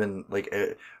wasn't even, like,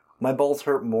 my balls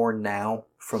hurt more now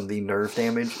from the nerve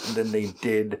damage than they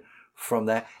did from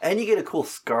that. And you get a cool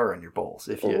scar on your balls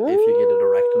if you get it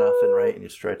erect enough and right and you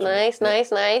stretch it. Nice.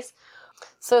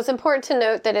 So it's important to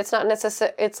note that it's not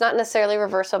necessarily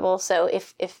reversible. So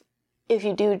if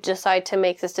you do decide to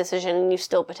make this decision and you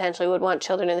still potentially would want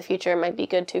children in the future, it might be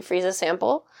good to freeze a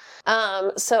sample.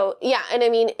 So yeah, and I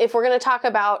mean, if we're going to talk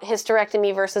about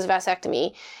hysterectomy versus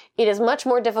vasectomy, it is much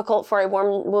more difficult for a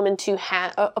woman to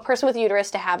have a person with uterus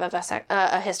to have a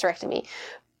hysterectomy.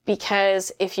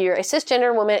 Because if you're a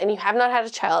cisgender woman and you have not had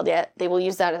a child yet, they will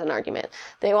use that as an argument.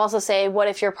 They will also say, what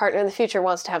if your partner in the future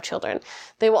wants to have children?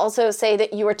 They will also say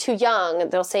that you are too young.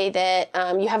 They'll say that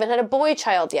you haven't had a boy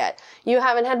child yet. You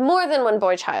haven't had more than one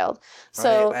boy child.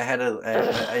 So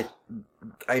I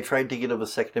tried to get a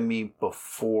vasectomy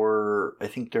before, I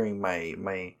think during my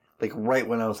like right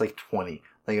when I was like 20.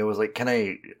 Like I was like,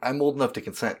 I'm old enough to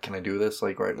consent. Can I do this?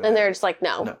 Like right now. And they're just like,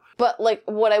 no. But like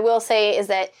what I will say is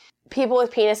that people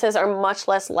with penises are much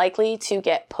less likely to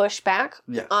get pushed back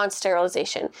on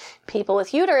sterilization. People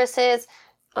with uteruses,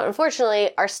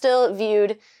 unfortunately, are still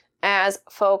viewed as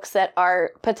folks that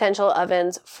are potential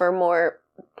ovens for more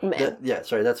men.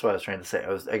 Sorry, that's what I was trying to say.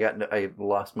 I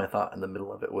lost my thought in the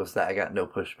middle of it, was that I got no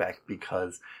pushback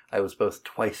because I was both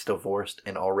twice divorced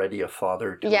and already a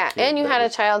father to a kid and you had a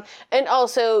child. And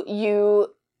also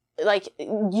you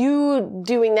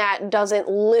doing that doesn't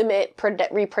limit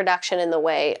reproduction in the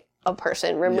way a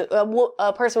person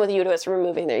with uterus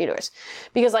removing their uterus,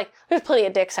 because like there's plenty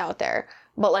of dicks out there,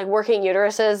 but like working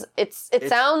uteruses, it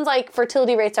sounds like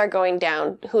fertility rates are going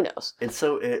down. Who knows? It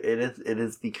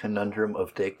is the conundrum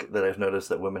of dick that I've noticed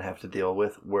that women have to deal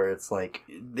with, where it's like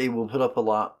they will put up a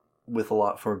lot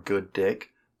for good dick,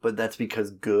 but that's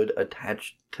because good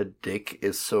attached to dick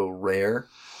is so rare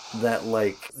that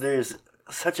like there's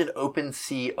such an open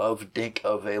sea of dick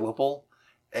available.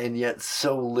 And yet,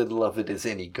 so little of it is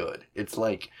any good. It's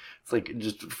like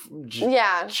just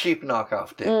cheap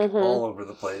knockoff dick all over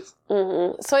the place.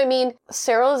 Mm-hmm. So I mean,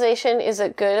 sterilization is a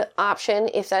good option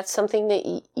if that's something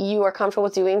that you are comfortable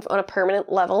with doing on a permanent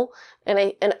level.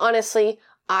 And honestly,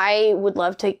 I would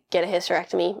love to get a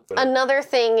hysterectomy. Another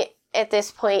thing at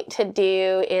this point to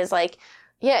do is like,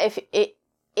 if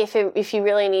if you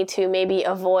really need to, maybe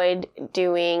avoid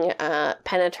doing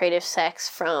penetrative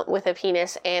sex with a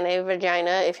penis and a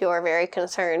vagina if you are very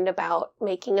concerned about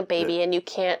making a baby and you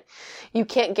can't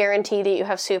guarantee that you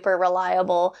have super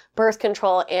reliable birth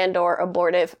control and or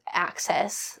abortive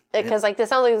access. Because like this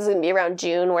sounds like this is going to be around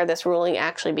June where this ruling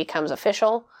actually becomes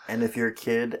official. And if you're a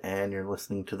kid and you're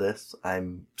listening to this,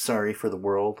 I'm sorry for the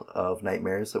world of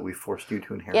nightmares that we forced you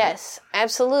to inherit. Yes,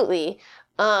 absolutely.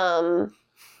 I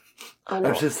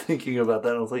was just thinking about that.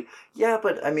 And I was like, yeah,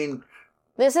 but I mean,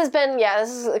 this is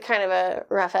kind of a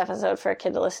rough episode for a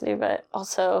kid to listen to, but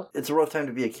also it's a rough time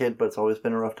to be a kid, but it's always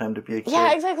been a rough time to be a kid.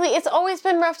 Yeah, exactly. It's always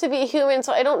been rough to be a human,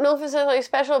 so I don't know if it's something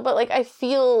special, but like I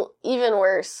feel even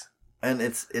worse. And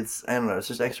it's I don't know, it's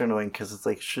just extra annoying because it's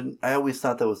like, I always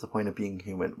thought that was the point of being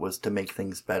human, was to make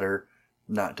things better,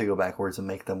 not to go backwards and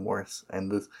make them worse.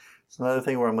 And it's another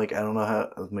thing where I'm like, I don't know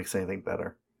how it makes anything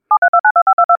better.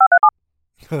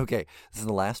 Okay, this is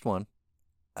the last one.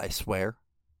 I swear,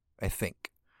 I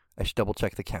think I should double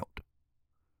check the count.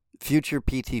 Future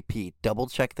PTP, double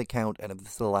check the count, and if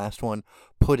this is the last one,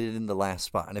 put it in the last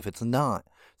spot. And if it's not,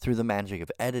 through the magic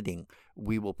of editing,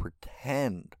 we will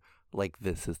pretend like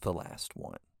this is the last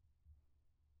one.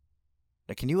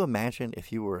 Now, can you imagine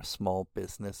if you were a small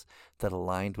business that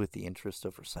aligned with the interest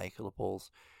of recyclables,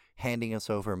 handing us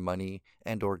over money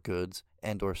and or goods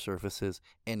and or services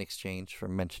in exchange for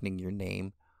mentioning your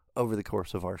name over the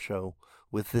course of our show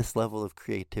with this level of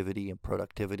creativity and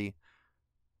productivity?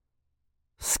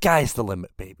 Sky's the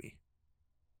limit, baby.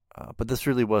 But this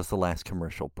really was the last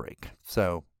commercial break.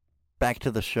 So back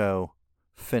to the show.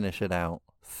 Finish it out.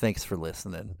 Thanks for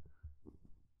listening.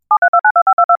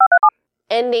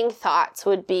 Ending thoughts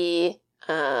would be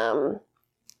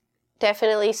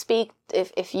definitely speak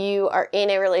if you are in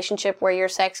a relationship where your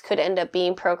sex could end up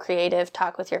being procreative,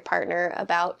 talk with your partner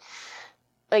about,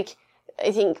 like,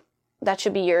 I think that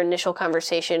should be your initial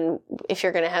conversation if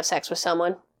you're going to have sex with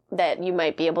someone that you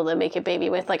might be able to make a baby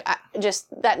with. Like,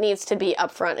 that needs to be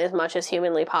upfront as much as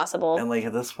humanly possible. And like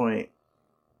at this point,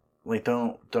 like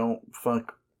don't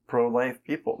fuck pro-life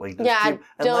people. Like, yeah,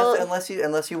 unless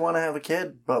you want to have a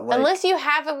kid, but like, unless you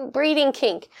have a breeding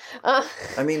kink.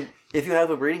 I mean, if you have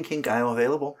a breeding kink, I'm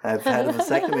available. I've had a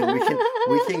vasectomy.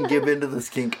 We can give into this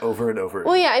kink over and over.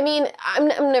 Well, yeah, I mean, I'm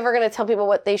never going to tell people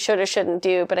what they should or shouldn't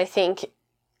do, but I think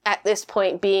at this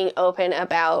point, being open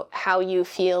about how you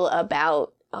feel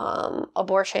about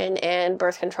abortion and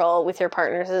birth control with your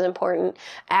partners is important.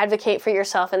 Advocate for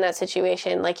yourself in that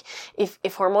situation. Like, if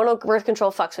hormonal birth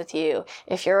control fucks with you,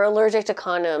 if you're allergic to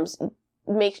condoms,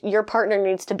 your partner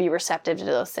needs to be receptive to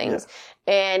those things.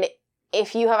 Yeah. And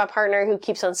if you have a partner who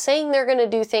keeps on saying they're going to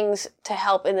do things to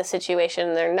help in the situation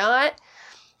and they're not,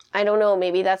 I don't know,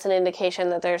 maybe that's an indication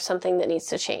that there's something that needs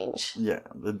to change. Yeah.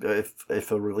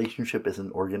 If a relationship is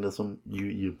an organism,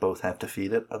 you both have to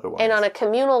feed it, otherwise. And on a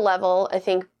communal level, I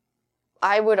think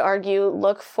I would argue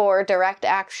look for direct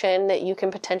action that you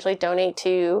can potentially donate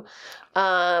to.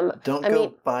 Don't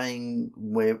go buying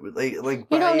like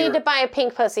you don't need to buy a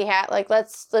pink pussy hat. Like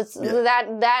let's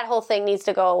that whole thing needs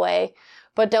to go away.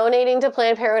 But donating to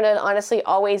Planned Parenthood honestly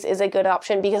always is a good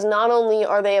option because not only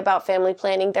are they about family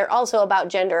planning, they're also about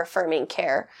gender affirming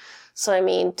care. So I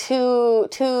mean, two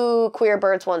queer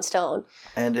birds, one stone.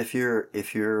 And if you're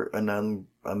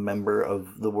a member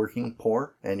of the working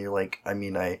poor and you're like, I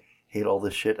mean, I hate all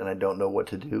this shit and I don't know what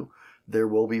to do, there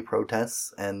will be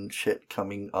protests and shit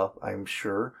coming up, I'm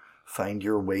sure. Find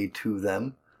your way to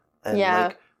them. And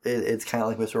like it's kind of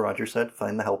like Mr. Rogers said,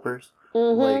 find the helpers.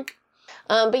 Mm-hmm.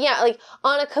 But yeah, like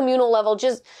on a communal level,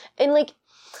 just in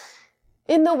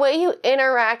the way you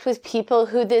interact with people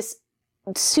who this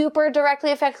super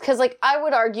directly affects, because like I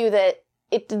would argue that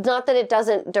not that it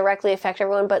doesn't directly affect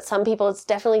everyone, but some people it's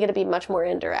definitely going to be much more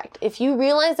indirect. If you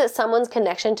realize that someone's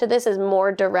connection to this is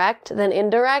more direct than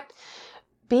indirect,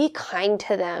 be kind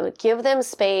to them, give them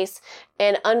space,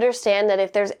 and understand that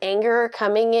if there's anger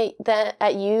coming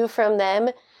at you from them,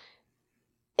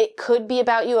 it could be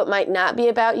about you, it might not be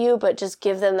about you, but just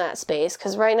give them that space,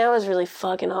 because right now is really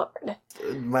fucking hard.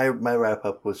 My wrap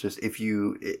up was just if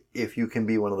you can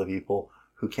be one of the people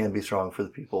who can be strong for the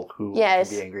people who can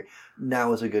be angry,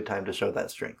 now is a good time to show that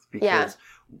strength. Because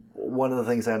one of the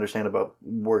things I understand about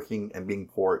working and being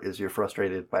poor is you're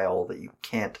frustrated by all that you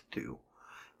can't do.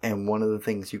 And one of the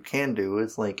things you can do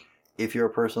is like, if you're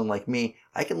a person like me,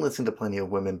 I can listen to plenty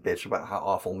of women bitch about how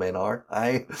awful men are.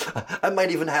 I might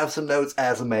even have some notes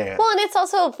as a man. Well, and it's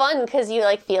also fun because you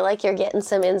like feel like you're getting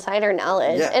some insider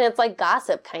knowledge, and it's like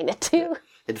gossip kind of too.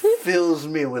 It fills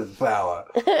me with power,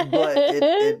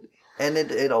 but And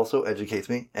it also educates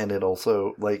me, and it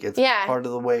also, like, it's Yeah. part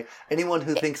of the way. Anyone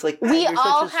who thinks, like, We you're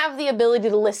all such a... have the ability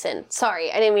to listen.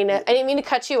 Sorry, I didn't mean to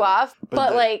cut you off,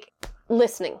 but like,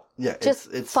 listening. Yeah,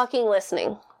 Just it's fucking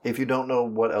listening. if you don't know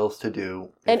what else to do.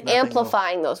 And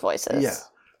amplifying those voices.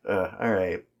 Yeah. All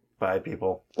right. Bye,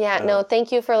 people. Yeah, no,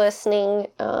 thank you for listening.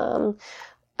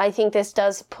 I think this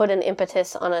does put an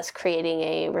impetus on us creating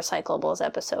a Recyclables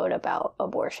episode about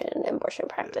abortion and abortion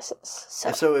practices.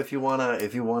 So if you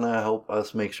wanna help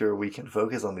us make sure we can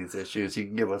focus on these issues, you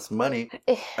can give us money.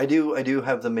 I do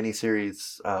have the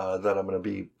miniseries that I'm gonna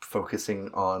be focusing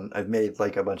on. I've made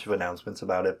like a bunch of announcements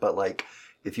about it, but like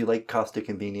if you like Cost of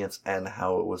Convenience and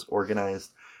how it was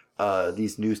organized,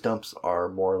 these news dumps are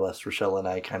more or less Rochelle and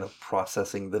I kind of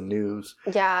processing the news.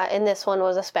 Yeah, and this one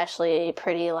was especially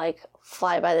pretty like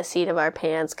fly by the seat of our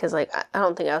pants because like I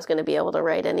don't think I was going to be able to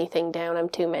write anything down. I'm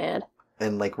too mad.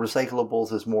 And like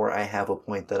Recyclables is more, I have a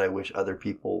point that I wish other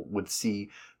people would see,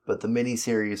 but the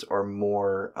miniseries are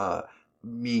more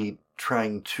me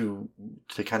trying to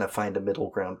kind of find a middle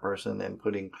ground person and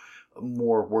putting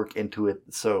more work into it.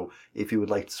 So if you would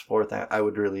like to support that, I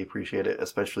would really appreciate it,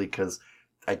 especially because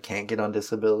I can't get on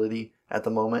disability at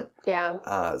the moment.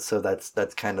 Yeah. So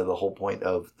that's kind of the whole point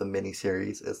of the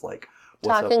miniseries is like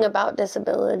talking about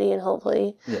disability and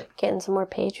hopefully getting some more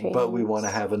Patreons. But we want to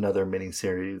have another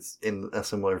miniseries in a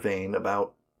similar vein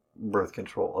about birth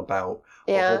control, about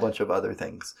a whole bunch of other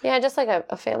things. Yeah, just like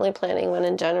a family planning one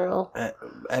in general.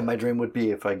 And my dream would be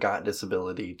if I got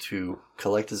disability to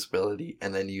collect disability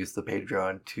and then use the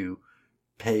Patreon to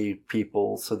pay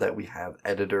people so that we have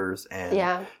editors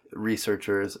and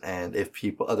researchers, and if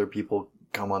other people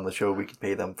come on the show, we could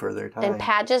pay them for their time. And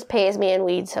Pat just pays me in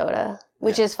weed soda,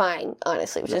 which is fine,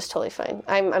 honestly, which is totally fine.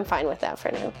 I'm fine with that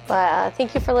for now. But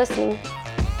thank you for listening.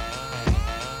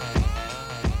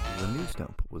 The News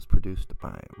Dump was produced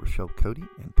by Rochelle Cody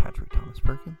and Patrick Thomas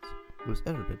Perkins. It was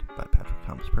edited by Patrick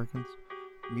Thomas Perkins.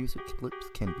 Music clips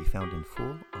can be found in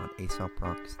full on Aesop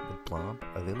Rock's The Blob,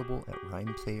 available at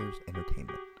Rhymesayers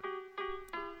Entertainment.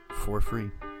 For free.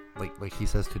 Like he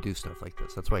says to do stuff like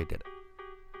this. That's why I did it.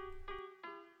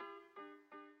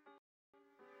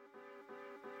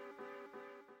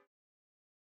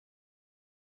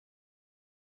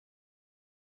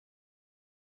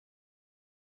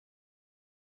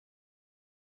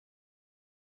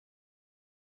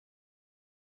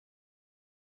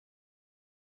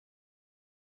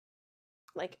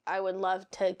 Like, I would love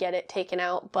to get it taken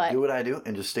out, but... Do what I do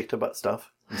and just stick to butt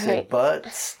stuff. You say butt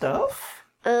stuff?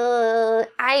 My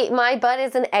butt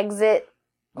is an exit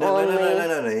only.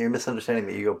 No. You're misunderstanding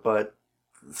me. You go butt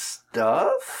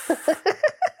stuff?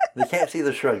 They can't see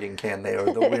the shrugging, can they?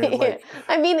 Or the weird, like...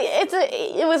 I mean,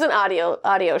 it was an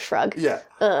audio shrug. Yeah.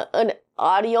 An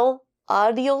audible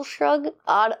shrug?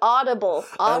 Audible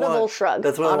shrug.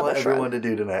 That's what I want shrug. everyone to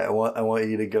do tonight. I want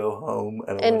you to go home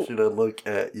and I want you to look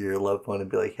at your loved one and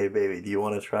be like, hey baby, do you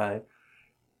want to try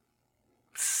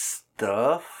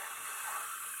stuff?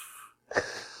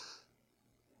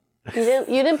 You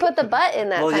didn't put the butt in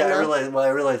that. Well, yeah, I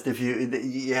realized if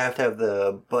you have to have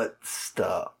the butt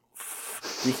stuff.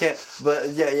 You can't, but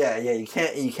you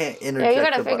can't interject. Yeah, you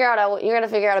gotta figure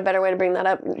out a better way to bring that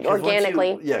up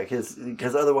organically.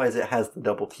 Because otherwise it has the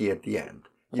double T at the end.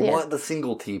 You want the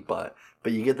single T butt,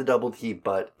 but you get the double T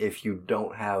butt if you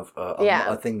don't have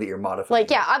a thing that you're modifying.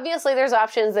 Like, obviously there's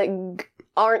options that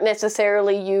aren't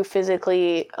necessarily you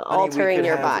physically altering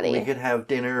your body. We could have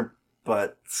dinner,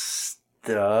 but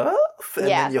stuff, and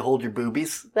then you hold your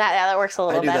boobies. That works a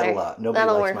little better. I do that a lot. Nobody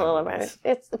That'll likes work a little better.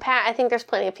 It's Pat. I think there's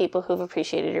plenty of people who've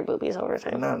appreciated your boobies over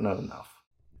time. Not enough.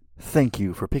 Thank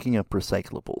you for picking up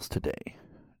Recyclables today.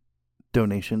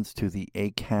 Donations to the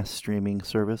Acast streaming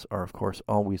service are, of course,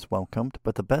 always welcomed,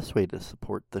 but the best way to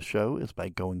support the show is by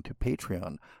going to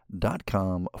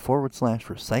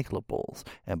patreon.com/recyclables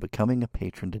and becoming a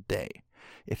patron today.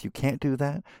 If you can't do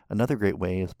that, another great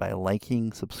way is by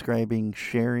liking, subscribing,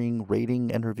 sharing,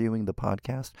 rating, and reviewing the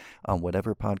podcast on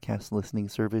whatever podcast listening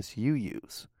service you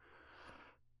use.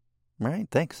 All right,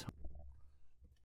 thanks.